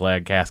American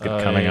flag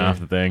casket coming off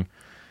the thing.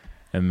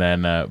 And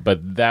then,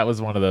 but that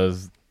was one of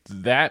those,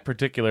 that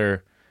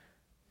particular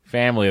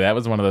family, that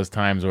was one of those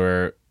times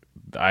where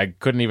I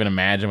couldn't even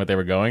imagine what they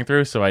were going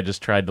through. So I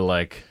just tried to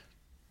like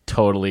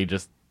totally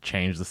just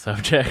change the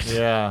subject.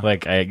 Yeah.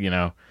 Like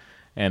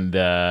and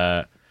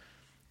that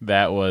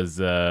was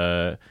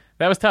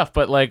tough,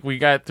 but like we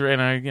got through,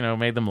 and I,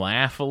 made them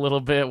laugh a little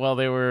bit while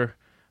they were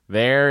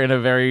there in a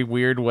very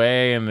weird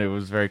way, and it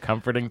was very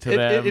comforting to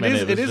them.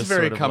 It is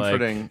very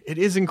comforting. It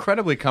is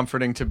incredibly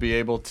comforting to be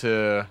able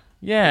to...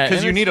 Yeah.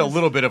 Because you need a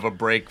little bit of a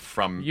break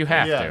from... You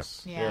have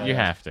Yes. to. Yeah. You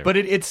have to. But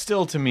it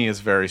still, to me, is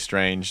very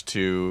strange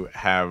to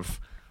have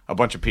a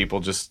bunch of people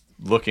just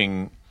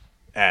looking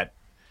at...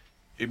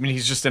 I mean,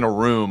 he's just in a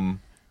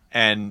room,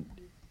 and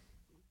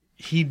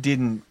he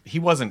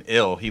wasn't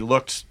ill. He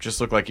just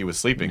looked like he was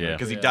sleeping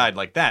because he died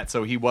like that.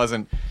 So he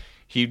wasn't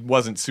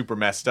super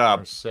messed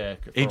up. Or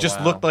sick. He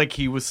just looked like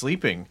he was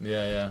sleeping.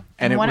 Yeah.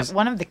 And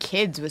one of the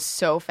kids was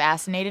so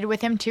fascinated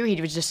with him too. He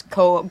would just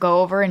go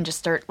over and just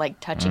start like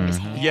touching his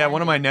hand. Yeah,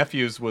 one of my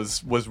nephews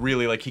was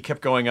really like, he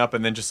kept going up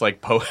and then just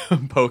like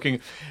poking,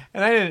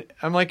 and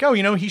I'm like, oh,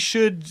 he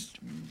should.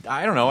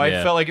 I don't know. I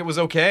felt like it was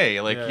okay.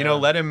 Like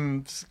let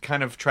him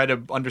kind of try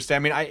to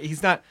understand. I mean,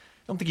 I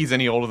don't think he's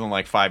any older than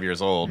like 5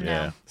 years old.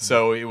 Yeah.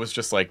 So it was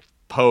just like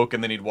poke,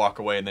 and then he'd walk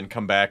away, and then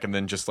come back, and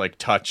then just like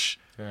touch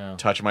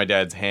my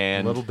dad's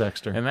hand. Little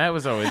Dexter. And that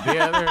was always the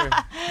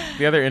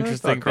other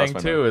interesting thing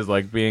too, is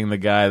like being the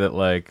guy that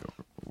like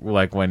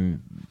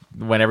when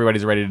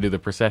everybody's ready to do the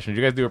procession.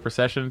 Did you guys do a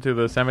procession to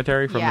the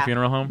cemetery from the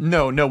funeral home?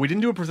 No, we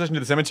didn't do a procession to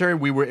the cemetery.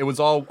 It was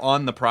all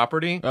on the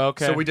property.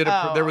 Okay. So we did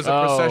there was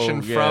a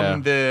procession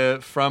from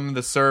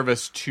the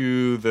service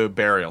to the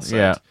burial site.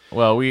 Yeah.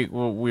 Well, we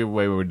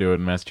would do it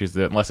in Massachusetts,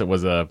 unless it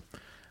was a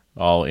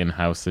all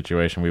in-house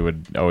situation. We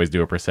would always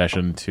do a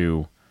procession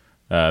to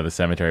the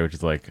cemetery, which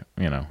is like,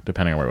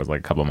 depending on where it was, like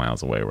a couple of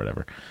miles away or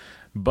whatever.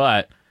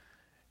 But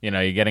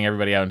you're getting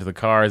everybody out into the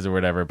cars or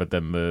whatever, but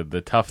then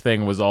the tough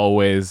thing was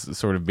always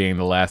sort of being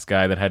the last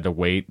guy that had to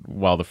wait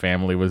while the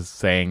family was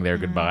saying their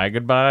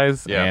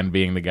goodbyes, and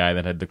being the guy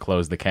that had to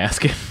close the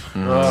casket.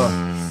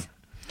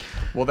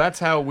 Well, that's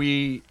how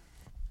we...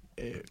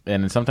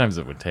 And sometimes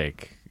it would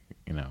take,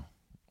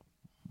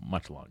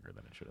 much longer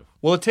than it should have.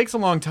 Well, it takes a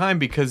long time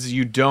because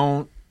you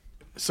don't...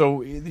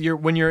 So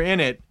when you're in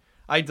it,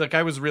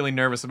 I was really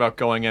nervous about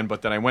going in,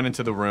 but then I went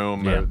into the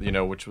room,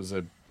 which was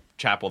a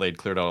chapel. They'd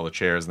cleared all the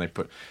chairs, and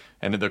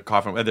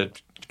the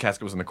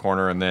casket was in the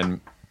corner, and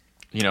then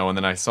and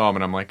then I saw him,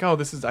 and I'm like, oh,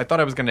 I thought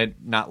I was gonna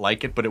not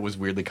like it, but it was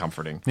weirdly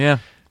comforting. Yeah,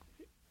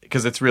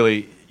 because it's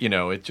really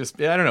it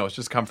just, I don't know, it's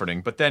just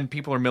comforting. But then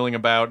people are milling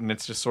about, and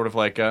it's just sort of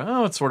like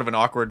it's sort of an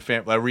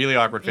really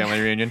awkward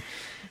family reunion.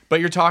 But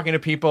you're talking to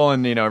people,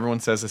 and everyone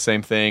says the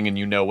same thing, and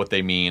you know what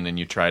they mean, and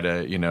you try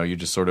to you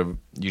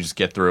just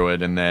get through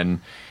it, and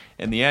then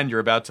in the end you're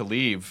about to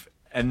leave,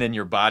 and then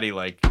your body,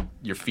 like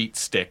your feet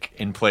stick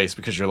in place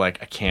because you're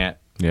like, I can't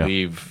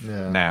leave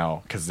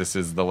now because this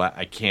is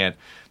I can't.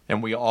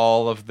 And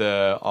all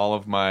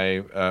of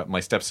my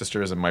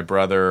stepsisters and my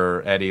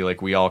brother Eddie,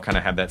 like we all kind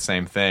of had that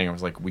same thing. I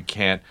was like, we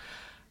can't.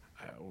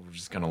 We're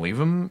just gonna leave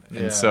him.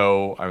 Yeah. And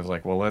so I was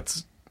like, well,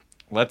 let's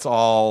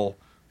all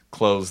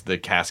close the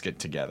casket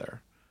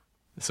together.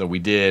 So we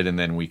did, and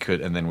then we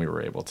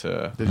were able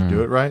to. Did you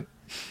do it right?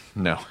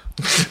 No.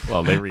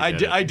 Well, they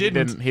redid I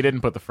didn't. He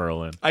didn't put the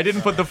furl in. I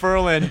didn't put the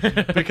furl in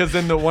because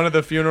then one of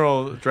the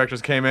funeral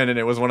directors came in, and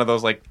it was one of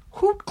those like,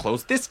 who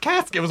closed this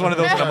casket? It was one of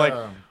those, and I'm like,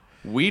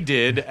 we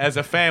did as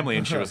a family,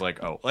 and she was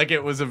like, oh, like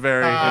it was a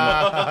very.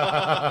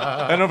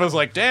 I don't know if it was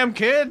like, damn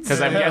kids,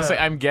 because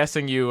I'm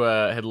guessing you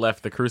had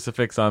left the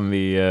crucifix on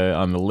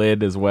the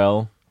lid as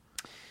well.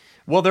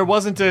 Well, there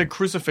wasn't a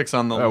crucifix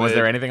on the lid. Was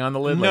there anything on the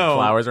lid? No. Like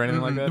flowers or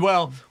anything like that?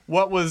 Well,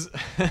 what was...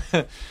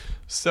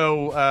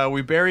 So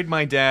we buried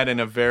my dad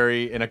in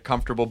a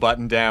comfortable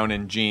button-down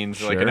and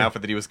jeans, like an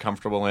outfit that he was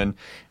comfortable in.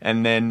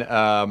 And then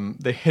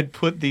they had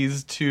put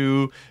these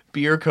two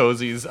beer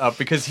cozies up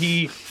because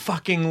he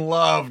fucking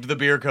loved the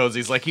beer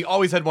cozies. Like, he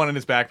always had one in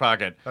his back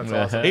pocket. That's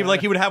awesome.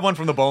 He would have one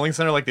from the bowling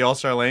center, like the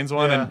All-Star Lanes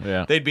one.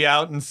 And they'd be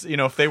out, and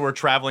if they were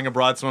traveling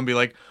abroad, someone would be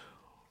like,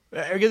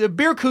 the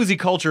beer koozie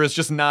culture is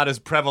just not as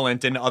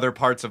prevalent in other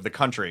parts of the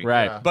country.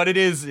 Right. Yeah. But it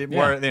is, and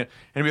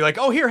be like,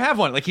 oh, here, have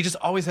one. Like, he just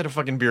always had a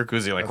fucking beer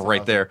koozie, like,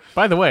 right there.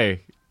 By the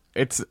way,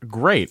 it's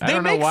great. I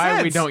don't know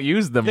why we don't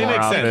use them more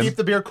often. Keep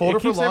the beer colder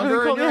for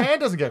longer, and your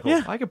hand doesn't get cold.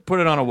 Yeah, I could put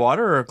it on a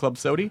water or a club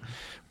soda.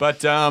 But,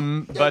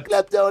 Club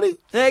soda.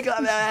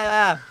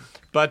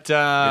 But your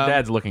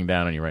dad's looking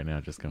down on you right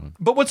now, just going.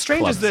 But what's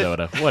strange Club is that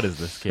soda. What is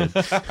this, kid?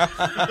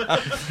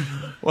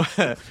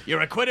 You're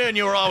a quitter, and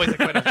you were always a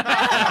quitter. No,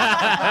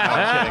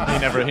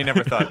 I'm kidding. He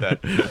never thought that.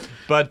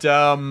 But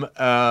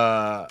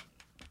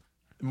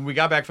we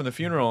got back from the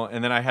funeral,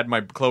 and then I had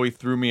Chloe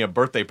threw me a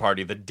birthday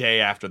party the day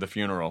after the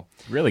funeral.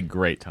 Really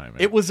great timing.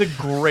 It was a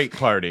great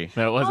party.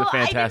 That was a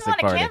fantastic I didn't want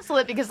party. to cancel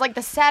it because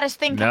the saddest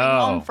thing coming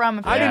No. home from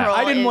a funeral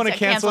I didn't is want to a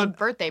cancel canceled it.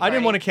 birthday I party.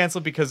 didn't want to cancel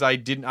it because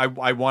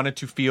I wanted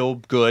to feel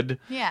good.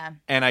 Yeah.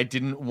 And I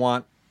didn't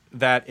want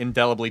that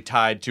indelibly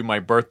tied to my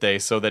birthday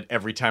so that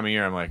every time of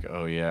year I'm like,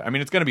 oh yeah. I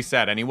mean, it's going to be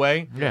sad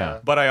anyway. Yeah.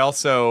 But I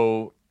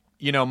also,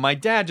 my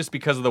dad, just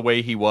because of the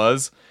way he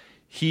was,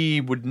 he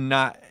would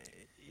not,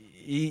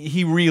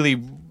 he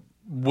really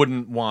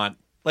wouldn't want,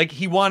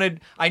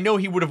 I know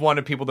he would have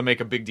wanted people to make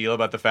a big deal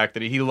about the fact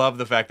that he loved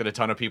the fact that a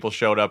ton of people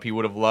showed up. He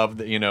would have loved,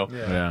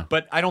 Yeah.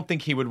 But I don't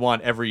think he would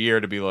want every year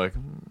to be like,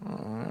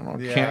 I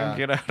can't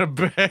get out of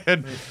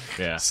bed.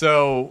 Yeah.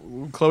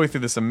 So Chloe threw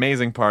this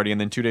amazing party, and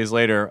then 2 days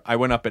later, I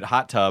went up at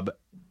Hot Tub,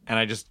 and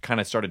I just kind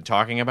of started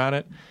talking about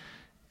it,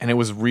 and it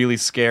was really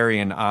scary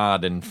and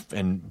odd,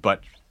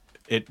 but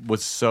it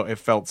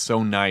felt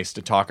so nice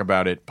to talk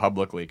about it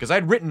publicly because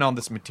I'd written all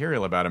this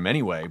material about him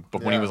anyway,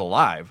 but when he was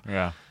alive,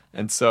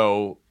 and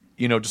so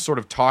just sort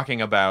of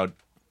talking about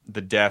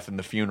the death and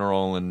the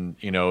funeral, and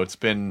it's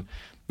been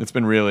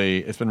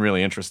really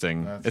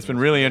interesting. It's been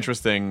really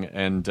interesting,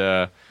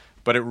 and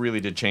but it really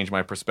did change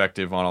my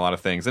perspective on a lot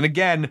of things. And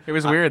again, It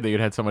was weird that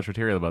you'd had so much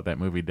material about that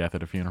movie, Death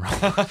at a Funeral.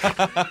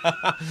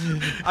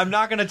 I'm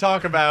not going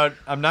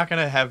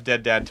to have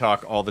Dead Dad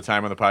talk all the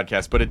time on the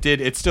podcast, but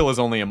it still is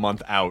only a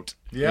month out,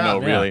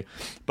 really.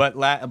 But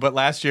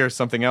last year,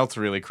 something else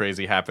really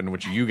crazy happened,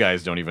 which you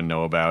guys don't even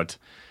know about.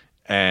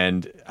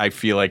 And I just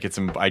feel like it's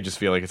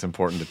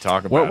important to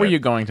talk about. What were it. you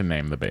going to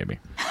name the baby?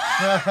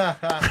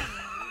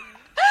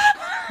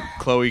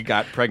 Chloe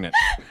got pregnant.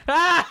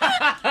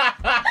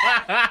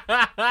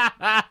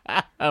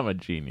 I'm a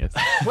genius.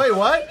 Wait,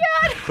 what?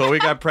 Chloe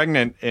got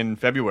pregnant in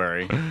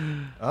February,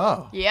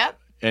 Oh. Yep.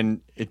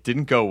 and it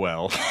didn't go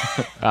well.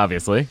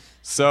 Obviously.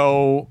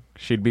 So,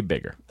 She'd be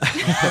bigger.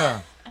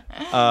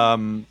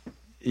 um,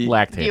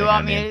 Lactating, Do you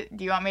want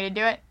me to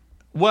do it?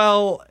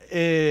 well,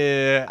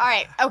 All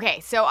right. Okay.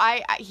 So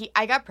I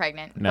got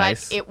pregnant,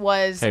 Nice. but it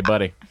was. Hey,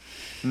 buddy.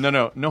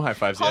 no high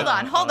fives Hold yet.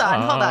 on. Hold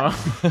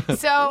on.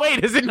 So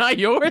Wait, is it not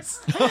yours?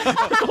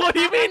 What do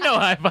you mean no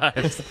high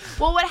fives?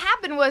 well, what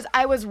happened was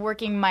I was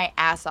working my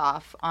ass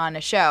off on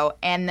a show,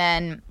 and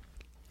then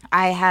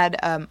I had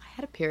a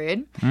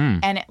period,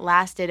 and it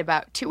lasted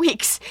about 2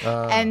 weeks,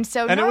 and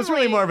so And it was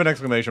really normally- more of an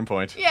exclamation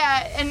point.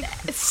 Yeah, and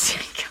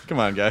Come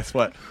on, guys.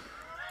 What?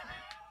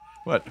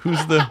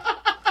 Who's the...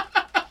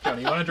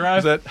 You want to drive?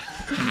 Is that...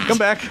 Come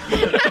back.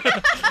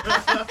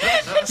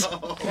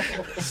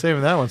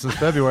 Saving that one since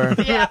February.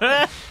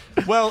 yeah.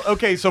 Well,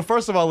 okay, so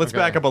first of all, let's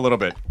back up a little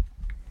bit.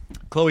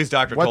 Chloe's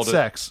doctor What told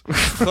sex?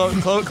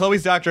 her...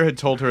 Chloe's doctor had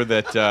told her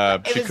that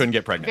It she was couldn't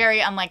get pregnant. Very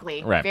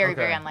unlikely. Right. Very,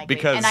 Okay. very unlikely.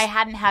 Because- and I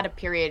hadn't had a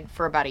period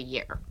for about a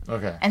year.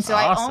 Okay. And so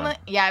Awesome.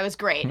 it was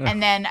great.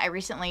 And then I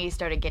recently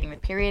started getting the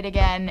period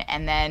again,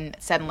 and then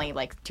suddenly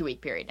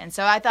 2-week period. And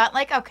so I thought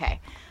okay,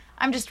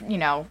 I'm just,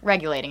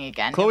 regulating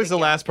again. Chloe's No the big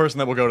deal. last person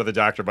that will go to the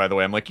doctor, by the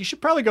way. I'm like, you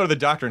should probably go to the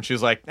doctor. And she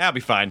was like, I'll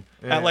be fine.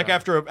 And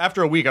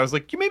after a week, I was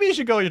like, maybe you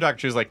should go to your doctor.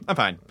 She was like, I'm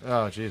fine.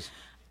 Oh, jeez.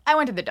 I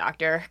went to the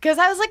doctor because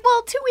I was like,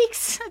 well, 2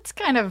 weeks, it's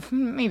kind of,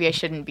 maybe I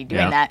shouldn't be doing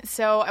Yeah. that.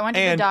 So I went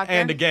to the doctor.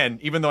 And again,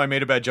 even though I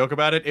made a bad joke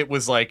about it, it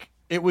was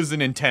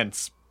an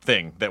intense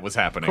thing that was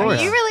happening. Of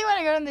course. You really want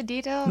to go into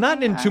detail?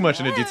 Not in too much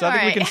into detail. I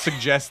think we All can right.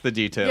 suggest the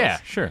details. Yeah,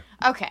 sure.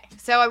 Okay,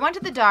 so I went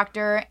to the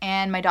doctor,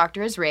 and my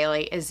doctor is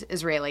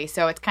Israeli,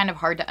 so it's kind of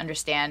hard to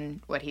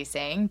understand what he's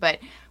saying. But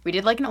we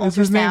did an ultrasound. Is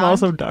his name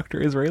also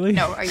Dr. Israeli?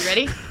 No, are you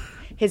ready?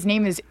 His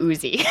name is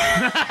Uzi.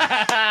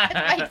 That's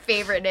my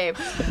favorite name.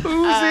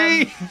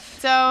 Uzi!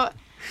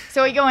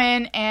 So we go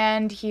in,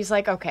 and he's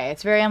like, okay,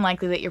 it's very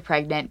unlikely that you're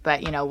pregnant,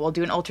 but, we'll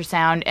do an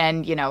ultrasound.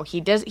 And,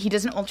 he does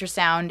an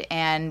ultrasound,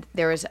 and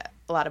there was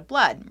a lot of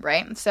blood,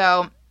 right?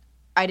 So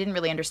I didn't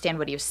really understand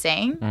what he was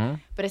saying.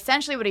 But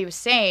essentially what he was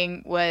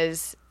saying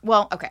was,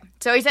 well, okay.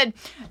 So he said,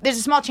 there's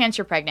a small chance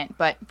you're pregnant,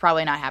 but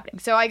probably not happening.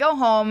 So I go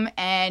home,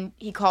 and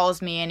he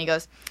calls me, and he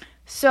goes,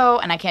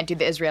 and I can't do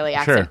the Israeli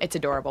accent. Sure. It's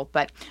adorable.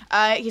 But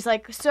he's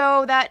like,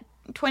 so that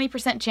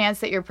 20% chance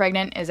that you're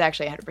pregnant is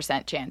actually a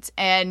 100% chance.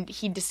 And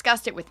he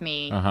discussed it with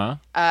me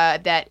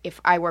that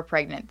if I were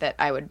pregnant, that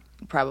I would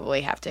probably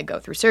have to go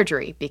through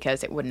surgery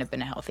because it wouldn't have been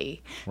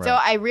healthy. Right. So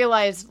I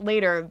realized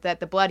later that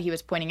the blood he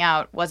was pointing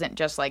out wasn't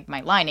just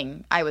my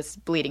lining. I was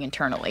bleeding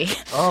internally.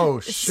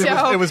 Oh, shit.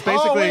 So- It was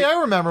basically... Oh, wait,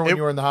 I remember when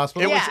you were in the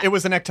hospital. It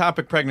was an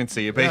ectopic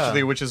pregnancy,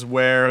 basically, which is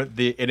where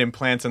it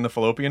implants in the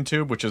fallopian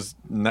tube, which is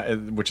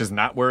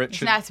not where it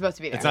should. It's not supposed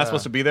to be there. It's not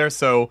supposed to be there,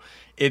 so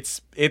it's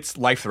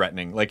life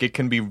threatening. It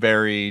can be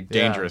very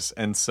dangerous,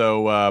 and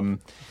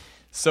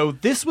so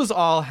this was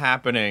all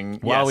happening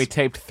While yes. we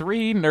taped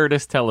 3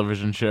 Nerdist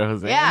television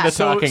shows Yeah. and the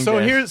So Talking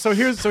Dead.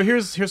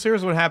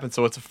 here's what happened.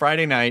 So it's a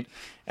Friday night,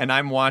 and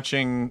I'm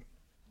watching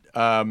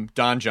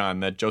Don John,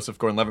 that Joseph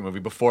Gordon-Levitt movie,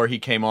 before he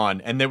came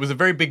on, and there was a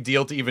very big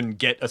deal to even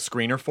get a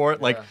screener for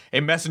it. Like a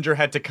messenger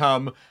had to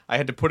come. I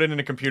had to put it in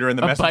a computer, and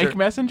the messenger, bike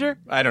messenger.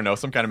 I don't know,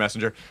 some kind of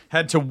messenger,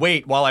 had to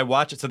wait while I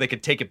watched it so they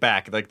could take it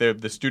back. Like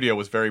the studio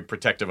was very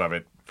protective of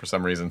it for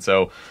some reason.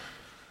 So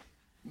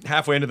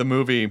halfway into the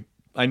movie,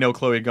 I know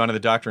Chloe had gone to the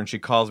doctor, and she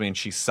calls me, and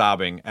she's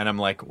sobbing, and I'm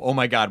like, oh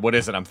my God, what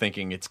is it? I'm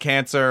thinking it's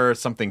cancer,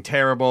 something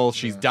terrible.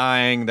 She's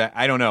dying. That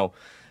I don't know.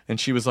 And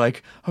she was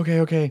like,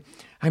 okay,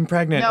 I'm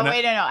pregnant. No,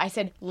 wait, no. I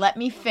said, let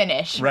me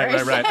finish. Right.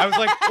 I was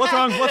like,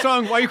 what's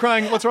wrong? Why are you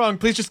crying? What's wrong?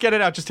 Please just get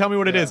it out. Just tell me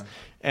what it is.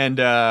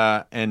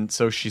 And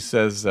so she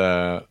says,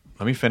 let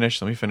me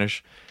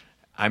finish.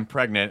 I'm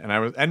pregnant. And I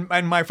was, and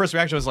my first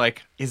reaction was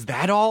like, is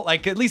that all?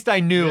 Like, at least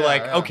I knew,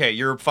 okay,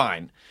 you're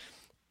fine.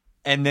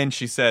 And then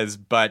she says,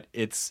 but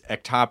it's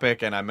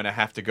ectopic, and I'm going to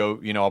have to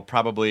go, I'll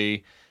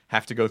probably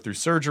have to go through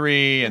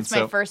surgery. It's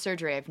my first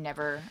surgery. I've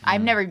never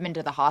been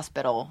to the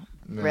hospital,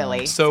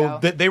 really. So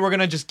they were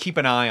going to just keep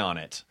an eye on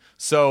it.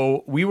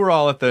 So we were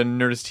all at the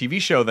Nerdist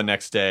TV show the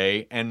next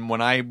day, and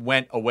when I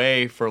went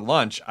away for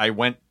lunch, I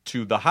went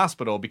to the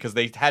hospital because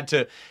they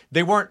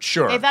weren't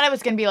sure. They thought it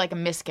was going to be like a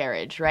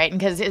miscarriage, right?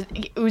 Because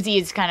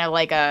Uzi is kind of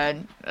like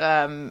a,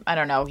 I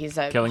don't know, he's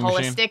a killing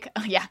holistic,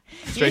 machine?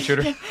 Straight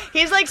shooter.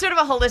 He's like sort of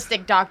a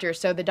holistic doctor,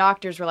 so the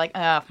doctors were like,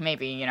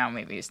 maybe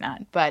he's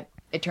not. But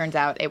it turns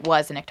out it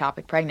was an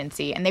ectopic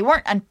pregnancy, and they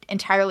weren't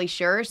entirely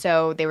sure,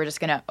 so they were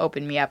just going to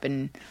open me up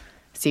and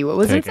see what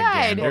was Take a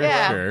inside. gander,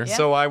 Yeah. sure. Yeah.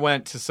 So I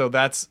went to, so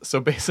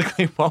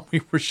basically while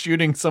we were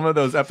shooting some of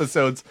those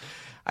episodes,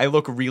 I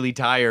look really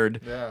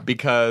tired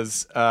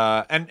because,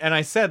 and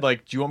I said,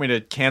 like, do you want me to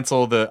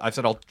cancel I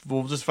said,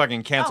 we'll just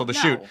fucking cancel the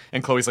shoot.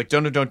 And Chloe's like,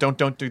 don't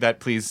do that,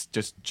 please.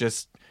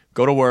 Just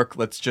go to work.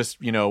 Let's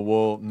just,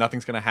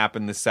 nothing's going to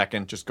happen this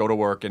second. Just go to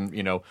work. And,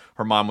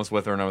 her mom was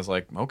with her, and I was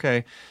like,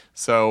 okay.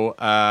 So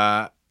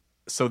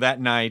that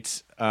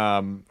night,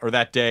 or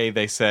that day,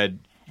 they said,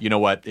 you know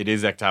what? It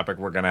is ectopic.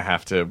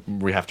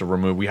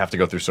 We have to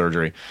go through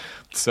surgery.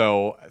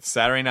 So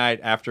Saturday night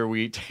after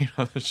we take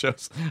on the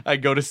shows, I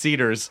go to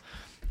Cedars,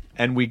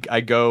 and I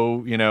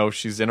go,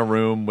 she's in a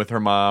room with her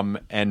mom,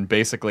 and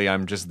basically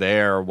I'm just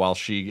there while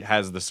she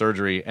has the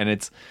surgery, and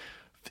it's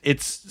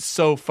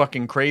so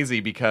fucking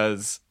crazy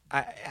because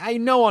I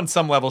know on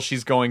some level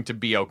she's going to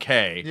be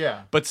okay.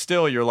 Yeah. But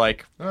still, you're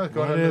like, going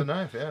under the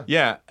knife, yeah.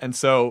 Yeah. And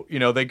so,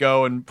 they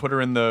go and put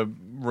her in the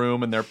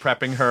room, and they're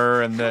prepping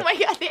her, and Oh my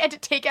God, they had to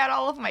take out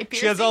all of my piercings.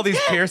 she has all these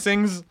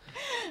piercings.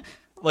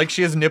 Like,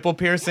 she has nipple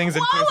piercings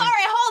and Whoa, piercings. all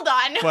right, hold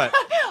on. What?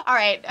 All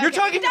right. You're okay,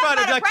 talking we can talk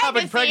about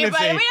ectopic pregnancy.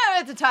 But we don't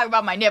have to talk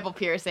about my nipple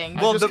piercing.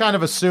 I just kind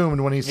of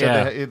assumed when he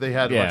said Yeah. they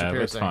had a bunch of Yeah, that's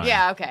piercings. fine.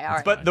 Yeah, okay, all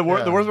right. But the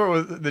worst part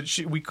was that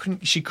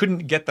she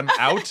couldn't get them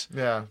out.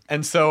 Yeah.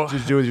 And so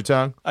Did you do it with your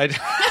tongue?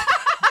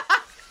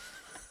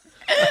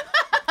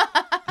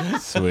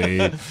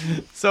 Sweet.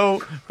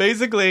 So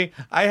basically,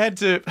 I had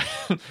to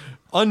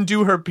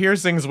undo her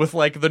piercings with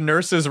like the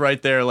nurses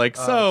right there. Like,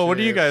 what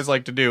do you jeez. guys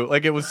like to do?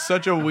 Like, it was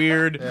such a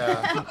weird.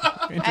 Yeah.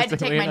 I had to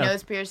take my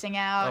nose piercing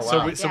out.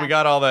 So we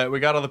got all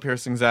the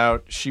piercings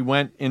out. She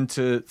went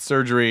into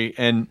surgery,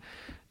 and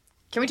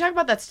Can we talk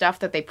about that stuff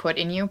that they put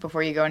in you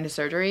before you go into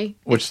surgery?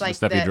 Which It's like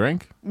stuff you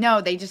drink?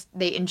 No, they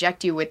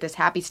inject you with this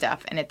happy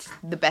stuff, and it's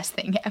the best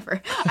thing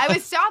ever. I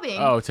was sobbing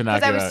To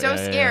knock because I you was out. so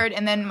Yeah. scared,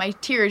 and then my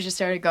tears just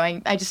started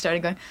going. I just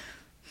started going.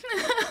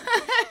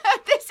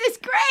 This is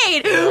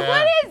great.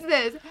 What is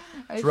this?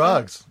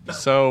 Drugs.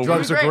 so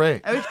Drugs are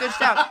great. It was good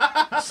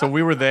stuff. so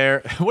we were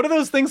there. What are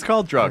those things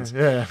called? Drugs.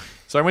 Yeah.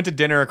 So I went to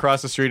dinner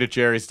across the street at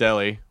Jerry's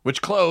Deli,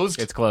 which closed.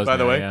 It's closed, by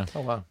the now, way. Yeah.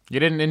 Oh, wow. You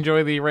didn't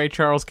enjoy the Ray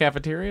Charles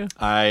cafeteria?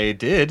 I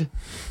did.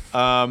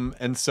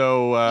 And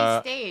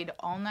so He stayed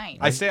all night.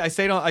 I stayed. I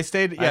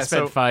Yeah. spent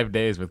So 5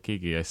 days with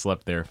Kiki. I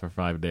slept there for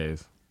 5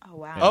 days. Oh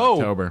wow. In Oh.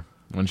 October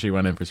when she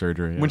went in for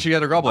surgery. when she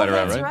had her gallbladder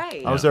out, that's right?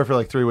 right. I was there for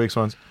like 3 weeks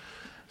once.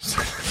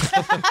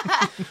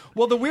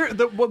 Well,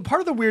 part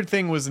of the weird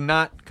thing was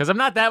not. Because I'm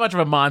not that much of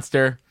a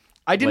monster.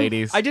 I didn't.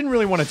 Ladies. I didn't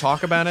really want to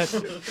talk about it.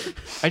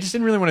 I just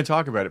didn't really want to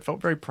talk about it. It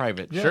felt very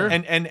private. Sure.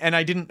 And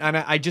I didn't. And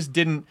I just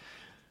didn't.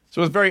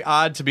 So it was very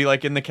odd to be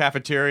like in the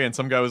cafeteria, and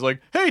some guy was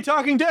like, "Hey,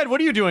 Talking Dead, what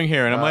are you doing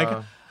here?" And I'm like,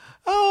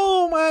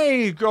 "Oh,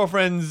 my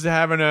girlfriend's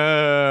having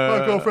a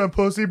My girlfriend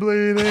pussy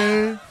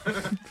bleeding.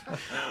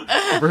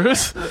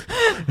 Bruce?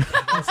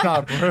 It's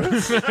not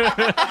Bruce. Well,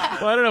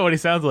 I don't know what he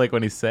sounds like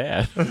when he's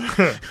sad.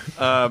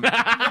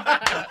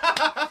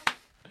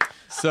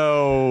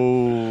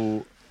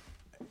 So,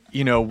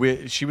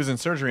 she was in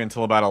surgery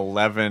until about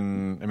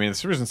 11. I mean,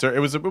 she was in surgery.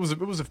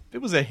 It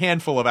was a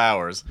handful of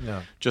hours.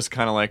 Yeah. Just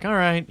kind of like, all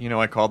right.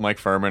 I called Mike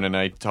Furman, and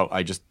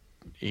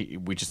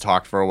we just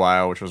talked for a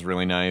while, which was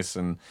really nice.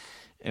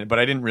 But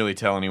I didn't really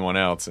tell anyone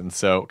else, and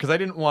so because I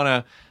didn't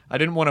want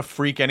to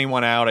freak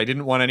anyone out. I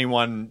didn't want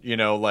anyone,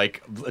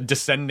 like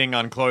descending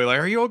on Chloe. Like,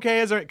 are you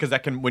okay? Because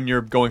that can, when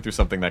you're going through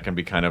something, that can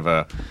be kind of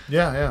a.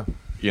 Yeah.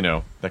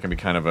 That can be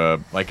kind of a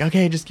like,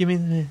 okay, just give me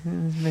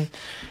the.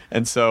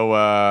 And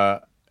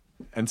so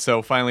And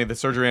so finally the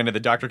surgery ended, the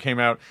doctor came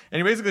out, and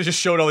he basically just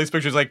showed all these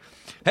pictures like,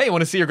 hey, you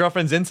want to see your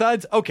girlfriend's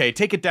insides? Okay,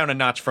 take it down a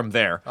notch from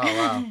there. Oh,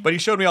 wow. But he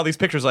showed me all these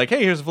pictures like,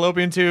 hey, here's a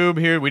fallopian tube.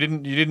 Here, she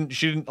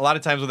didn't, a lot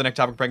of times with an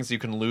ectopic pregnancy, you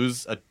can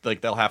lose,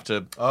 they'll have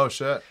to. Oh,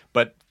 shit.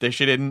 But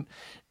she didn't.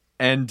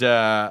 And he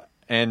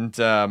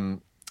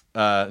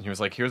was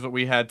like, here's what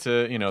we had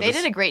to, They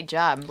did a great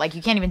job. Like,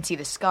 you can't even see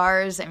the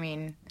scars. I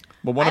mean...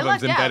 Well, one of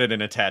them's lucked embedded out.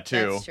 in a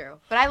tattoo. That's true.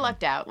 But I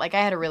lucked out. Like,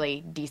 I had a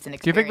really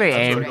decent Do you experience. think they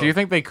aimed? Do you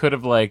think they could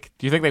have do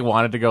you think they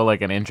wanted to go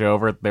like an inch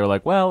over? They were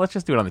like, well, let's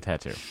just do it on the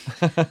tattue.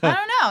 I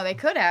don't know. They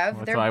could have.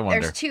 That's what I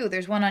wonder. There's two.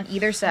 There's one on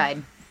either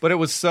side. But it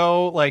was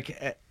so,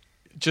 like,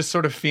 just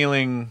sort of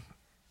feeling,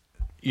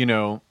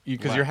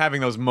 because you're having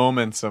those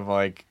moments of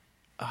like,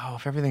 oh,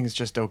 if everything's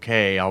just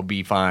okay, I'll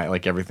be fine.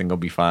 Like, everything will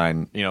be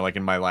fine. Like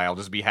in my life, I'll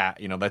just be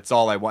happy. That's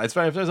all I want. It's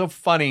so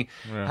funny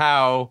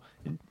how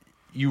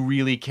you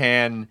really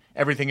can,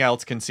 everything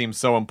else can seem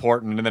so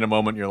important, and then a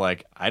moment you're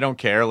like, I don't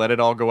care, let it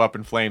all go up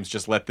in flames,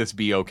 just let this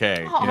be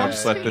okay.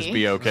 Just let this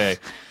be okay.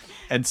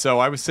 And so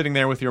I was sitting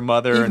there with your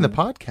mother. Even and the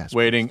podcast.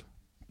 waiting.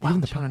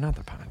 Even the podcast. Not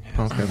the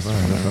podcast.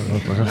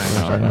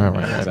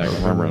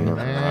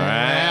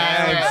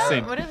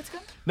 What is it?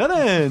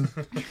 Nothing.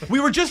 We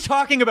were just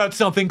talking about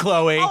something,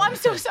 Chloe. Oh, I'm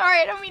so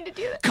sorry. I don't mean to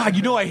do that. God,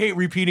 I hate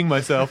repeating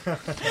myself.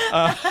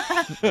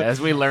 As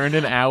we learned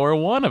in hour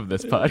 1 of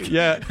this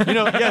podcast.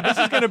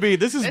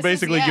 This is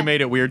basically the You end.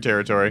 Made It Weird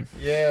territory.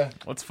 Yeah.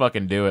 Let's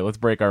fucking do it. Let's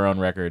break our own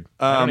record.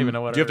 I don't even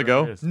know what do you have to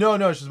go? is. No,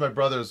 it's just my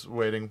brother's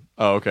waiting.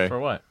 Oh, okay. For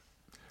what?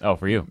 Oh,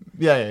 for you.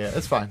 Yeah.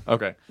 It's fine.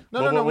 Okay.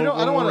 No, we don't.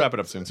 I don't We'll want to wrap it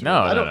up soon. No,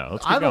 I no, don't. no.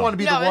 Let's I keep don't going. want to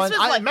be No, the this one. was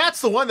like-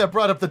 Matt's the one that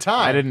brought up the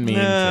time. I didn't mean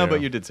to.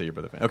 but you did say your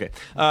brother fan. Okay.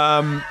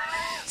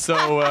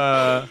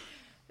 So.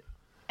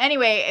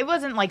 Anyway, it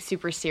wasn't like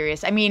super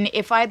serious. I mean,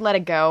 if I'd let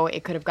it go,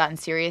 it could have gotten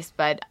serious,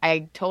 but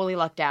I totally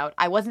lucked out.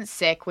 I wasn't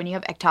sick. When you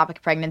have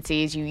ectopic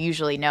pregnancies, you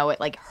usually know it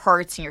like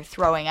hurts and you're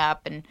throwing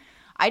up, and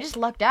I just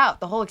lucked out.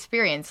 The whole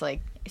experience,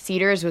 like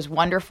Cedars was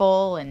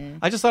wonderful, and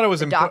I just thought it was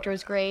the doctor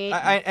was great.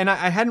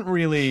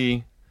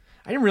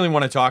 I didn't really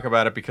want to talk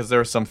about it because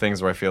there are some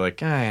things where I feel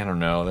like I don't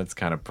know, that's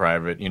kind of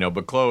private,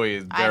 But Chloe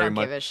is very I don't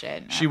much. give a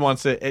shit. She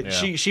wants it. Yeah.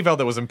 She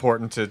felt it was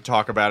important to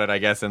talk about it, I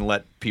guess, and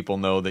let people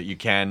know that you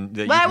can. That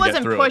But you can I get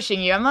wasn't through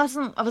pushing you. I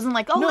wasn't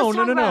like, oh, No, let's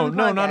talk about it on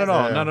the not at podcast.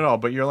 all, not at all.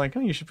 But you're like,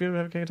 oh, you should feel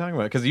okay talking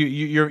about it because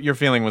your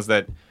feeling was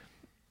that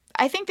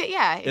I think that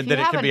if that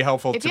you it can be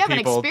helpful if to you have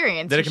people. an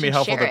experience, That you it can be should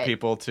helpful share to it.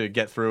 people to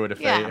get through it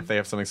if Yeah. they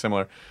have something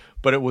similar.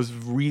 But it was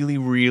really,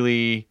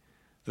 really.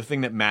 The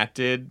thing that Matt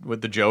did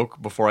with the joke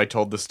before I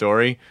told the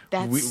story,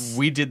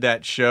 we did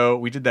that show.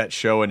 We did that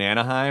show in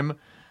Anaheim,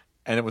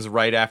 and it was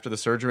right after the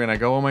surgery. And I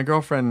go, "Oh, my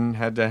girlfriend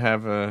had to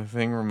have a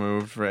thing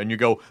removed." And you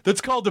go,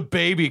 "That's called a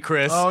baby,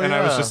 Chris." Oh, and I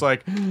was yeah. just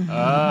like, Oh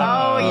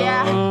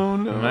yeah. "Oh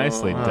no!"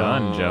 Nicely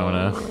done,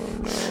 Jonah.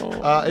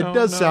 It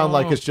does sound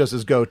like it's just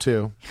his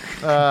go-to.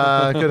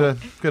 Could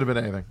have been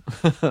anything.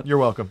 You're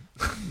welcome.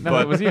 No,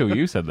 it was you.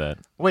 You said that.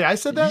 Wait, I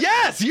said that?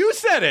 Yes, you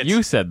said it.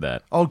 You said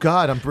that. Oh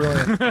God, I'm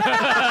brilliant. You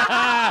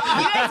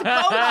guys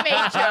both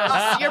made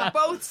jokes. You're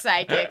both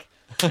psychic.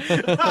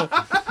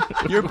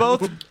 You're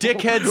both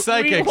dickhead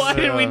psychics. Why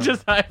did we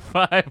just high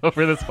five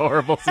over this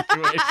horrible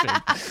situation?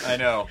 I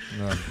know.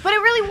 But it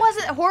really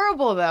wasn't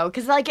horrible though,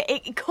 because like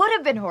it could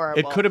have been horrible.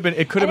 It could have been.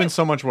 It could have been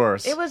so much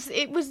worse. It was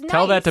nice.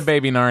 Tell that to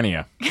Baby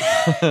Narnia.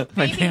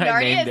 Baby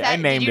Narnia. I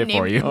named it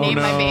for you. Name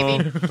my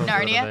baby That's the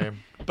Narnia. name.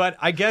 But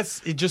I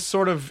guess it just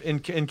sort of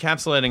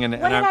encapsulating.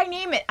 What did I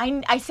name it?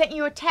 I sent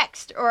you a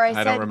text, or I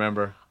said. I don't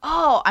remember.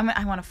 Oh,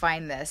 I want to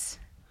find this.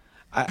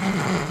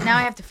 Now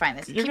I have to find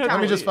this. Keep gonna- talking.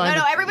 Let me just find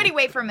No, it. everybody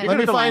wait for a minute. Let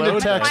me to find a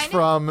load text Find it?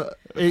 from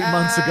 8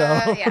 months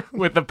ago. Yeah.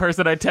 With the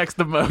person I text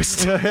the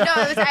most. No,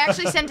 I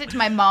actually sent it to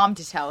my mom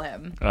to tell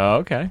him. Oh,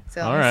 okay.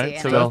 So All let me right.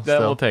 see. So Still.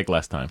 that will take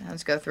less time.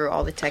 Let's go through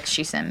all the texts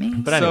she sent me.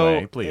 But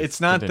anyway, So please.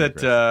 it's not continue,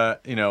 that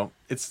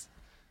Chris.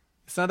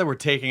 it's not that we're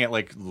taking it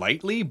like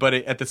lightly, but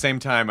at the same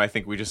time, I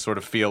think we just sort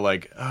of feel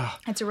like, oh,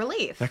 It's a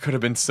relief. that could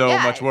have been so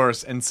Yeah. much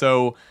worse. And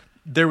so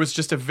there was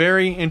just a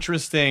very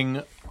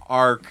interesting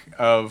arc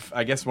of,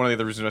 I guess one of the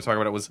other reasons I talk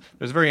about it was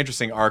there's a very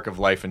interesting arc of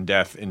life and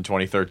death in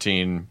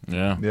 2013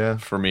 Yeah.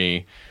 for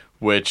me,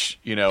 which,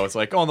 it's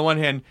like, oh, on the one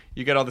hand,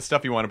 you get all the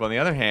stuff you want, but on the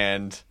other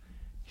hand,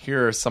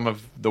 here are some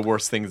of the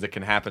worst things that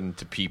can happen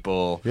to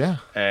people. Yeah.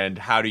 And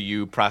how do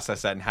you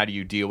process that and how do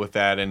you deal with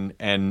that? And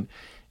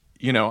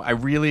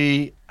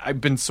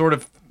I've been sort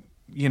of,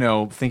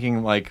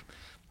 thinking like,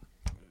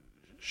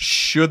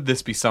 should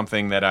this be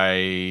something that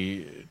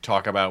I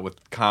talk about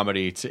with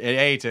comedy to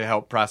A, to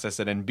help process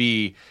it, and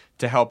B,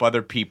 to help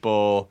other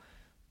people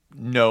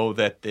know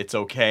that it's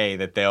okay,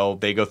 that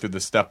they go through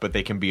this stuff, but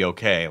they can be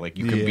okay. Like,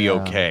 you can be Yeah.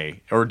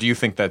 okay. Or do you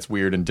think that's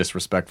weird and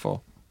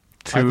disrespectful?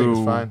 I think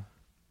it's fine.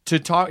 to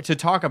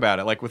talk about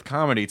it, like with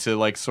comedy, to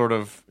like sort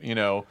of,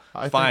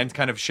 find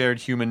kind of shared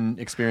human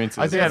experiences.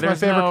 I think that's my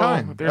favorite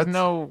kind.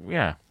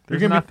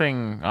 There's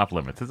nothing off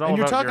limits. It's all and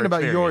you're about talking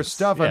about your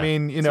stuff. Yeah, I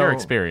mean, it's your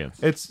experience.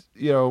 It's,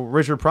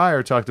 Richard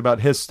Pryor talked about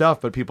his stuff,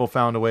 but people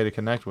found a way to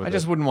connect with it. I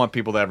just wouldn't want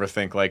people to ever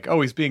think like,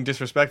 oh, he's being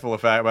disrespectful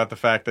about the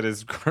fact that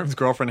his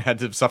girlfriend had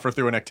to suffer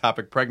through an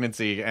ectopic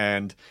pregnancy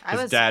and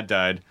his dad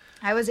died.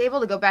 I was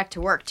able to go back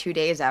to work 2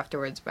 days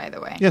afterwards, by the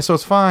way. Yeah, so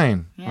it's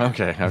fine. Yeah.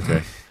 Okay. I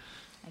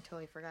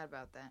totally forgot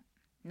about that.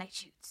 Night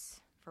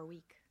shoots for a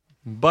week.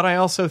 But I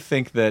also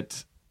think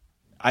that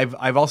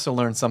I've also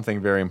learned something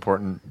very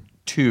important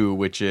too,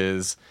 which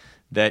is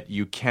that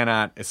you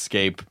cannot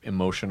escape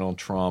emotional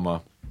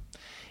trauma.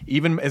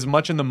 Even as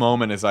much in the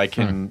moment as I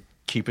can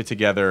keep it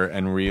together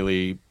and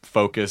really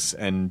focus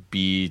and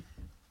be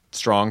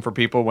strong for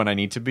people when I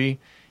need to be,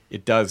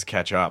 it does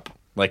catch up.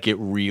 Like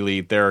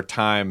there are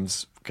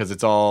times, because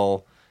it's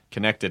all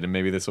connected, and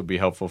maybe this will be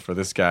helpful for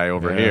this guy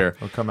over here.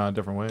 It'll come out in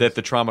different ways. That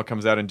the trauma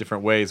comes out in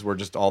different ways, where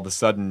just all of a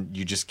sudden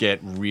you just get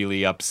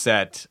really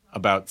upset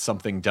about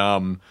something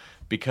dumb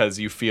because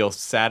you feel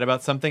sad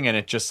about something, and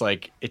it just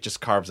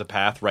carves a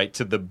path right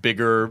to the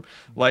bigger,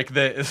 like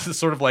the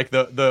sort of like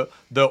the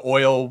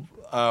oil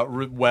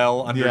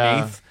well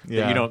underneath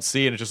that you don't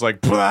see, and it's just like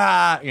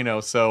blah,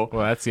 So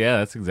well, that's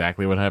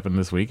exactly what happened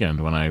this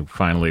weekend when I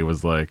finally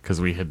was like,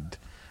 because we had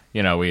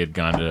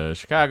gone to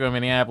Chicago,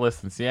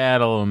 Minneapolis, and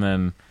Seattle, and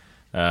then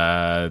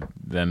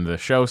the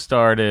show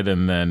started,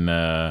 and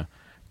then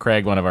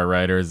Craig, one of our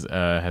writers,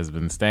 has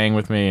been staying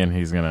with me, and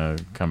he's gonna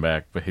come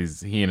back. But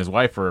he and his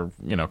wife are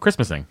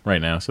Christmasing right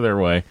now, so they're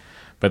away.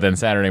 But then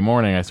Saturday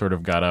morning, I sort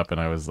of got up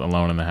and I was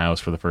alone in the house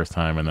for the first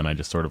time, and then I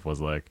just sort of was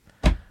like,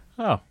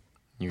 "Oh,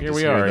 here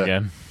we are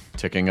again."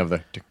 Ticking of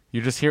the.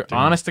 You just hear,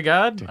 honest to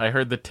God, I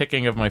heard the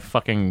ticking of my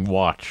fucking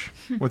watch.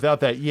 Without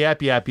that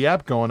yap, yap,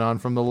 yap going on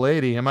from the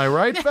lady. Am I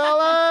right,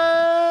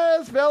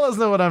 fellas? Fellas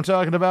know what I'm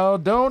talking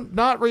about. Don't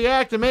not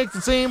react. It makes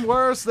it seem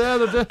worse.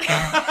 Seems like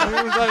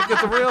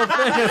it's a real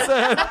thing. It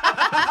said.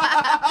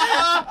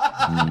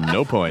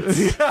 No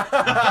points.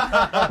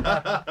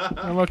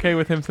 I'm okay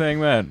with him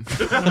saying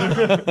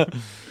that.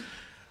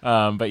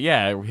 But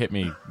yeah, it hit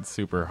me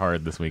super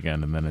hard this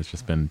weekend, and then it's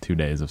just been 2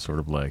 days of sort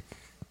of like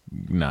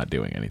not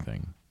doing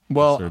anything.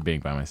 Well, sort of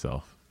being by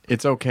myself.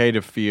 It's okay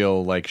to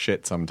feel like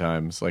shit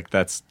sometimes. Like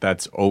that's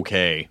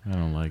okay. I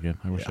don't like it.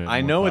 I wish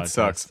I know it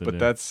sucks, but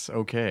that's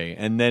okay.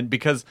 And then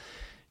because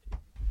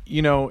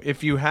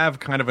if you have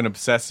kind of an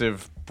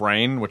obsessive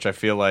brain, which I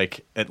feel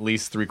like at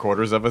least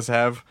 3/4 of us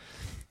have,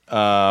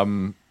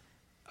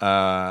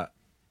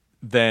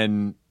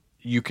 then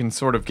you can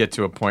sort of get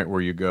to a point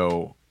where you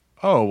go,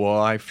 oh,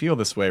 well, I feel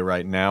this way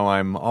right now.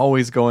 I'm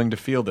always going to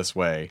feel this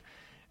way.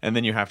 And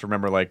then you have to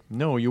remember, like,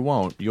 no, you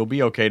won't. You'll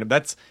be okay.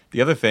 That's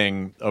the other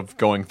thing of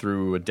going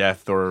through a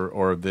death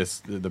or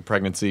the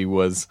pregnancy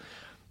was,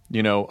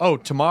 oh,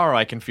 tomorrow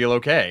I can feel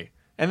okay.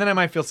 And then I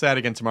might feel sad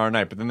again tomorrow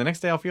night, but then the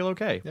next day I'll feel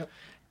okay. Yep.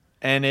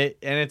 And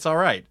it's all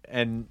right.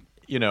 And,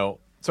 so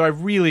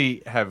I've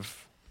really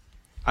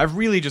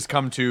just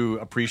come to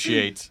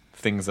appreciate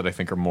things that I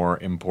think are more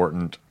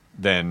important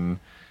than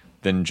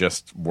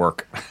just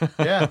work.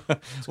 Yeah.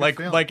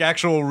 like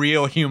actual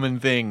real human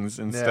things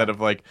instead of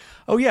like,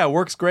 oh yeah,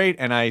 work's great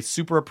and I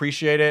super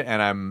appreciate it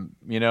and I'm,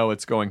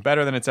 it's going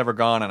better than it's ever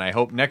gone and I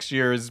hope next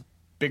year is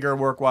bigger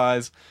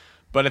work-wise.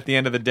 But at the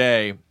end of the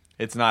day,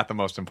 it's not the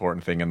most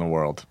important thing in the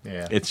world.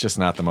 Yeah. It's just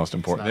not the most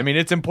important. I mean,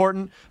 it's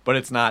important, but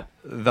it's not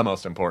the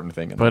most important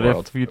thing in the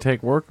world. But if you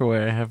take work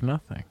away, I have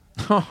nothing.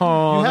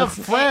 Oh, you have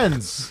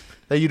friends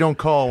that you don't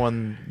call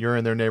when you're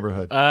in their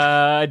neighborhood.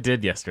 I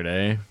did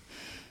yesterday.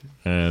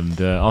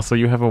 And also,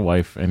 you have a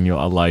wife and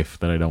a life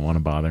that I don't want to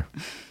bother.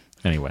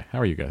 Anyway, how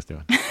are you guys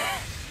doing?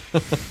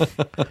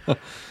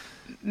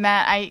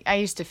 Matt, I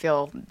used to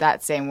feel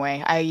that same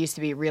way. I used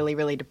to be really,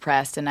 really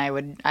depressed, and I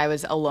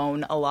was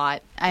alone a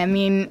lot. I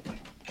mean,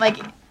 like,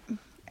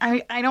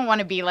 I don't want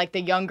to be like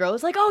the young girl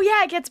who's like, oh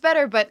yeah, it gets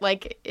better, but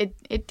like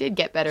it did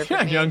get better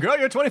for me. Young girl,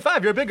 you're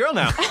 25. You're a big girl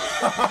now.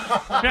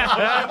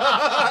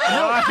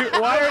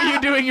 Why are you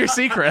doing your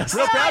Seacrest?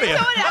 Real proud of you.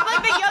 I'm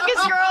like the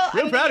youngest girl.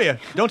 Real proud of you.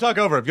 Don't talk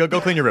over it. Go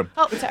clean your room.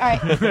 Oh, sorry. All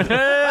right.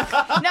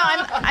 No,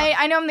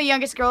 I know I'm the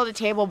youngest girl at the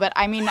table, but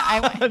I mean,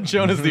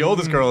 Jonah's the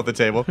oldest girl at the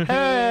table.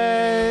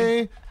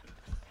 Hey.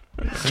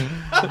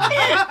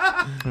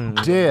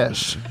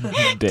 Dish.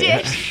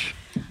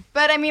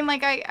 But I mean,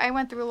 like, I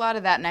went through a lot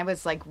of that, and I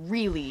was like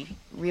really,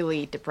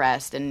 really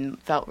depressed and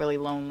felt really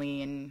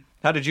lonely. And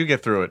how did you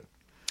get through it?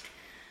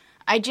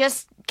 I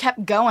just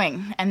kept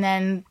going, and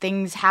then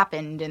things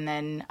happened, and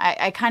then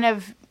I kind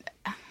of,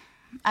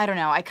 I don't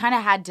know, I kind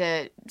of had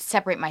to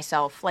separate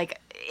myself. Like,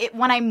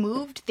 when I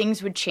moved,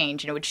 things would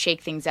change, and it would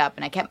shake things up,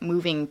 and I kept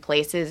moving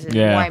places, and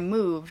the more I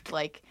moved,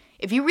 like,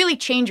 if you really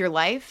change your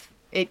life,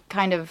 it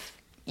kind of,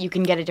 you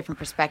can get a different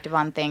perspective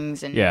on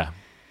things. And yeah.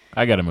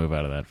 I got to move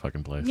out of that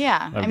fucking place.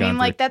 Yeah. I mean,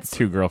 like, that's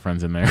 2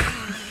 girlfriends in there.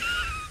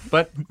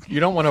 But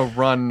you don't want to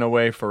run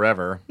away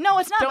forever. No,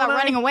 it's not about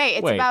running away.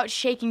 It's about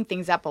shaking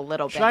things up a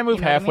little bit. Should I move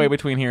halfway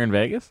between here and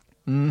Vegas?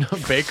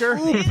 Baker?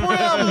 Move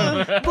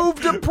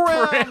to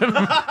Prim.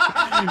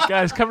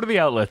 Guys, come to the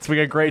outlets. We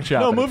got great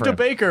shopping. No, move at to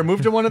Prim. Baker.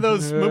 Move to one of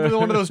those. Move to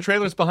one of those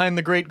trailers behind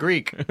the Great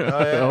Greek.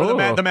 Or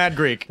the Mad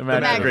Greek. The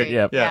Mad Greek.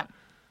 Yep. Yeah.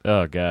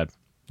 Oh God,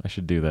 I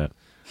should do that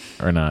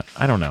or not.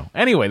 I don't know.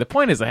 Anyway, the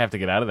point is, I have to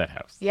get out of that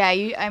house. Yeah,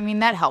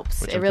 that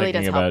helps. Which It I'm really does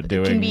thinking help. about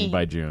doing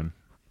by June.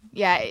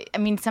 Yeah, I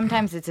mean,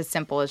 sometimes it's as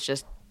simple as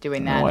just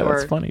doing that. Why, or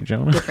that's funny,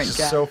 Jonah. different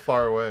job. So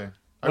far away.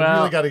 I Well,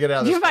 really got to get out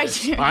of this You might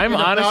place. do. I'm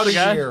about honestly,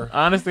 a year.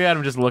 honestly,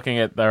 I'm just looking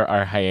at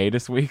our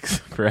hiatus weeks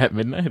for at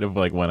midnight of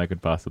like when I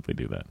could possibly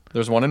do that.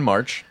 There's one in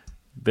March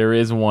There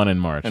is one in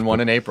March and one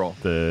in April.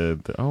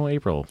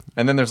 April.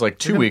 And then there's like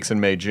 2 weeks in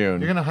May, June.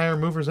 You're going to hire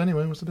movers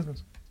anyway. What's the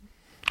difference?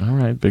 All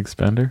right, big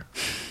spender.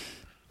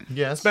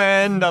 Yes.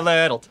 Spend a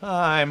little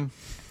time.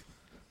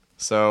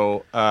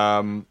 So,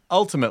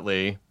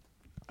 ultimately,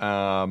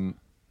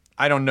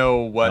 I don't know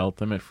what.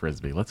 Ultimate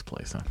Frisbee. Let's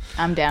play some.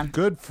 I'm down.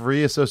 Good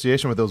free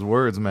association with those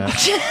words, Matt.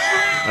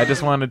 I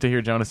just wanted to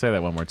hear Jonah say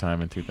that one more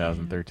time in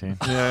 2013.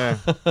 Yeah.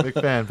 Big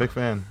fan. Big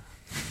fan.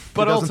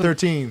 But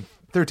 2013,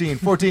 13,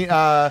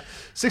 14,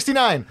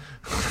 69.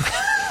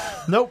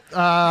 Nope.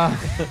 I'm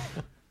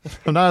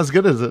not as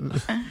good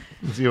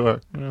as you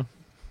are.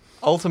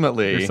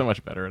 ultimately, You're so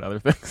much better at other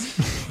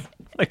things.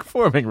 Like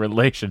forming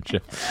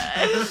relationships.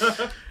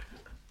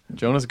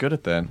 Jonah's good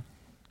at that.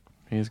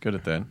 He's good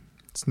at that.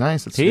 It's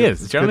nice. It's He good.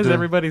 is. It's Jonah's good to-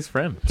 everybody's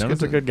friend. Jonah's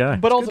good a to- good guy.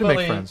 But good to make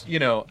ultimately, friends. you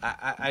know,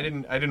 I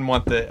didn't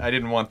want the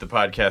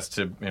podcast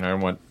to, you know,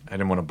 I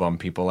didn't want to bum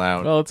people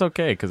out. Well, it's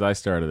okay because I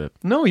started it.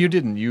 No, you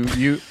didn't. You.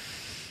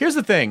 Here's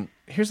the thing.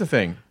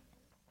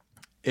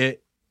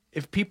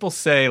 If people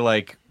say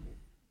like,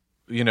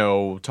 you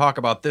know, talk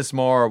about this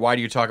more, or why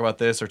do you talk about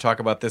this, or talk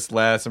about this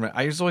less?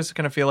 I just always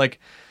kind of feel like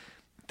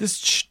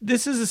this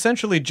is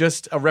essentially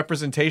just a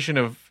representation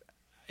of.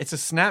 It's a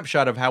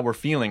snapshot of how we're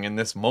feeling in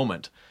this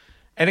moment.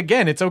 And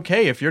again, it's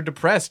okay if you're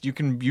depressed. You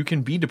can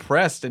be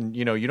depressed, and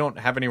you know you don't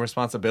have any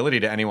responsibility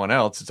to anyone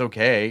else. It's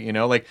okay, you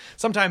know. Like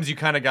sometimes you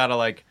kind of gotta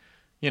like,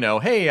 you know,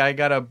 hey, I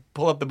gotta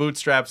pull up the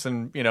bootstraps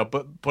and you know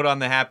put on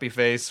the happy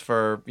face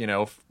for you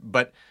know.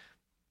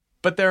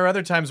 But there are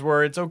other times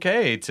where it's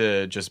okay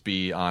to just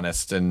be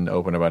honest and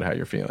open about how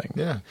you're feeling.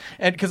 Yeah.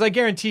 And because I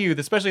guarantee you,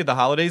 especially at the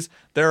holidays,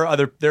 there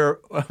are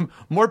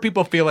more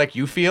people feel like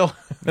you feel.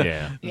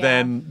 Yeah.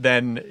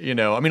 than you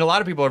know. I mean, a lot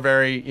of people are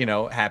very you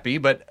know happy,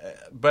 but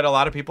a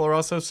lot of people are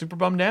also super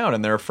bummed out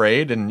and they're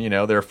afraid, and you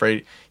know they're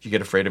afraid. You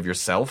get afraid of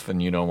yourself,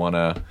 and you don't want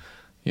to,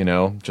 you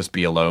know, just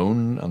be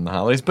alone on the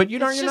holidays. But you're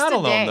not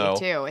alone though.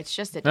 Too. It's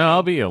just a day. No,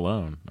 I'll be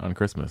alone on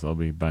Christmas. I'll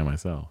be by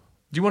myself.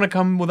 Do you want to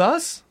come with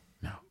us?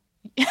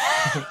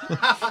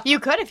 You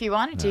could if you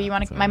wanted to. No, You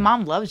want it's to? all My right.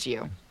 mom loves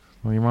you.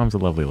 Well, your mom's a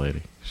lovely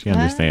lady. She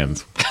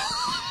understands.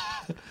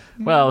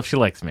 Well, if she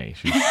likes me,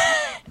 she's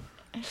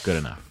good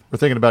enough. We're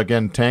thinking about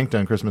getting tanked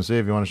on Christmas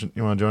Eve. You want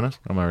to join us?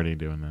 I'm already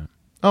doing that.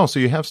 Oh, so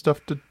you have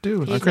stuff to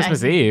do. He's On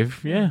Christmas nice. Eve,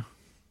 yeah.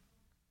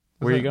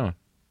 Where are you that? going?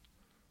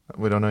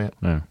 We don't know yet.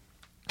 No.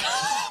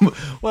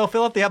 Well,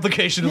 fill out the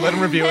application and let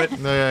them review it.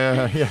 No,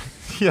 yeah.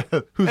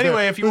 Who's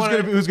Anyway, there? if you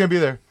wanna- who's gonna be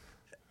there?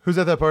 Who's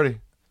at that party?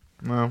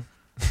 No.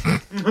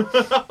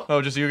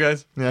 Oh, just you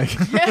guys?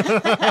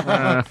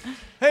 Yeah.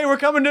 Hey, we're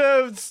coming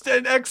to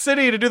X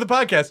City to do the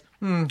podcast.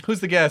 Who's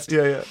the guest?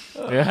 yeah.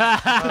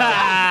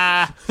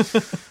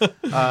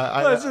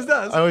 It's just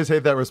us. I always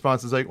hate that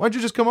response. It's like, why'd you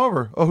just come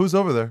over? Oh, who's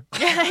over there?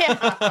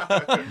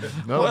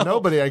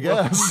 Nobody, I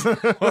guess.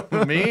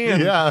 Me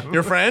and Yeah.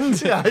 your friend?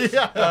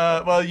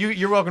 yeah. Well,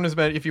 you're welcome to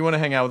spend. If you want to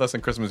hang out with us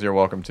on Christmas, you're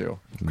welcome to.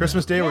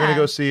 Christmas Day, we're gonna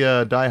go see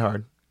Die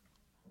Hard.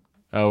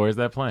 Oh, where's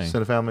that playing?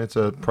 Send a family. It's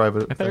a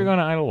private. I thought you were going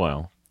to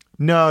Idlewild.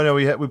 No,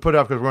 we put it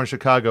off because we're going to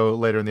Chicago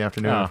later in the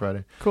afternoon Oh. on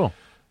Friday. Cool.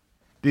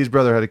 Dee's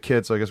brother had a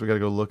kid, so I guess we got to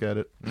go look at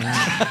it.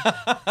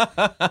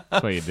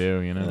 That's what you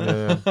do, you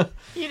know. Yeah.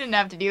 You didn't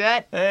have to do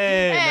that.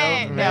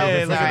 Hey, No,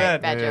 hey, look sorry,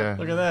 at that. bad Yeah. joke.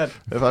 Look at that.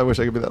 If I wish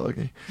I could be that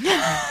lucky.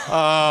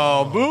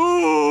 Oh,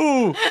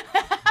 boo!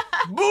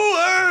 Boo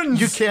earns!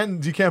 You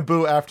can't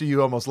boo after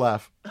you almost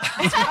laugh.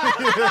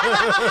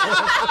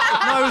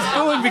 I was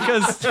booing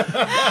because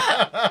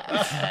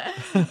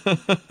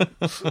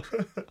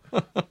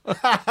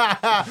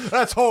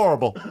That's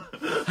horrible.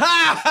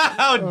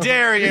 how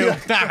dare you?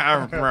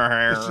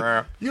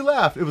 You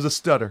laughed. It was a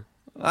stutter.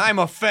 I'm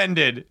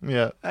offended.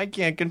 Yeah. I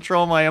can't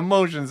control my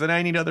emotions, and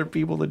I need other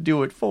people to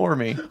do it for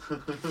me.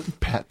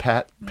 Pat.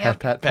 Pat. I'm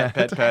patting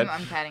Pit his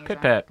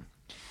arm. pat.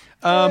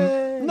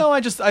 No,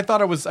 I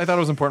thought it was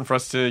important for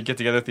us to get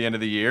together at the end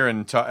of the year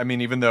and talk. I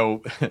mean, even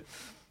though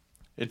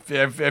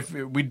if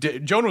we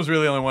did, Jonah was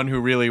really the only one who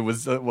really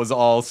was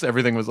all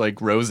everything was like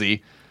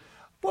rosy.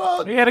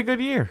 Well, You had a good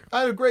year.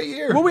 I had a great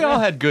year. Well, we all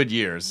had good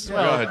years. We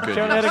all had good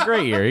Jonah years. had a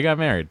great year. He got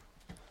married.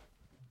 I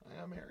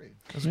got married.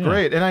 It was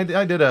great. And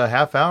I did a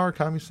half hour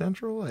Comedy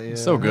Central.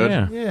 So good.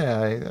 Yeah.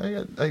 Yeah,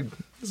 it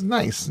was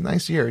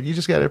nice year. You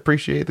just got to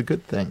appreciate the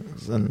good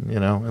things and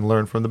and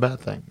learn from the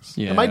bad things.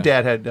 Yeah. And my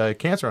dad had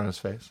cancer on his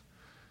face.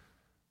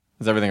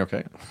 Is everything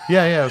okay?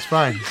 Yeah, it was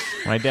fine.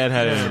 My dad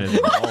had it in his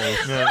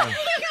balls. Yeah.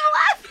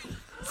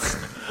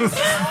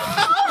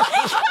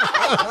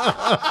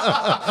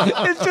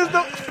 It's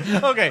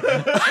just okay.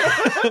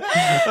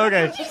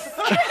 Okay.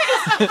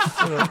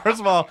 First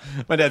of all,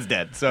 my dad's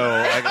dead,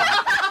 so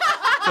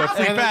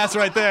free pass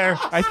right there.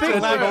 I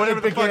think laugh at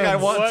whatever the fuck I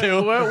want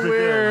to. What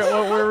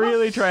we're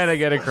really trying to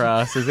get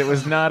across is it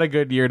was not a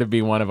good year to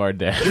be one of our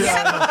dads.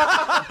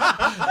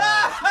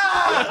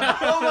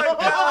 Oh my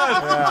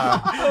god!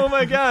 Yeah. Oh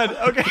my god!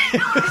 Okay,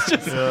 it's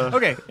just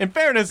okay. In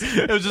fairness,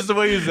 it was just the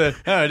way you said,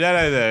 "Oh,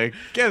 Dad had a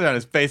cancer on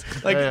his face."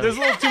 Like, there's a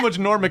little too much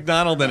Norm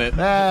Macdonald in it.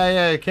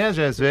 Yeah,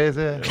 cancer on his face.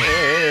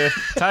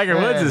 Tiger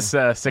Woods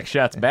is 6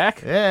 shots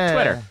back. Yeah.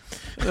 Twitter.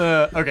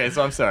 Okay,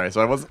 so I'm sorry.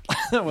 So I wasn't.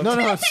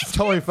 No, it's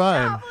totally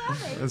fine.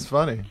 It's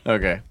funny.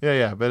 Okay.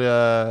 Yeah, but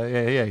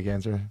yeah,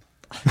 cancer.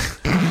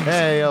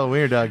 Hey, old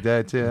wiener dog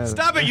died too.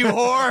 Stop it, you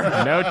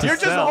whore! Note to You're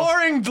just self.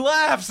 whoring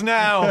laughs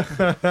now.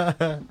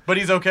 But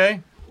he's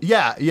okay.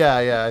 Yeah,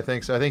 I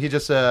think so. I think he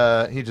just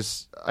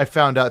I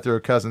found out through a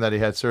cousin that he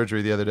had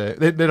surgery the other day.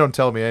 They don't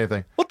tell me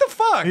anything. What the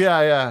fuck?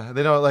 Yeah.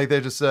 They don't, like,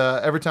 they just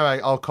every time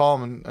I'll call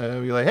him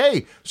and be like,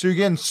 "Hey, so you're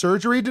getting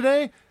surgery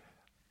today?"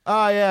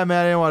 "Oh yeah,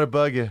 man, I didn't want to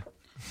bug you."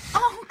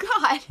 Oh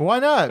God. "Why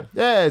not?"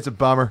 "Yeah, it's a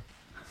bummer."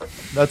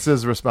 That's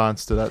his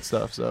response to that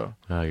stuff. So.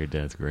 Oh, your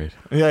dad's great.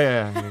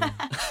 Yeah.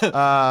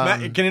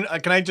 Matt,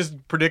 can I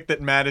just predict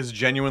that Matt is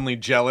genuinely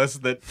jealous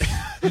that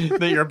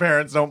that your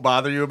parents don't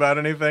bother you about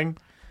anything?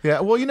 Yeah,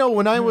 well,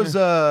 when I was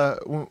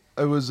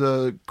it was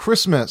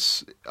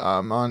Christmas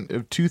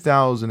on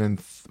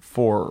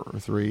 2004 or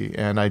 3,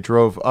 and I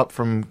drove up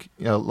from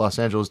Los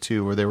Angeles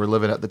to where they were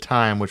living at the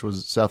time, which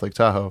was South Lake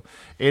Tahoe.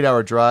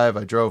 8-hour drive.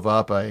 I drove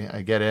up.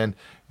 I get in,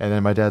 and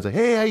then my dad's like,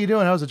 "Hey, how you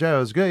doing? How's the drive?" "It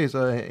was good." He's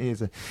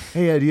like,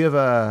 "Hey, do you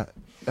have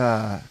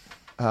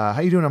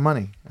how you doing on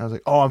money?" I was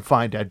like, "Oh, I'm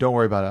fine, Dad. Don't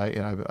worry about it.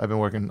 I've been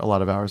working a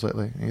lot of hours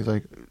lately." And he's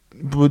like,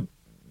 "But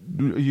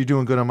are you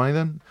doing good on money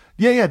then?"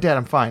 Yeah, Dad,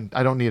 I'm fine.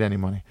 I don't need any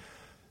money.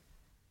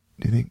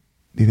 Do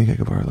you think I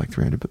could borrow like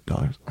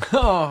 $300?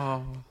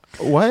 Oh.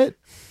 What?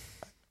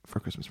 For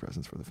Christmas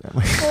presents for the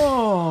family.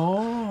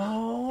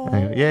 Oh.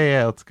 I go,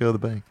 yeah, let's go to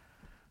the bank.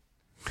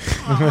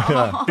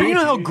 Do you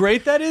know how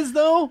great that is,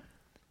 though?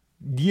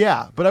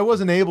 Yeah, but I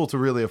wasn't able to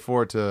really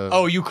afford to.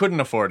 Oh, you couldn't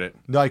afford it.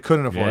 No, I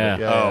couldn't afford Yeah. it.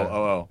 Yeah,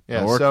 Oh.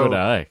 Yeah, Or so could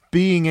I?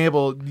 being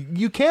able,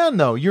 you can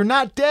though. You're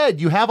not dead.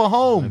 You have a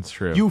home. That's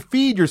true. You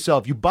feed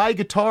yourself. You buy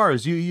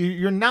guitars.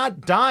 You're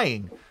not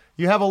dying.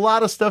 You have a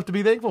lot of stuff to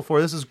be thankful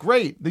for. This is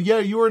great. Yeah,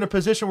 you were in a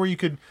position where you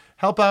could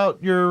help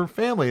out your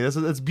family.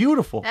 It's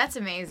beautiful. That's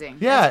amazing.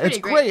 Yeah, That's it's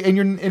great.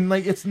 And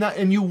it's not.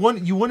 And you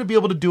wouldn't be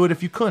able to do it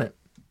if you couldn't.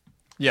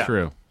 Yeah.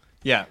 True.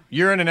 Yeah,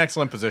 you're in an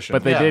excellent position.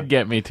 But they Yeah. did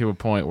get me to a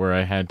point where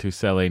I had to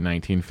sell a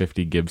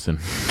 1950 Gibson.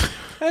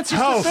 That's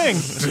just a thing.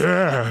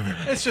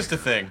 It's just a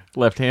thing.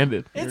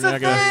 Left-handed. It's You're a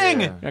not gonna-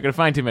 thing. You're not going to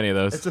find too many of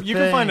those. It's a You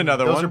can find thing.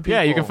 another Those one. are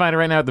Yeah, you can people. find it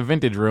right now at the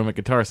Vintage Room at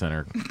Guitar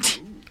Center.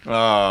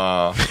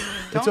 Oh.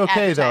 It's Don't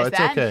okay though. advertise It's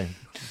that. okay.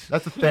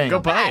 That's a thing. Go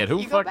buy back. it. Who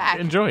You go fuck back.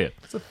 enjoy it?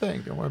 It's a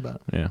thing. Don't worry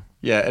about it. Yeah.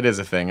 Yeah, it is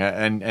a thing,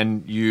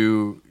 and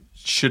you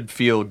should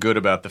feel good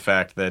about the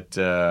fact that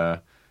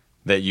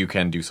that you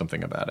can do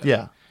something about it.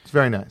 Yeah, it's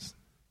very nice.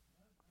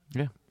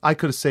 Yeah. I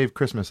could have saved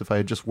Christmas if I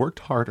had just worked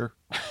harder.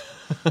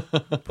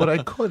 But I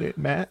couldn't,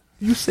 Matt.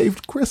 You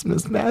saved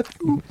Christmas,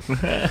 Matthew.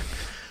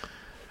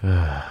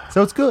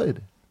 So it's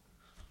good.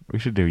 We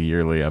should do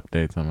yearly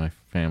updates on my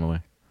family.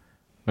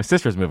 My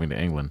sister's moving to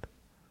England.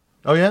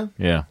 Oh, yeah?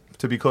 Yeah.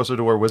 To be closer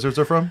to where wizards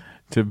are from?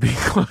 To be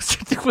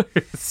closer to where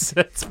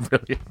that's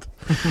brilliant.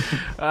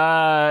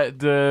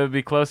 To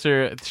be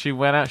closer, she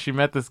went out. She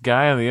met this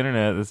guy on the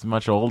internet. This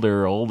much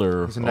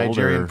older. He's a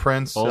Nigerian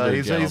prince.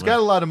 He's gentleman. got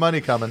a lot of money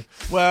coming.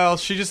 Well,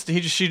 he just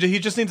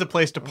needs a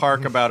place to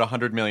park about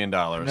 $100 million.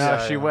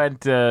 No, she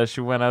went. She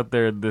went out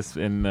there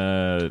in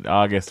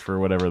August for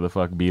whatever the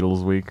fuck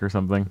Beatles week or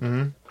something.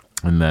 Mm-hmm.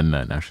 And then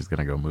now she's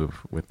gonna go move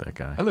with that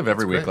guy. I live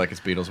every week great. like it's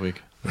Beatles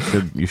week.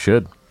 You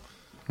should.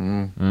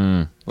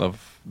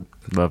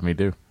 Love me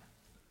too.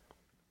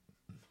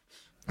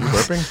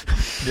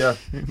 burping. Yeah.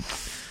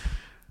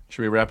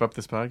 Should we wrap up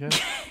this podcast?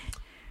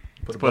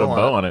 Put a Put a bow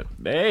bow on on it.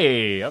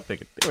 Hey, I'm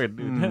thinking.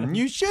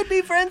 You should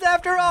be friends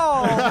after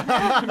all.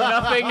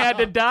 Nothing had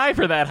to die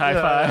for that high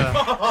five.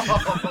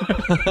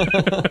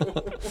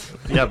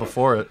 Yeah,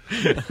 before it.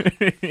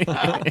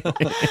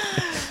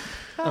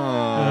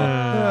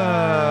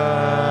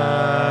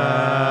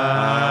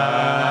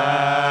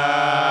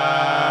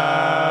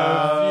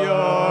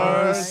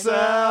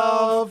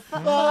 Yourself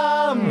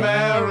a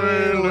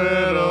merry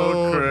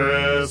little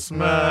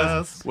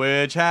Christmas.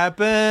 Which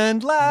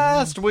happened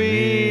last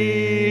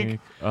week.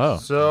 Oh,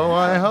 So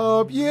I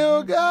hope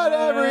you got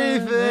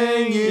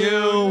everything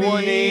you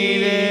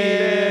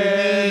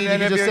needed.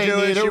 And if just you're say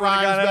Jewish, need it you would've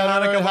rhymes got it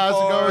better. Hanukkah It has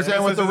to before. go in This with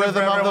the isn't rhythm for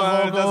of the everyone.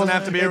 vocals. It doesn't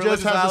have to be a It just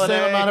religious has the same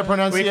holiday. amount of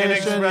pronunciation. We can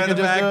express the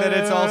fact that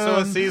it's also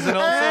a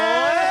seasonal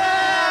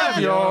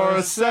Have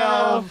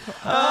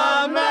yourself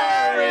a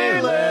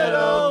merry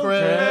little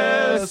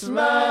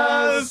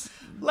Christmas.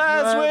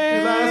 Last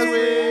week.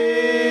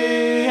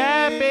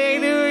 Happy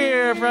New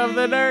Year, Myra from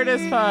the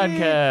Nerdist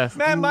podcast.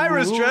 Matt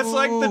Myra's dressed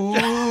like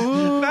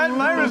Matt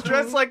Myra's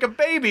dressed like a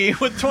baby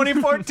with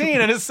 2014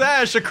 and a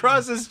sash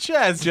across his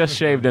chest. Just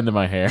shaved into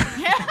my hair.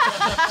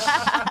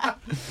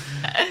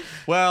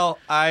 Well,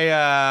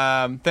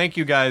 I thank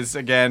you guys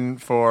again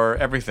for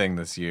everything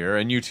this year,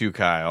 and you too,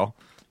 Kyle,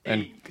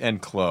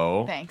 and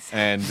Chloe. Thanks.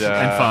 And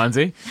And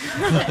Fonzie.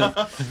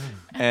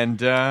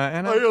 and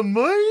Are you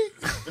me?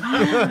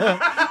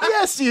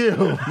 Yes,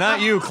 you. not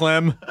you,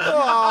 Clem.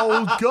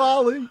 Oh,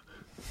 golly.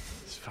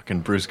 It's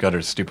fucking Bruce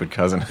Gutter's stupid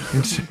cousin.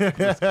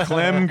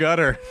 Clem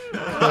Gutter.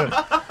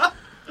 Not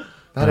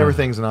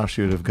everything's an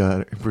offshoot of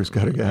Bruce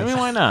Gutter, guys. I mean,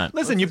 why not?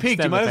 Listen, you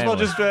peaked. You extend the might as well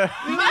family. just.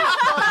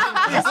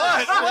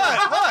 What?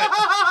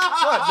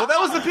 Well, that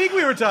was the peak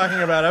we were talking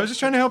about. I was just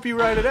trying to help you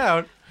write it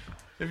out.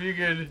 If you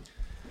could.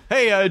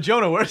 Hey,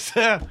 Jonah, where's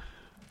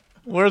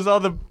all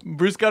the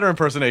Bruce Gutter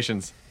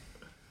impersonations?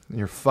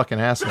 You're a fucking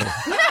asshole.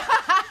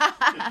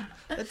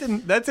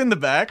 That's in the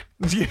back.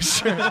 Yeah,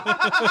 sure.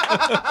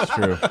 It's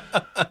true.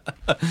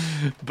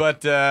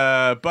 But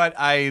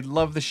I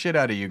love the shit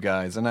out of you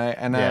guys, and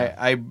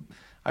I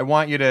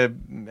want you to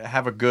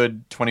have a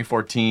good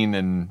 2014,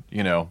 and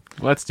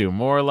Let's do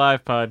more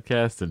live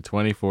podcasts in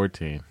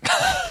 2014.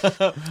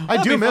 I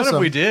do miss if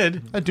them. we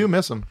did. I do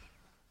miss them.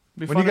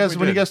 When you guys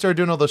started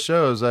doing all those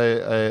shows,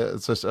 I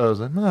was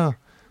like, no,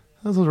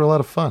 those were a lot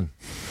of fun.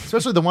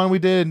 Especially the one we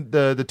did,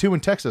 the two in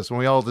Texas, when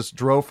we all just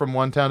drove from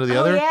one town to the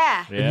other.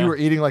 Yeah. And you were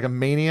eating like a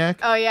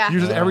maniac. Oh, yeah.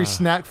 You just every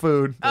snack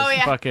food. Oh,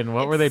 yeah. Fucking,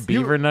 what were they?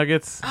 Beaver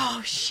nuggets?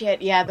 Oh,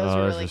 shit. Yeah, those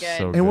are really those good.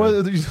 so And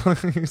what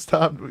you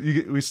stopped?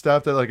 We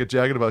stopped at like a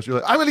Jagged Box. You're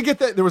like, I'm gonna get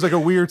that. There was like a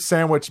weird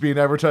sandwich being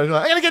advertised. You're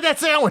like, I'm gonna get that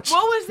sandwich.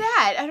 What was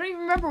that? I don't even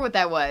remember what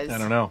that was. I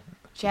don't know.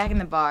 Jack in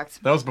the Box.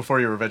 That was before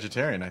you were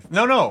vegetarian.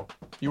 No,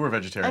 you were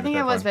vegetarian. I think at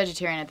I that was point.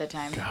 vegetarian at the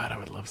time. God, I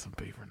would love some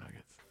beaver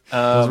nuggets.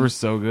 Those were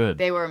so good.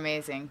 They were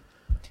amazing.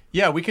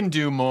 Yeah, we can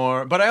do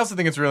more, but I also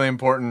think it's really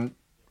important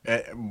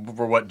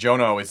for what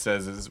Jonah always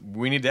says is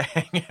we need to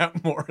hang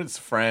out more as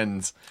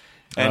friends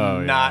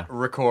and not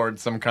record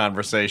some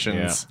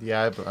conversations.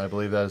 Yeah, I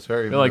believe that is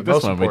very. I feel like the this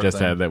most one we important just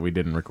thing. had that we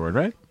didn't record,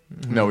 right?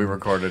 No, we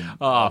recorded.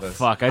 all Oh, this.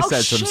 fuck. I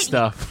said some shit.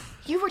 stuff.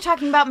 You were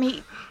talking about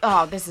me.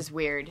 Oh, this is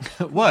weird.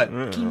 What?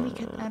 Can we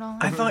cut that all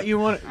out? I thought you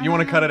want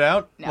to cut it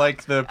out, No.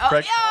 like the. Oh, no!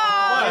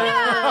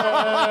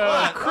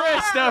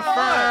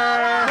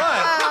 Christopher!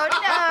 Oh,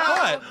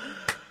 no!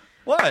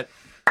 What?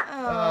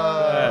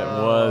 That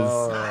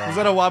was. Was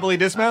that a wobbly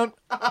dismount?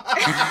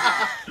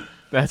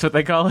 That's what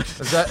they call it?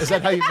 Is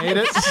that how you made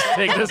it?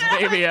 Take this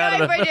baby out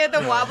No, of I the. did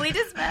the wobbly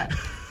dismount.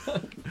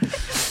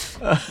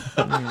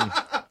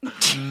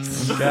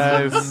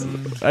 Guys,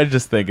 I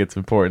just think it's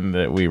important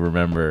that we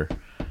remember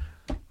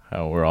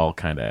how we're all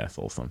kind of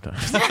assholes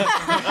sometimes.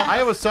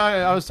 I was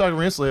talking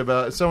recently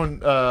about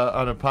someone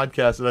on a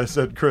podcast, and I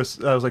said Chris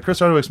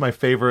Hardwick's my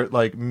favorite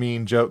like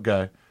mean joke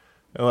guy.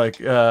 Like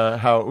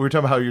how we were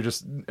talking about how you're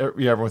just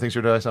everyone thinks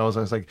you're nice. And I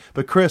was like,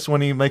 but Chris,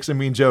 when he makes a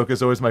mean joke,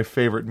 is always my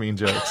favorite mean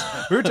jokes.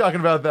 We were talking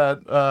about that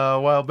a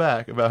while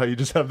back about how you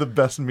just have the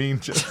best mean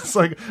jokes.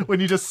 Like when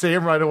you just say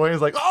them right away,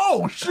 it's like,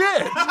 oh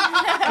shit!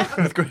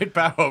 With great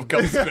power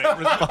comes great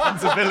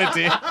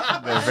responsibility.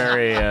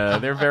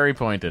 They're very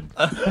pointed.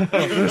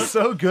 They're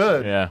so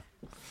good. Yeah.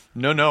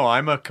 No,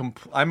 I'm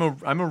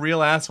a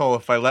real asshole.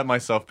 If I let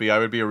myself be, I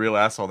would be a real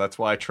asshole. That's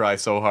why I try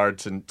so hard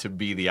to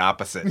be the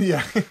opposite.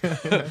 Yeah.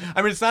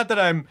 I mean, it's not that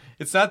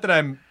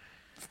I'm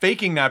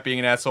faking not being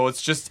an asshole.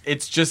 It's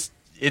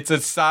a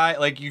side,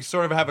 like you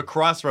sort of have a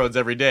crossroads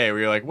every day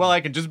where you're like, well, I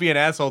can just be an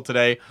asshole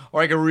today,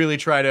 or I can really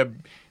try to,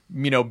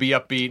 be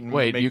upbeat and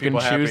Wait, make you can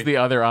people choose happy. the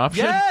other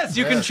option? Yes,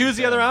 you can choose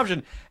the other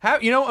option.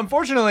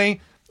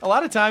 Unfortunately, a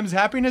lot of times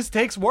happiness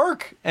takes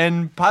work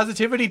and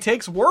positivity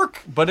takes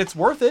work, but it's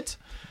worth it.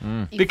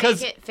 You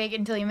Because fake it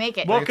until you make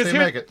it. well, Make it because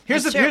till you make it.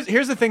 here's That's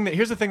the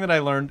thing that I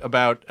learned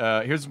about.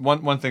 Here's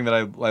one thing that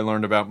I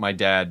learned about my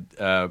dad,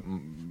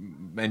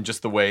 and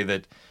just the way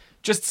that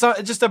just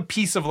a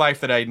piece of life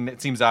that it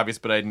seems obvious,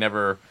 but I'd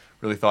never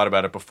really thought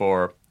about it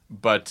before.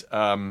 But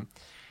I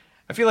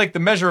feel like the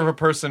measure of a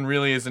person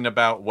really isn't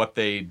about what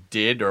they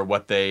did or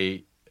what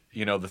they,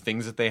 the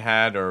things that they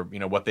had or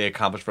what they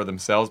accomplished for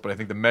themselves. But I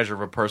think the measure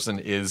of a person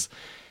is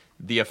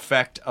the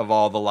effect of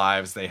all the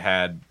lives they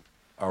had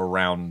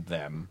around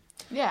them.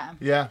 Yeah.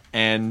 Yeah.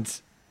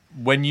 And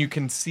when you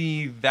can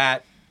see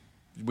that,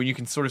 when you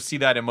can sort of see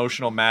that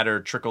emotional matter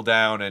trickle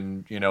down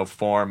and,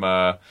 form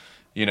a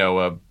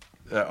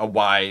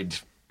wide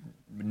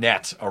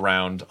net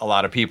around a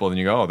lot of people, then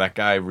you go, oh, that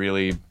guy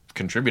really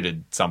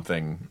contributed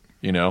something,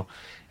 And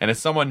as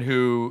someone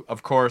who,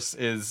 of course,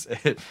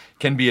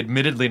 can be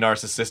admittedly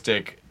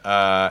narcissistic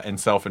and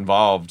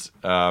self-involved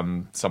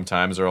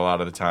sometimes or a lot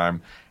of the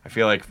time, I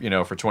feel like,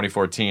 for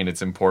 2014,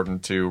 it's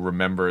important to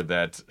remember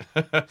that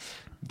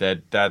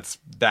that's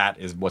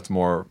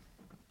more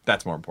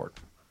important.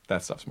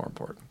 That stuff's more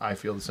important. I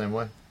feel the same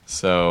way.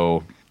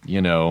 So,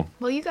 Well,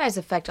 you guys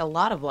affect a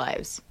lot of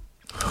lives.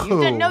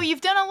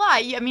 You've done a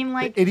lot. I mean,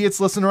 like... Idiots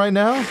listen right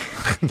now.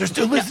 they're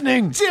still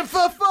listening. Shit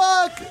for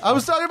fuck! I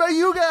was talking about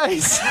you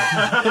guys.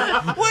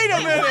 Wait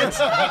a minute.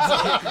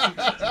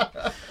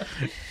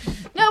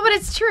 but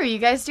it's true. You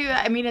guys do.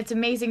 I mean, it's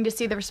amazing to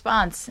see the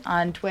response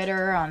on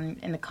Twitter,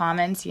 in the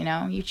comments. You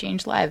know, you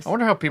change lives. I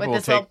wonder how people will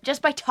take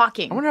just by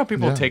talking. I wonder how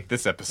people will take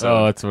this episode.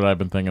 Oh, that's what I've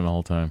been thinking the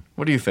whole time.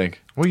 What do you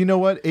think? Well, you know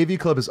what? AV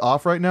Club is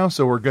off right now,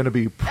 so we're going to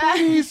be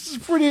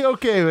pretty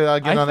okay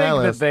with getting on that I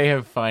think list. that they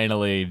have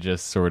finally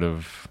just sort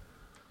of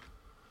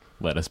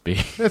let us be.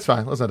 It's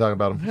fine. Let's not talk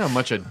about them. You know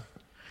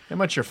how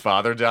much your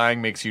father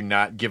dying makes you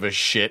not give a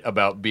shit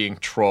about being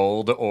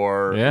trolled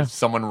or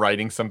someone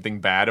writing something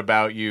bad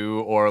about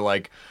you or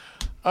like,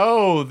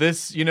 oh,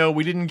 this, we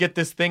didn't get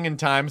this thing in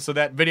time, so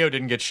that video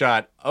didn't get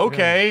shot.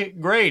 Okay,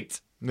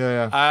 great.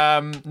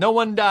 Yeah. No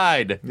one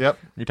died. Yep.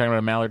 You're talking about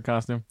a mallard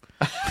costume?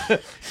 Do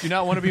you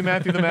not want to be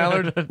Matthew the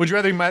Mallard? Would you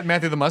rather be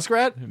Matthew the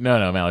Muskrat?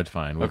 No, mallard's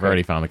fine. We've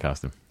already found the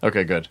costume.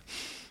 Okay, good.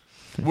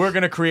 We're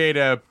going to create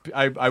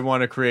I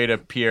want to create a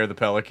Pierre the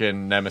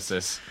Pelican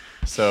nemesis.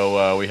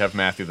 So we have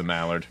Matthew the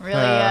Mallard.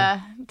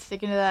 Really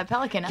sticking to that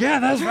pelican. Yeah,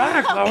 that's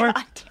right, Chloe.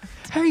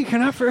 Hey,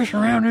 can I fish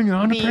around in your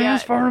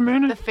underpants for a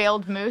minute? The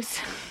failed moose.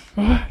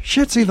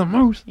 Shitsy the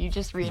moose. You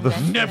just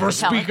reinvented Never the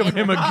speak of pelican.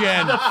 him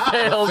again.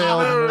 Failed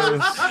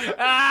moose.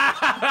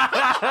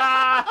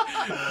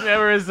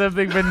 Never has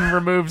something been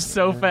removed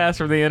so fast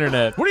from the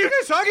internet. What are you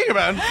guys talking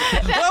about?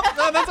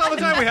 Well, that's all the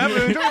time we have.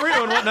 We're doing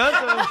Rio and whatnot.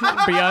 So.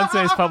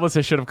 Beyonce's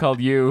publicist should have called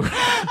you.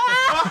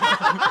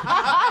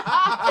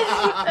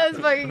 That was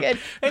fucking good.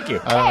 Thank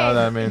you. I don't know what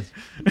that means.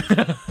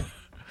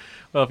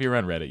 Well, if you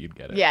run Reddit, you'd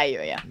get it. Yeah. I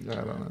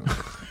don't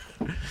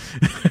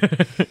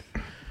know.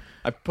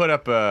 I put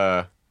up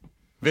a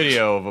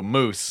video of a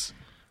moose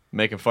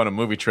making fun of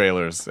movie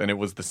trailers, and it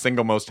was the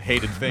single most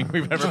hated thing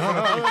we've ever put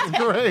up. That's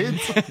great.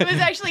 It was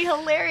actually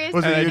hilarious.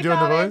 Was it you doing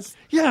the voice?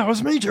 Yeah, it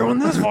was me doing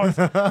this voice.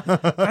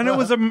 And it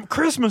was a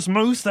Christmas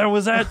moose that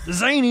was at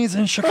Zany's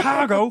in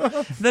Chicago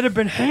that had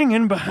been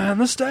hanging behind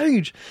the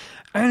stage.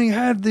 And he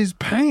had these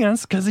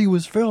pants, because he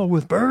was filled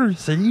with bird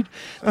seed,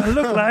 that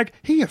looked like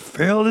he had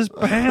filled his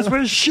pants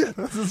with shit.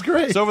 This is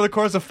great. So over the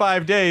course of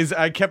 5 days,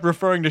 I kept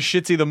referring to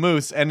Shitsy the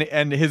Moose, and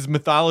his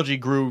mythology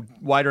grew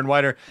wider and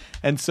wider.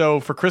 And so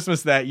for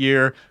Christmas that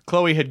year,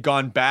 Chloe had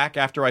gone back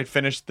after I'd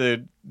finished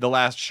the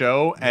last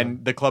show,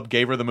 and the club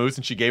gave her the moose,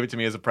 and she gave it to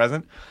me as a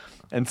present.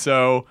 And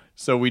so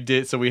we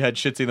had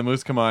Shitsy the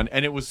Moose come on,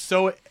 and it was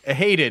so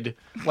hated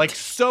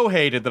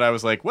that I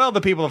was like, well,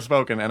 the people have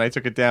spoken, and I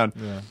took it down.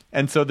 Yeah.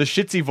 And so the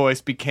Shitsy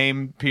voice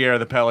became Pierre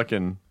the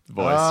Pelican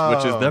voice,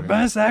 which is the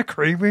That's that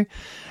creepy.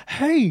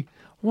 Hey,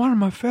 one of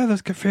my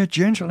feathers could fit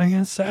gingerly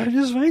inside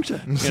his sphincter.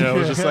 it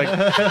was just like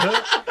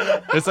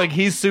it's like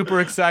he's super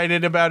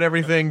excited about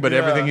everything, but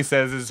everything he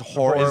says is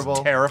horrible,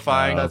 is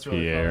terrifying. That's really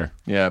Pierre.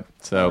 Yeah.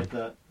 So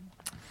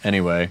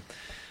anyway.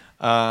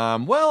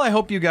 Well, I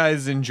hope you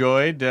guys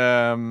enjoyed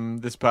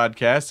this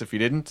podcast. If you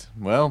didn't,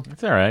 well,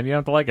 It's all right. You don't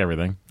have to like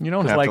everything. you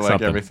don't Just have to like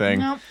something. everything.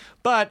 Nope.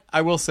 But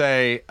I will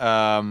say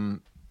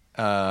that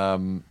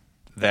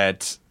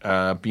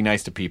be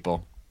nice to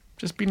people.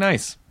 Just be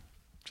nice.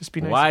 Just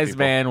be nice. Wise to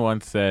people. man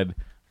once said,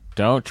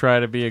 "Don't try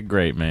to be a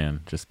great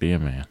man. Just be a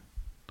man."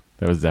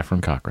 That was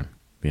Zephyrin Cochrane,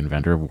 the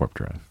inventor of warp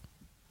drive.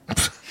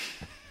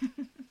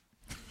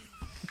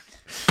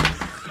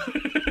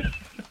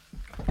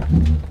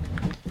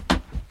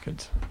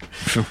 Could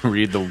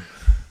read the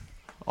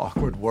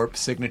awkward warp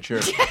signature.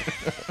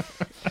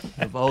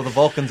 Oh, the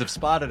Vulcans have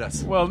spotted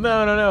us. Well,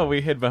 no.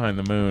 We hid behind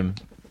the moon.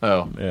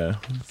 Oh, Yeah,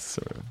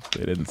 sort of.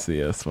 They didn't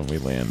see us when we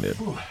landed.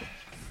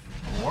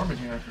 Warm in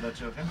here after that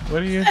joke.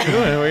 What are you doing?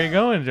 Where are you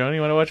going, Joni?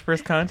 You want to watch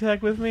First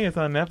Contact with me? It's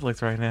on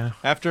Netflix right now.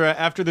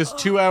 after this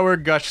 2-hour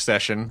gush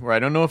session where I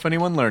don't know if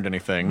anyone learned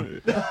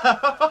anything,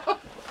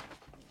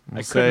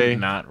 I say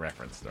could not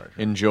reference Star Trek.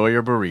 enjoy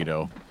your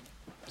burrito.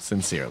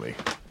 Sincerely.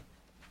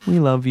 We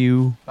love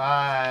you.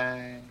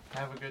 Bye.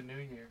 Have a good New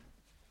Year.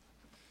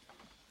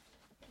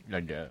 I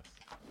guess.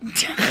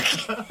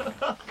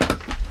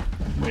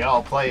 We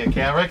all play a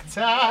character.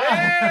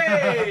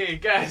 Hey,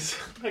 guys.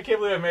 I can't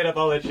believe I made up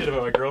all that shit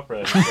about my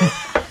girlfriend.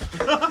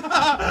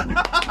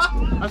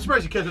 I'm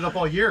surprised you kept it up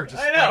all year.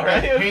 Just I know,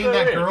 right? It was Hating so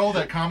that weird. girl,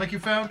 that comic you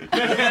found.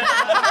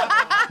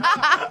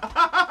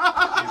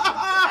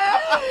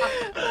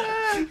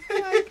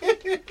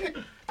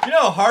 You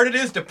know how hard it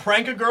is to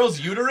prank a girl's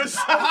uterus?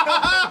 You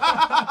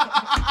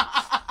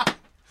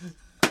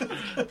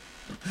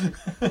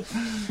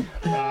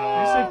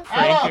said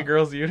prank a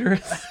girl's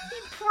uterus?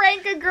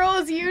 Prank a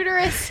girl's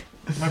uterus.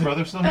 My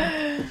brother's still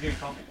here. He's getting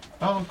coffee.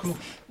 Oh, cool.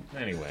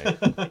 Anyway.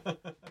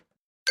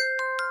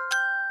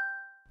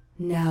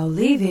 Now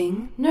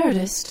leaving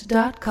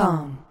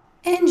Nerdist.com.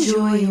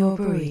 Enjoy your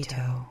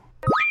burrito.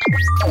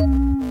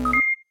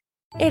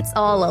 It's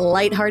all a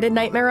lighthearted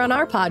nightmare on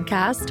our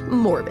podcast,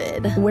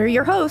 Morbid. We're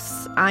your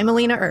hosts. I'm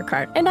Alina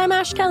Urquhart. And I'm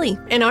Ash Kelly.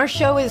 And our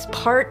show is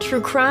part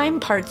true crime,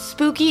 part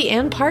spooky,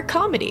 and part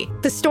comedy.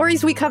 The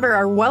stories we cover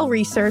are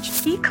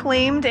well-researched. He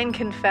claimed and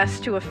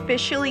confessed to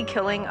officially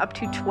killing up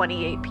to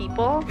 28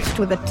 people.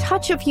 With a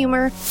touch of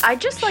humor.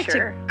 I'd just like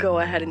to go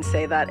ahead and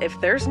say that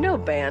if there's no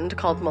band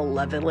called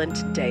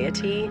Malevolent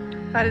Deity,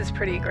 that is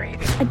pretty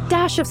great. A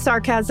dash of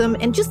sarcasm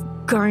and just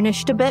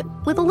garnished a bit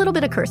with a little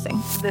bit of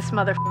cursing. This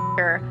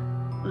motherfucker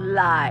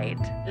lied.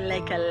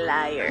 Like a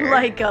liar.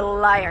 Like a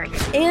liar.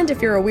 And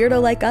if you're a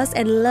weirdo like us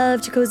and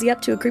love to cozy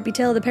up to a creepy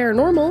tale of the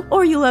paranormal,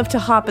 or you love to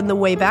hop in the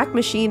Wayback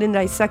Machine and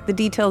dissect the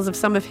details of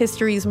some of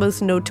history's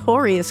most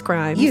notorious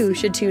crimes, you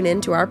should tune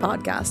in to our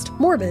podcast,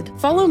 Morbid.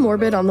 Follow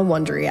Morbid on the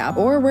Wondery app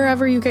or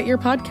wherever you get your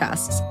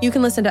podcasts. You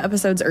can listen to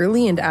episodes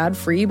early and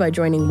ad-free by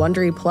joining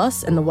Wondery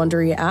Plus in the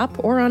Wondery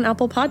app or on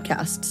Apple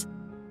Podcasts.